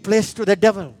they give place to the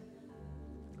devil,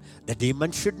 the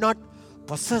demon should not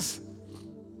possess.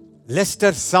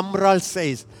 Lester Sumrall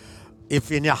says,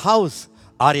 if in a house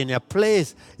or in a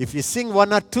place, if you sing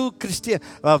one or two Christian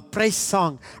praise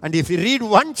song, and if you read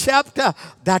one chapter,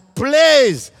 that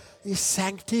place is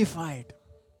sanctified.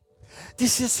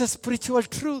 This is a spiritual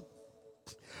truth.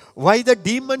 Why the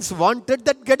demons wanted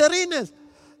that Gadarenes?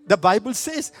 The Bible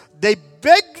says they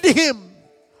begged him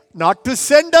not to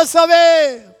send us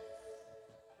away.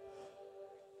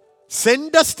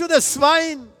 Send us to the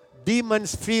swine.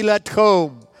 Demons feel at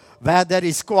home where there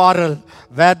is quarrel,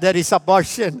 where there is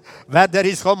abortion, where there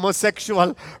is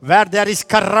homosexual, where there is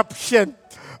corruption,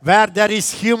 where there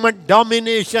is human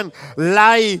domination,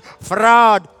 lie,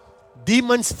 fraud.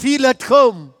 Demons feel at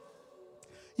home.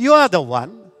 You are the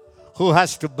one who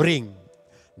has to bring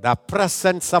the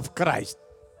presence of Christ.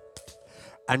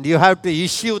 And you have to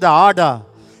issue the order,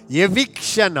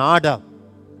 eviction order.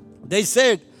 They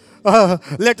said,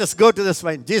 let us go to the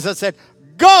swine. Jesus said,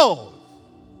 go.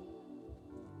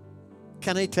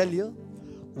 Can I tell you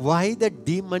why the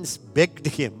demons begged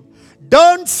him?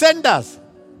 Don't send us.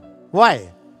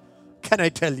 Why? Can I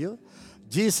tell you?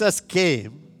 Jesus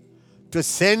came to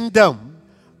send them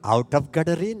out of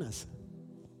Gadarenes.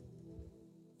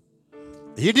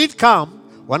 He did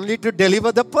come only to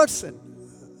deliver the person.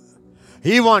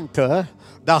 He wanted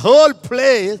the whole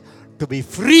place to be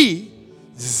free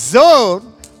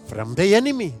zone from the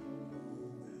enemy.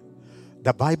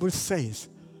 The Bible says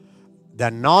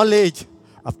the knowledge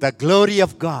of the glory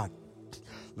of God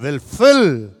will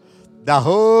fill the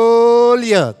whole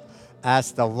earth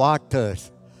as the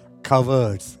waters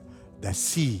covers the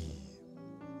sea.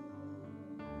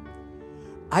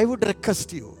 I would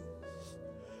request you,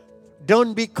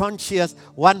 don't be conscious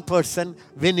one person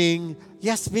winning.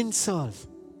 Yes, win souls.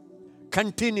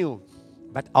 Continue.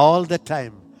 But all the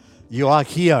time, you are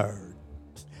here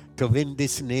to win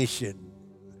this nation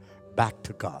back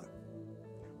to God.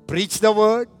 Preach the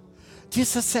word.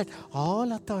 Jesus said,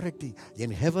 all authority in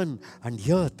heaven and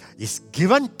earth is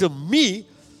given to me.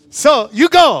 So you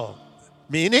go.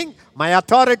 Meaning, my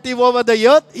authority over the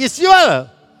earth is yours.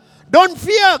 Don't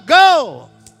fear, go.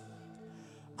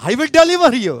 I will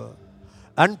deliver you.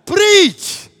 And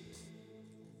preach.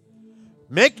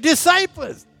 Make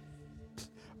disciples.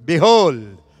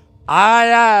 Behold, I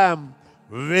am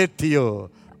with you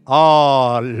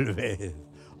always.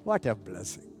 What a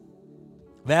blessing.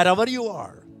 Wherever you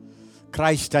are,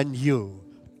 Christ and you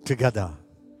together,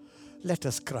 let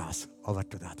us cross over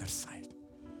to the other side.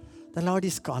 The Lord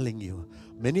is calling you.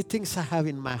 Many things I have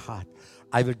in my heart.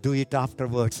 I will do it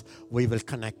afterwards. We will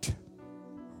connect.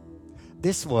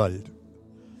 This world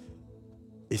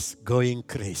is going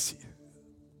crazy.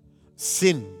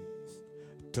 Sin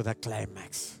to the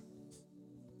climax.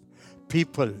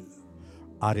 People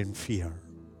are in fear.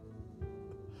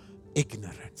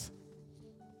 Ignorance.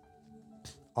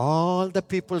 All the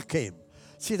people came.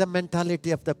 See the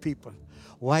mentality of the people.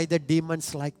 Why the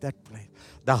demons like that place?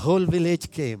 The whole village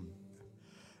came.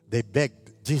 They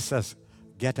begged, Jesus,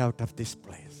 get out of this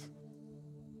place.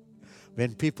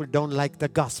 When people don't like the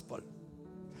gospel,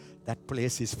 that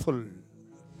place is full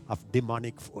of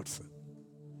demonic forces.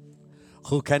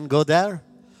 Who can go there?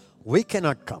 We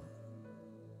cannot come.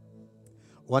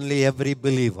 Only every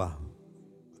believer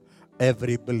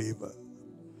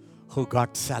who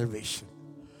got salvation,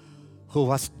 who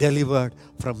was delivered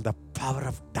from the power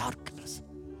of darkness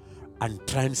and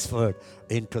transferred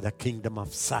into the kingdom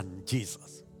of Son,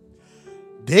 Jesus.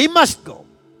 They must go.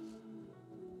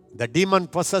 The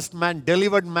demon-possessed man,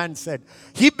 delivered man said,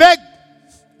 he begged,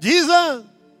 Jesus,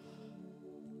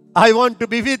 I want to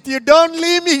be with you. Don't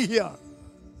leave me here.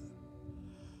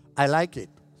 I like it.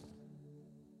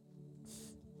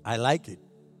 I like it.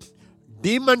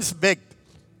 Demons begged,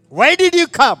 why did you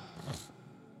come?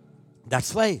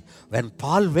 That's why when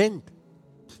Paul went,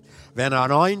 when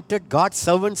anointed God's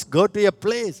servants go to a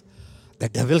place, the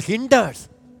devil hinders.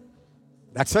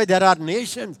 That's why there are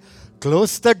nations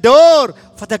close the door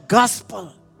for the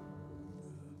gospel.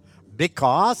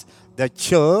 Because the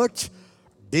church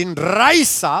didn't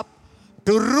rise up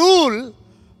to rule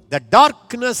the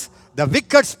darkness, the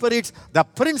wicked spirits, the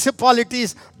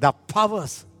principalities, the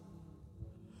powers.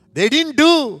 They didn't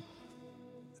do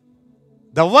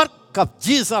the work of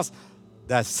Jesus.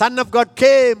 The Son of God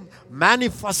came,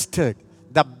 manifested.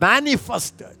 The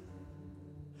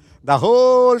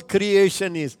whole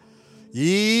creation is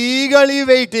eagerly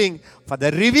waiting for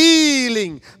the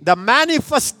revealing, the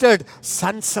manifested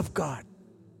sons of God.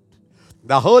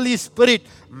 The Holy Spirit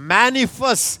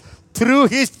manifests through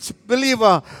His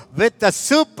believer with the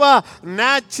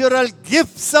supernatural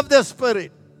gifts of the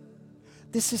Spirit.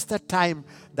 This is the time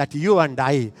that you and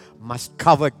I must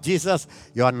cover. Jesus,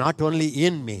 you are not only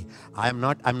in me. I'm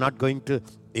not going to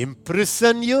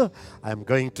imprison you. I'm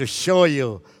going to show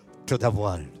you to the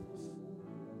world.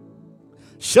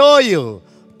 Show you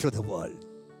to the world.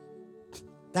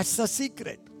 That's the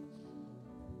secret.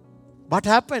 What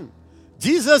happened?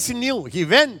 Jesus knew. He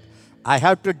went. I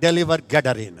have to deliver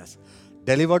Gadarenes.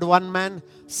 Delivered one man,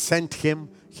 sent him.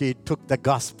 He took the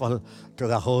gospel to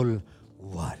the whole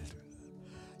world.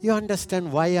 You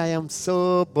understand why I am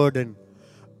so burdened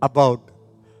about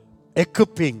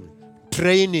equipping,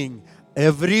 training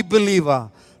every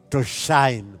believer to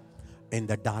shine in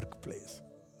the dark place.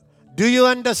 Do you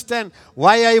understand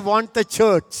why I want the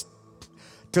church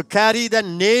to carry the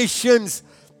nations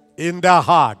in the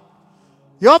heart?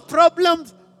 Your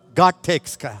problems, God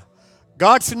takes care.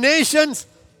 God's nations,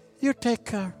 you take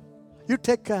care. You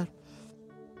take care.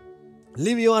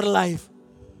 Live your life.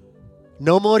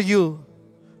 No more you.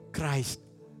 Christ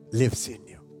lives in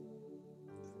you.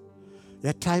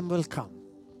 A time will come.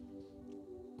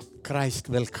 Christ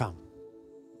will come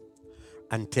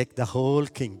and take the whole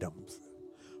kingdom,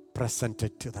 present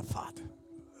it to the Father.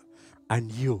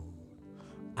 And you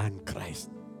and Christ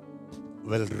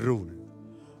will rule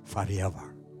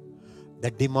forever.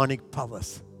 The demonic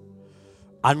powers,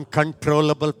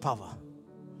 uncontrollable power.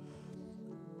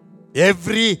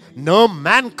 No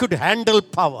man could handle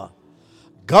power.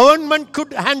 Government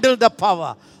could handle the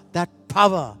power. That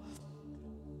power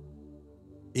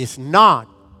is not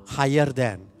higher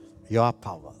than your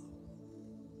power.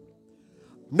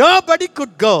 Nobody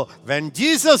could go. When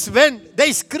Jesus went,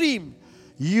 they screamed,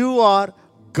 you are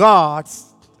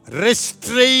God's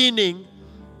restraining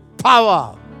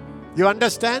power. You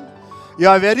understand?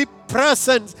 Your very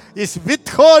presence is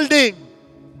withholding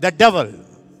the devil.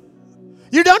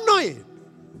 You don't know it.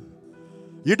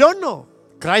 You don't know.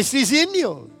 Christ is in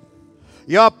you.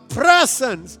 Your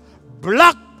presence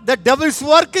blocks the devil's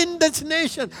work in this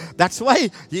nation. That's why,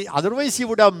 otherwise he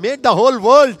would have made the whole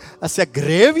world as a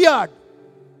graveyard.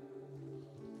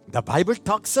 The Bible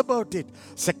talks about it.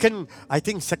 Second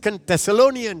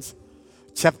Thessalonians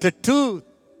chapter 2,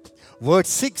 verse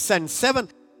 6 and 7.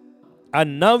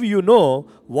 And now you know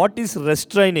what is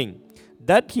restraining,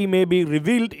 that he may be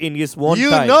revealed in his own You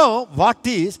time. know what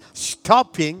is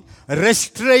stopping,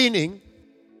 restraining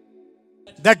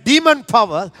the demon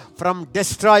power from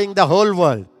destroying the whole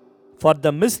world. For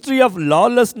the mystery of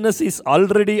lawlessness is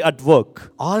already at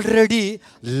work. Already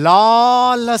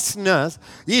lawlessness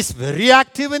is very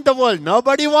active in the world.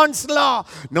 Nobody wants law.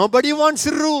 Nobody wants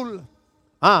rule.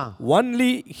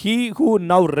 Only he who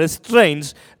now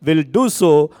restrains will do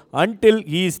so until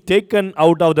he is taken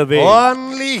out of the way.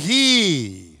 Only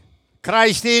He,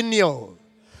 Christ in you,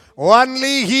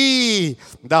 only He,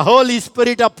 the Holy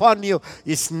Spirit upon you,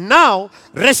 is now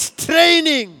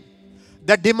restraining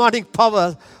the demonic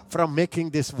power from making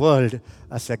this world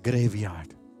as a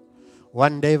graveyard.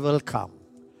 One day will come,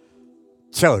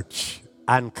 church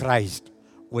and Christ,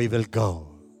 we will go.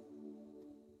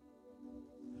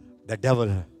 The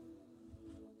devil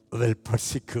will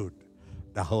persecute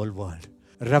the whole world.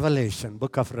 Revelation,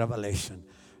 book of Revelation,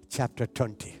 chapter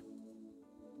 20.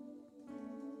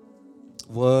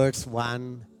 Words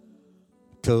 1,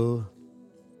 2.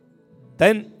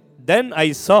 Then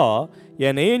I saw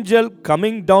an angel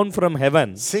coming down from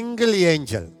heaven, One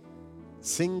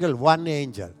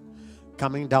angel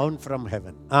coming down from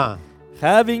heaven.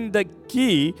 having the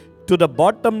key to the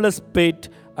bottomless pit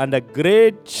and a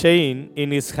great chain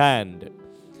in his hand.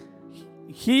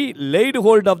 He laid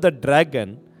hold of the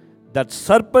dragon, that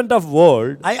serpent of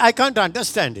old. I can't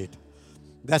understand it.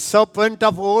 The serpent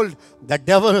of old, the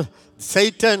devil,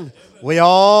 Satan, we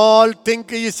all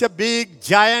think he is a big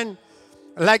giant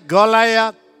like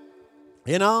Goliath.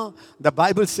 You know, the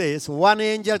Bible says one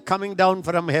angel coming down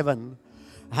from heaven,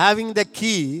 having the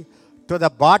key to the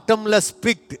bottomless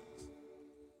pit.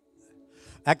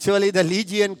 Actually, the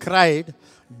legion cried,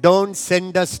 don't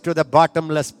send us to the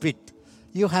bottomless pit.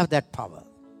 You have that power.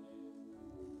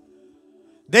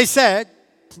 They said,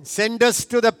 send us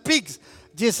to the pigs.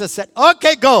 Jesus said,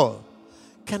 okay, go.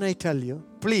 Can I tell you?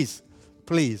 Please.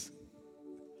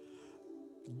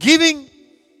 Giving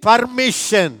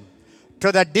permission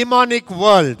to the demonic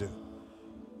world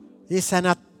is an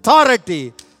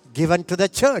authority given to the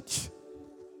church.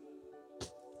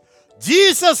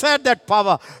 Jesus had that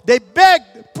power. They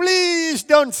begged, please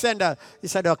don't send us. He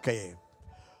said, okay.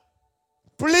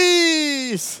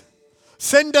 Please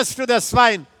send us to the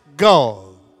swine.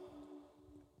 Go.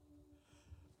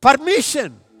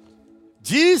 Permission.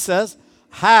 Jesus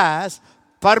has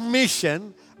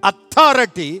permission,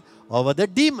 authority over the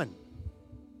demon.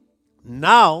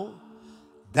 Now,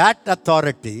 that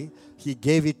authority, He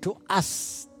gave it to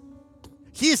us.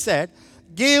 He said,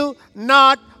 give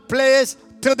not place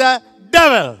to the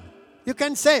devil. You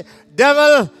can say,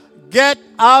 devil, get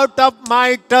out of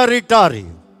my territory.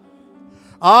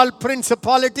 All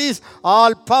principalities,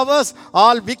 all powers,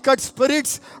 all wicked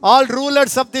spirits, all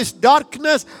rulers of this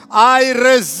darkness, I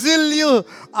wrestle you,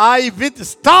 I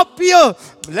stop you.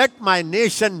 Let my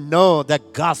nation know the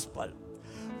gospel.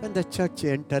 When the church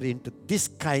enter into this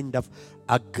kind of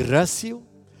aggressive,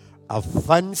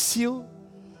 offensive,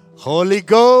 Holy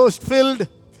Ghost filled,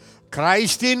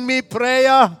 Christ in me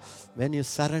prayer, when you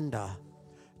surrender,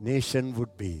 nation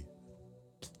would be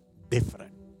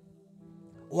different.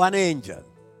 One angel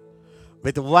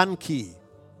with one key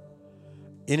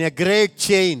in a great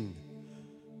chain.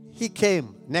 He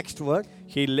came. Next word.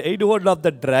 He laid hold of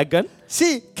the dragon.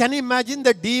 See, can you imagine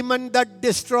the demon that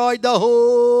destroyed the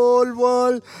whole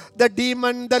world? The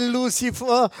demon, the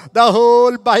Lucifer, the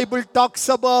whole Bible talks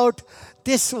about.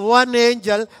 This one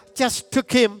angel just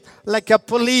took him like a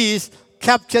police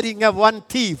capturing a one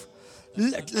thief.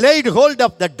 Laid hold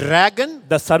of the dragon,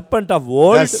 The serpent of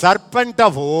old. the serpent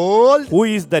of old, Who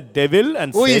is the devil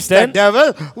and who Satan. is the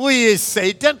devil, who is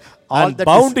Satan, And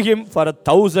bound him for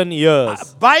 1,000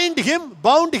 years. bound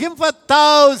him for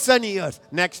 1,000 years.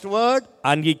 Next word.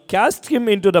 And he cast him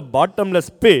into the bottomless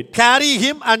pit. Carry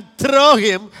him and throw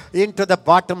him into the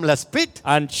bottomless pit.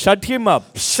 And shut him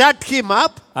up. Shut him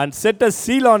up. And set a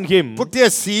seal on him. Put a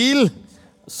seal.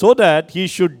 So that he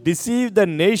should deceive the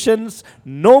nations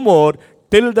no more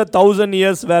till the 1,000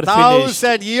 years were finished.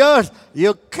 1,000 years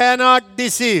you cannot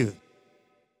deceive.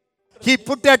 He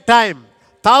put a time.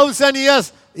 1,000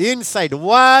 years inside.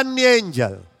 One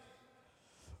angel.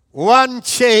 One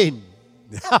chain.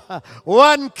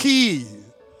 One key.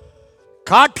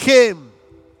 Caught him.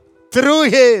 Threw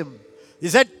him. He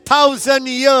said 1,000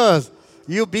 years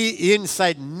you be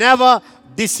inside. Never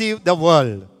deceive the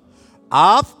world.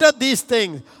 After these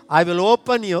things, I will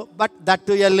open you, but that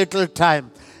to a little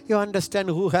time. You understand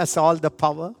who has all the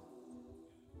power?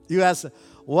 You has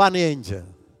one angel.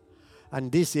 And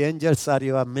these angels are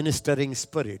your ministering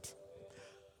spirits.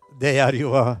 They are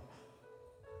your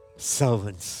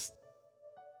servants.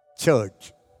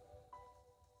 Church,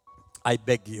 I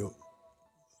beg you,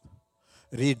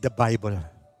 read the Bible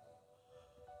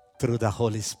through the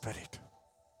Holy Spirit.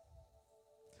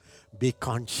 Be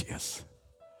conscious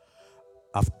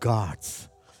of God's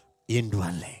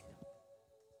indwelling.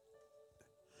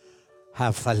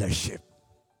 Have fellowship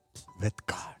with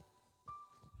God.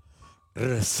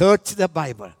 Research the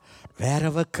Bible.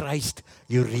 Wherever Christ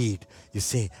you read, you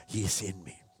say, He is in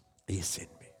me. He is in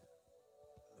me.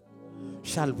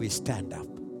 Shall we stand up?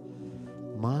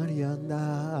 Mariana.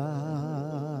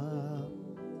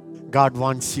 God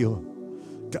wants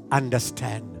you to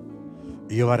understand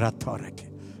your authority.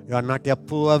 You are not a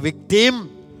poor victim.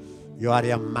 You are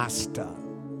a master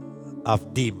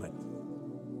of demons.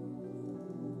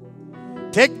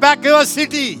 Take back your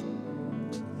city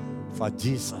for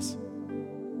Jesus.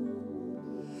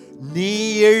 நீ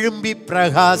எழும்பி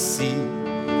பிரகாசி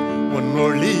உன்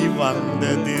ஒளி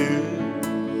வந்தது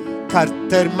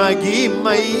கர்த்தர்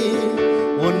மகிமை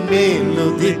உன் மேல்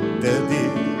உதித்தது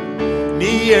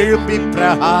நீ எழும்பி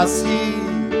பிரகாசி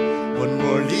உன்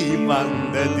ஒளி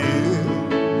வந்தது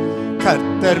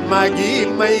கர்த்தர்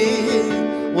மகிமை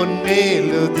உன்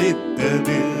மேல்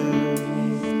உதித்தது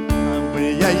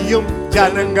நம்மையும்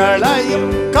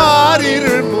ஜனங்களையும்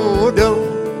காரிருள் மூடும்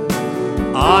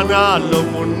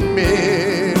ஆனாலும்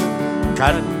உன்மேல்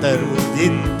கர்த்தர்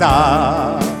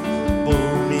உதித்தார்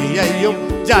பூமியையும்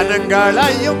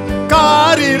ஜனங்களையும்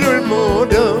காரிருள்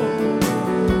மூடும்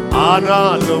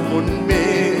ஆனாலும்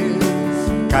உன்மேல்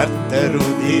கர்த்தர்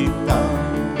உதித்தார்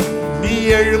நீ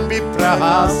எழும்பி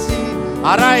பிரகாசி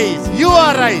arise you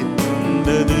arise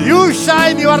you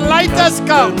shine your light has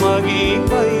come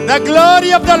the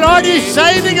glory of the Lord is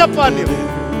shining upon you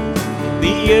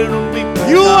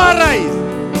you arise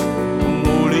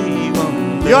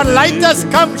your light has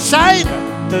come shine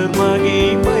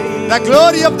the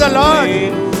glory of the Lord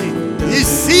is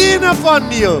seen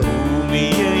upon you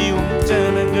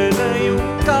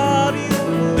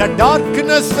the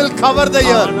darkness will cover the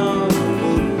earth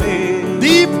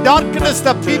deep darkness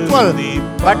the people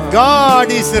but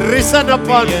God is risen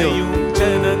upon you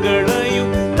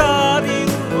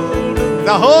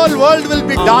the whole world will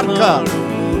be darker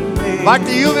but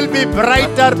you will be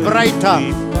brighter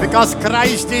because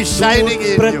Christ is shining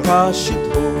in you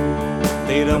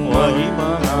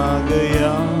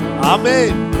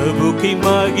Amen प्रभु की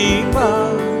महिमा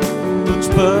तुझ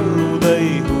पर उदय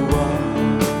हुआ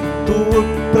तू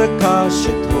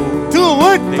प्रकाशित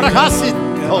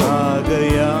हो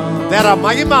तेरा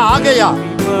महिमा आ गया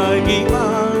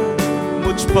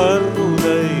मुझ पर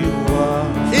उदय हुआ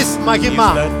इस महिमा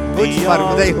मुझ पर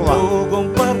उदय हुआ लोगों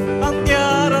पर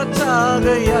अंधेरा छा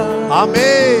गया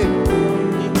आमीन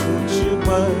मुझ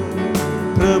पर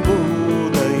प्रभु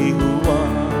उदय हुआ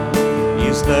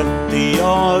इस धरती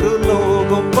और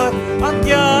लोगों पर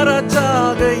अंधेरा छा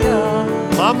गया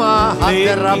मामा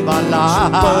तेरा भला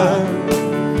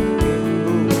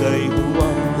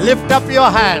lift up your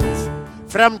hands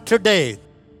from today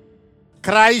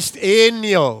Christ in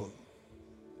you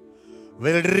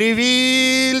will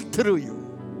reveal through you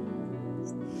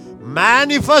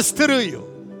manifest through you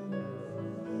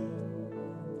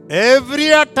every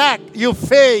attack you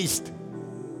faced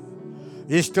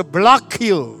is to block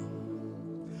you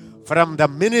from the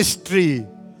ministry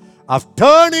of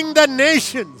turning the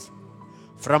nations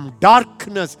from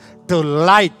darkness to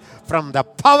light from the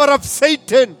power of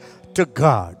Satan to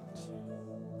God.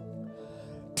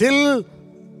 Till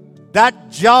that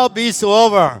job is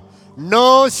over,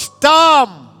 no storm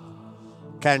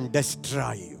can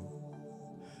destroy you.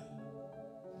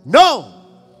 No!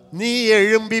 நீ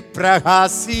எழும்பி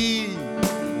பிரகாசி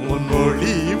உன்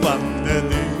ஒளி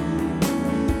வந்தது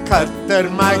கர்த்தர்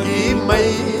மகிமை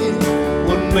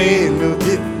உன் மேல்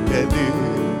உதித்தது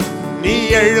நீ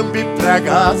எழும்பி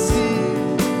பிரகாசி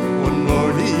உன்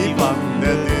ஒளி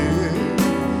வந்தது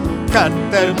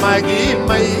கர்த்தர்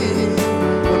மகிமை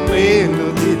உன் மேல்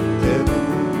உதித்தது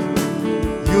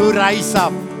You rise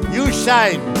up, you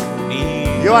shine.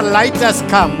 Your light has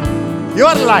come.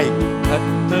 Your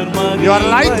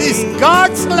light is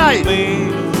God's light.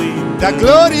 The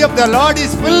glory of the Lord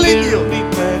is filling you.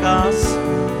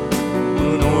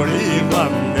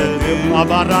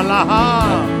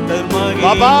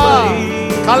 Baba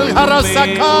Kalhara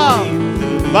Sakha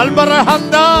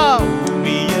Balbarahanda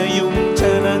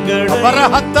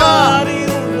Barahata.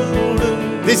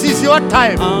 This is your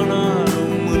time.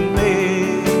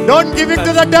 Don't give it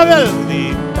to the devil.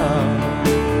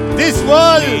 This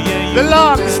world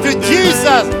belongs to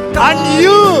Jesus and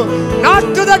you, not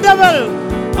to the devil.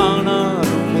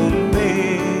 ஆனாலும் உன்னை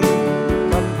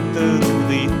கர்த்தர்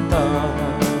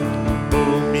உதித்தார்.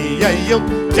 பூமியையும்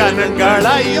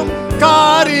ஜனங்களையும்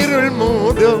காரிருள்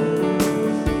மூடும்.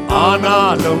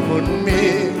 ஆனாலும் உன்மே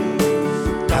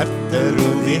கர்த்தர்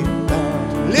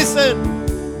உதித்தார். Listen,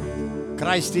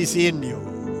 Christ is in you.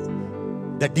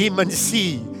 The demons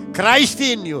see Christ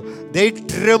in you. They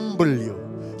tremble you.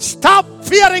 Stop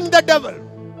fearing the devil.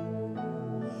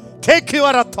 Take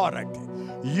your authority.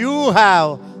 You have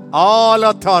all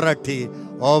authority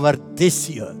over this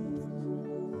year.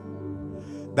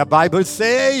 The Bible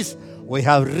says we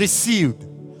have received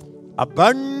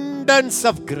abundance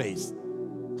of grace,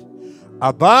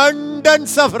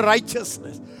 abundance of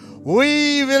righteousness. We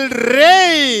will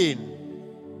reign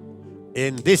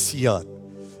in this year.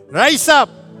 Rise up.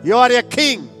 You are a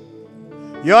king.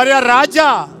 You are a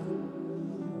Raja.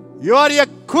 You are a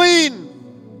queen.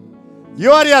 You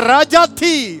are a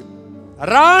Rajati,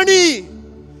 Rani.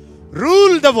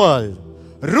 Rule the world.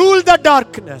 Rule the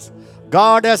darkness.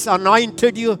 God has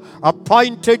anointed you,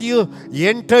 appointed you,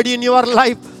 entered in your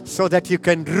life so that you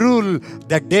can rule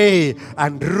the day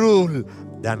and rule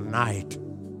the night.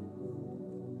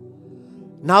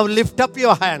 Now lift up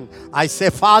your hand. I say,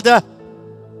 Father,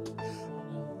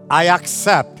 I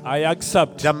accept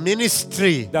the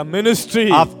ministry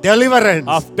of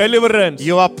deliverance.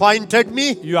 You appointed me.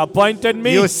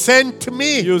 You sent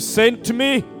me.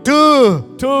 To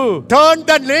turn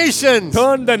the nations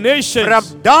from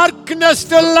darkness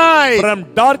to light.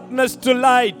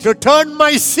 To turn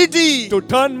my city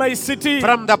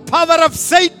from the power of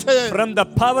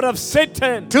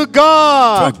Satan to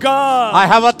God. I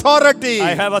have authority.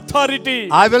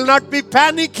 I will not be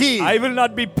panicky.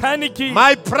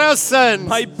 My presence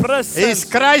is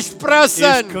Christ's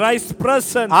presence.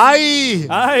 I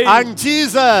and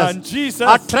Jesus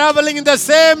are traveling in the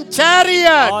same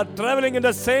chariot.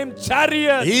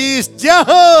 He is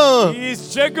Jehu.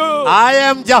 I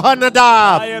am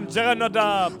Jehonadab.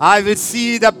 I will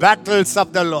see the battles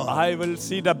of the Lord. I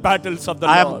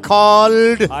am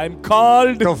called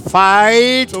to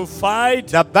fight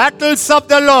the battles of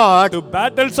the Lord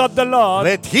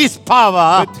with His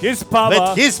power, with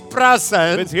His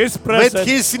presence, with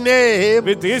His name,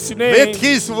 with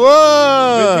His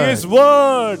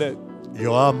word.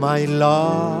 You are my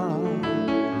Lord.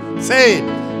 Say it.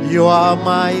 You are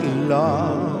my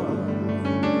Lord.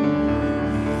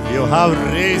 You have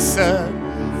risen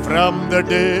from the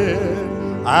dead,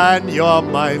 and you are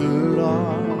my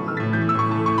Lord.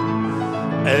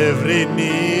 Every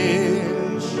knee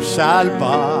shall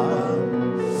bow,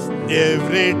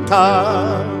 every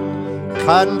tongue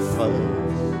confess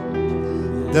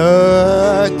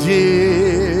that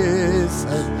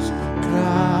Jesus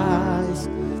Christ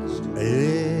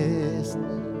is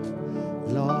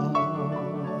Lord.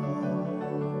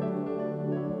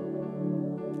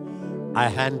 I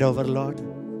hand over, Lord,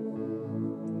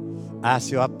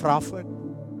 as your prophet,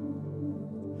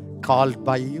 called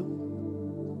by you,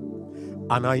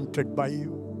 anointed by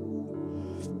you.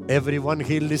 Everyone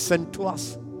who listened to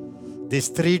us these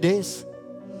 3 days,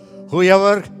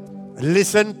 whoever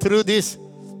listened through this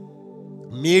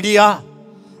media,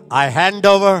 I hand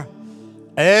over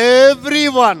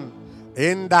everyone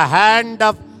in the hand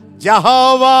of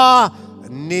Jehovah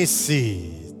Nissi,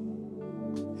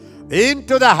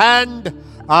 into the hand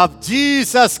of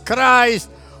Jesus Christ,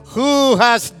 who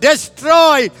has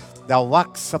destroyed the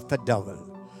works of the devil.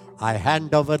 I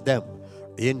hand over them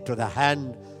into the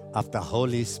hand of the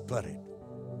Holy Spirit.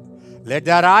 Let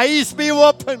their eyes be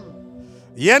open,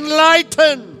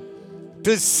 enlightened,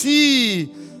 to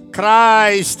see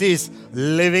Christ is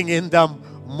living in them,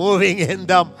 moving in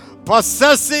them,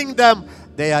 possessing them.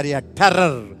 They are a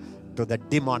terror to the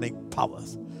demonic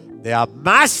powers. They are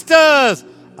masters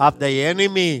of the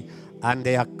enemy, and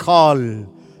they are called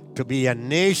to be a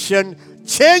nation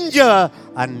changer,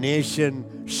 a nation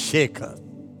shaker.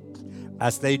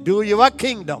 As they do your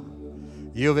kingdom,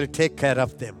 you will take care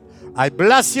of them. I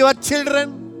bless your children.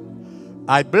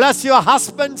 I bless your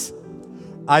husbands.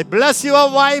 I bless your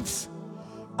wives.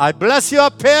 I bless your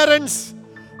parents.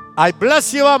 I bless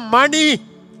your money.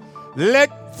 Let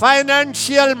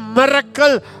financial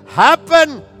miracle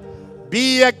happen.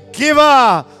 Be a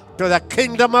giver to the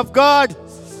kingdom of God.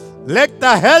 Let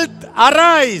the health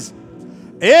arise.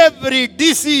 Every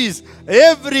disease,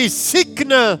 every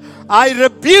sickness, I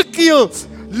rebuke you.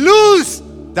 Loose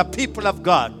the people of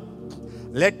God.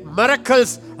 Let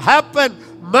miracles happen.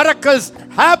 Miracles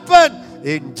happen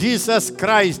in Jesus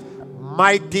Christ's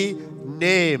mighty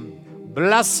name.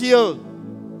 Bless you.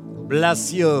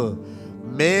 bless you.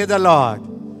 May the Lord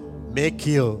make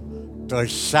you to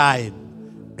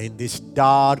shine in this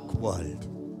dark world.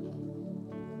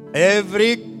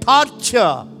 Every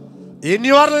torture in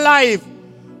your life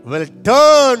will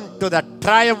turn to the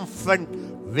triumphant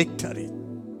victory.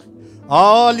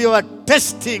 All your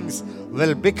testings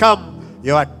will become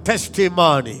your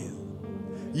testimony.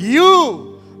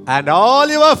 You and all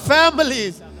your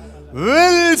families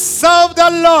will serve the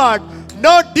Lord.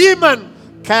 No demon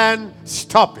can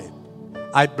stop it.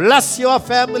 I bless your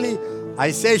family.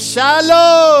 I say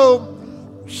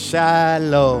shalom.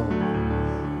 Shalom.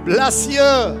 Bless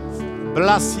you.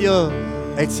 Bless you.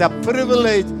 It's a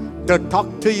privilege to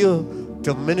talk to you,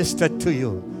 to minister to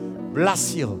you.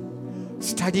 Bless you.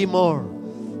 Study more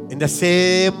in the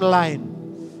same line,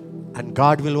 and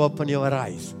God will open your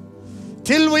eyes.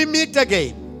 Till we meet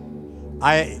again,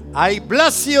 I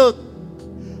bless you.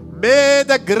 May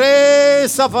the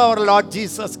grace of our Lord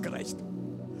Jesus Christ,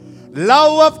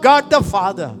 love of God the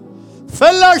Father,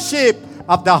 fellowship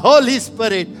of the Holy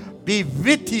Spirit be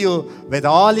with you, with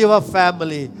all your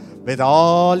family, with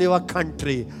all your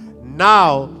country,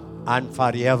 now and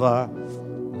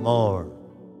forevermore.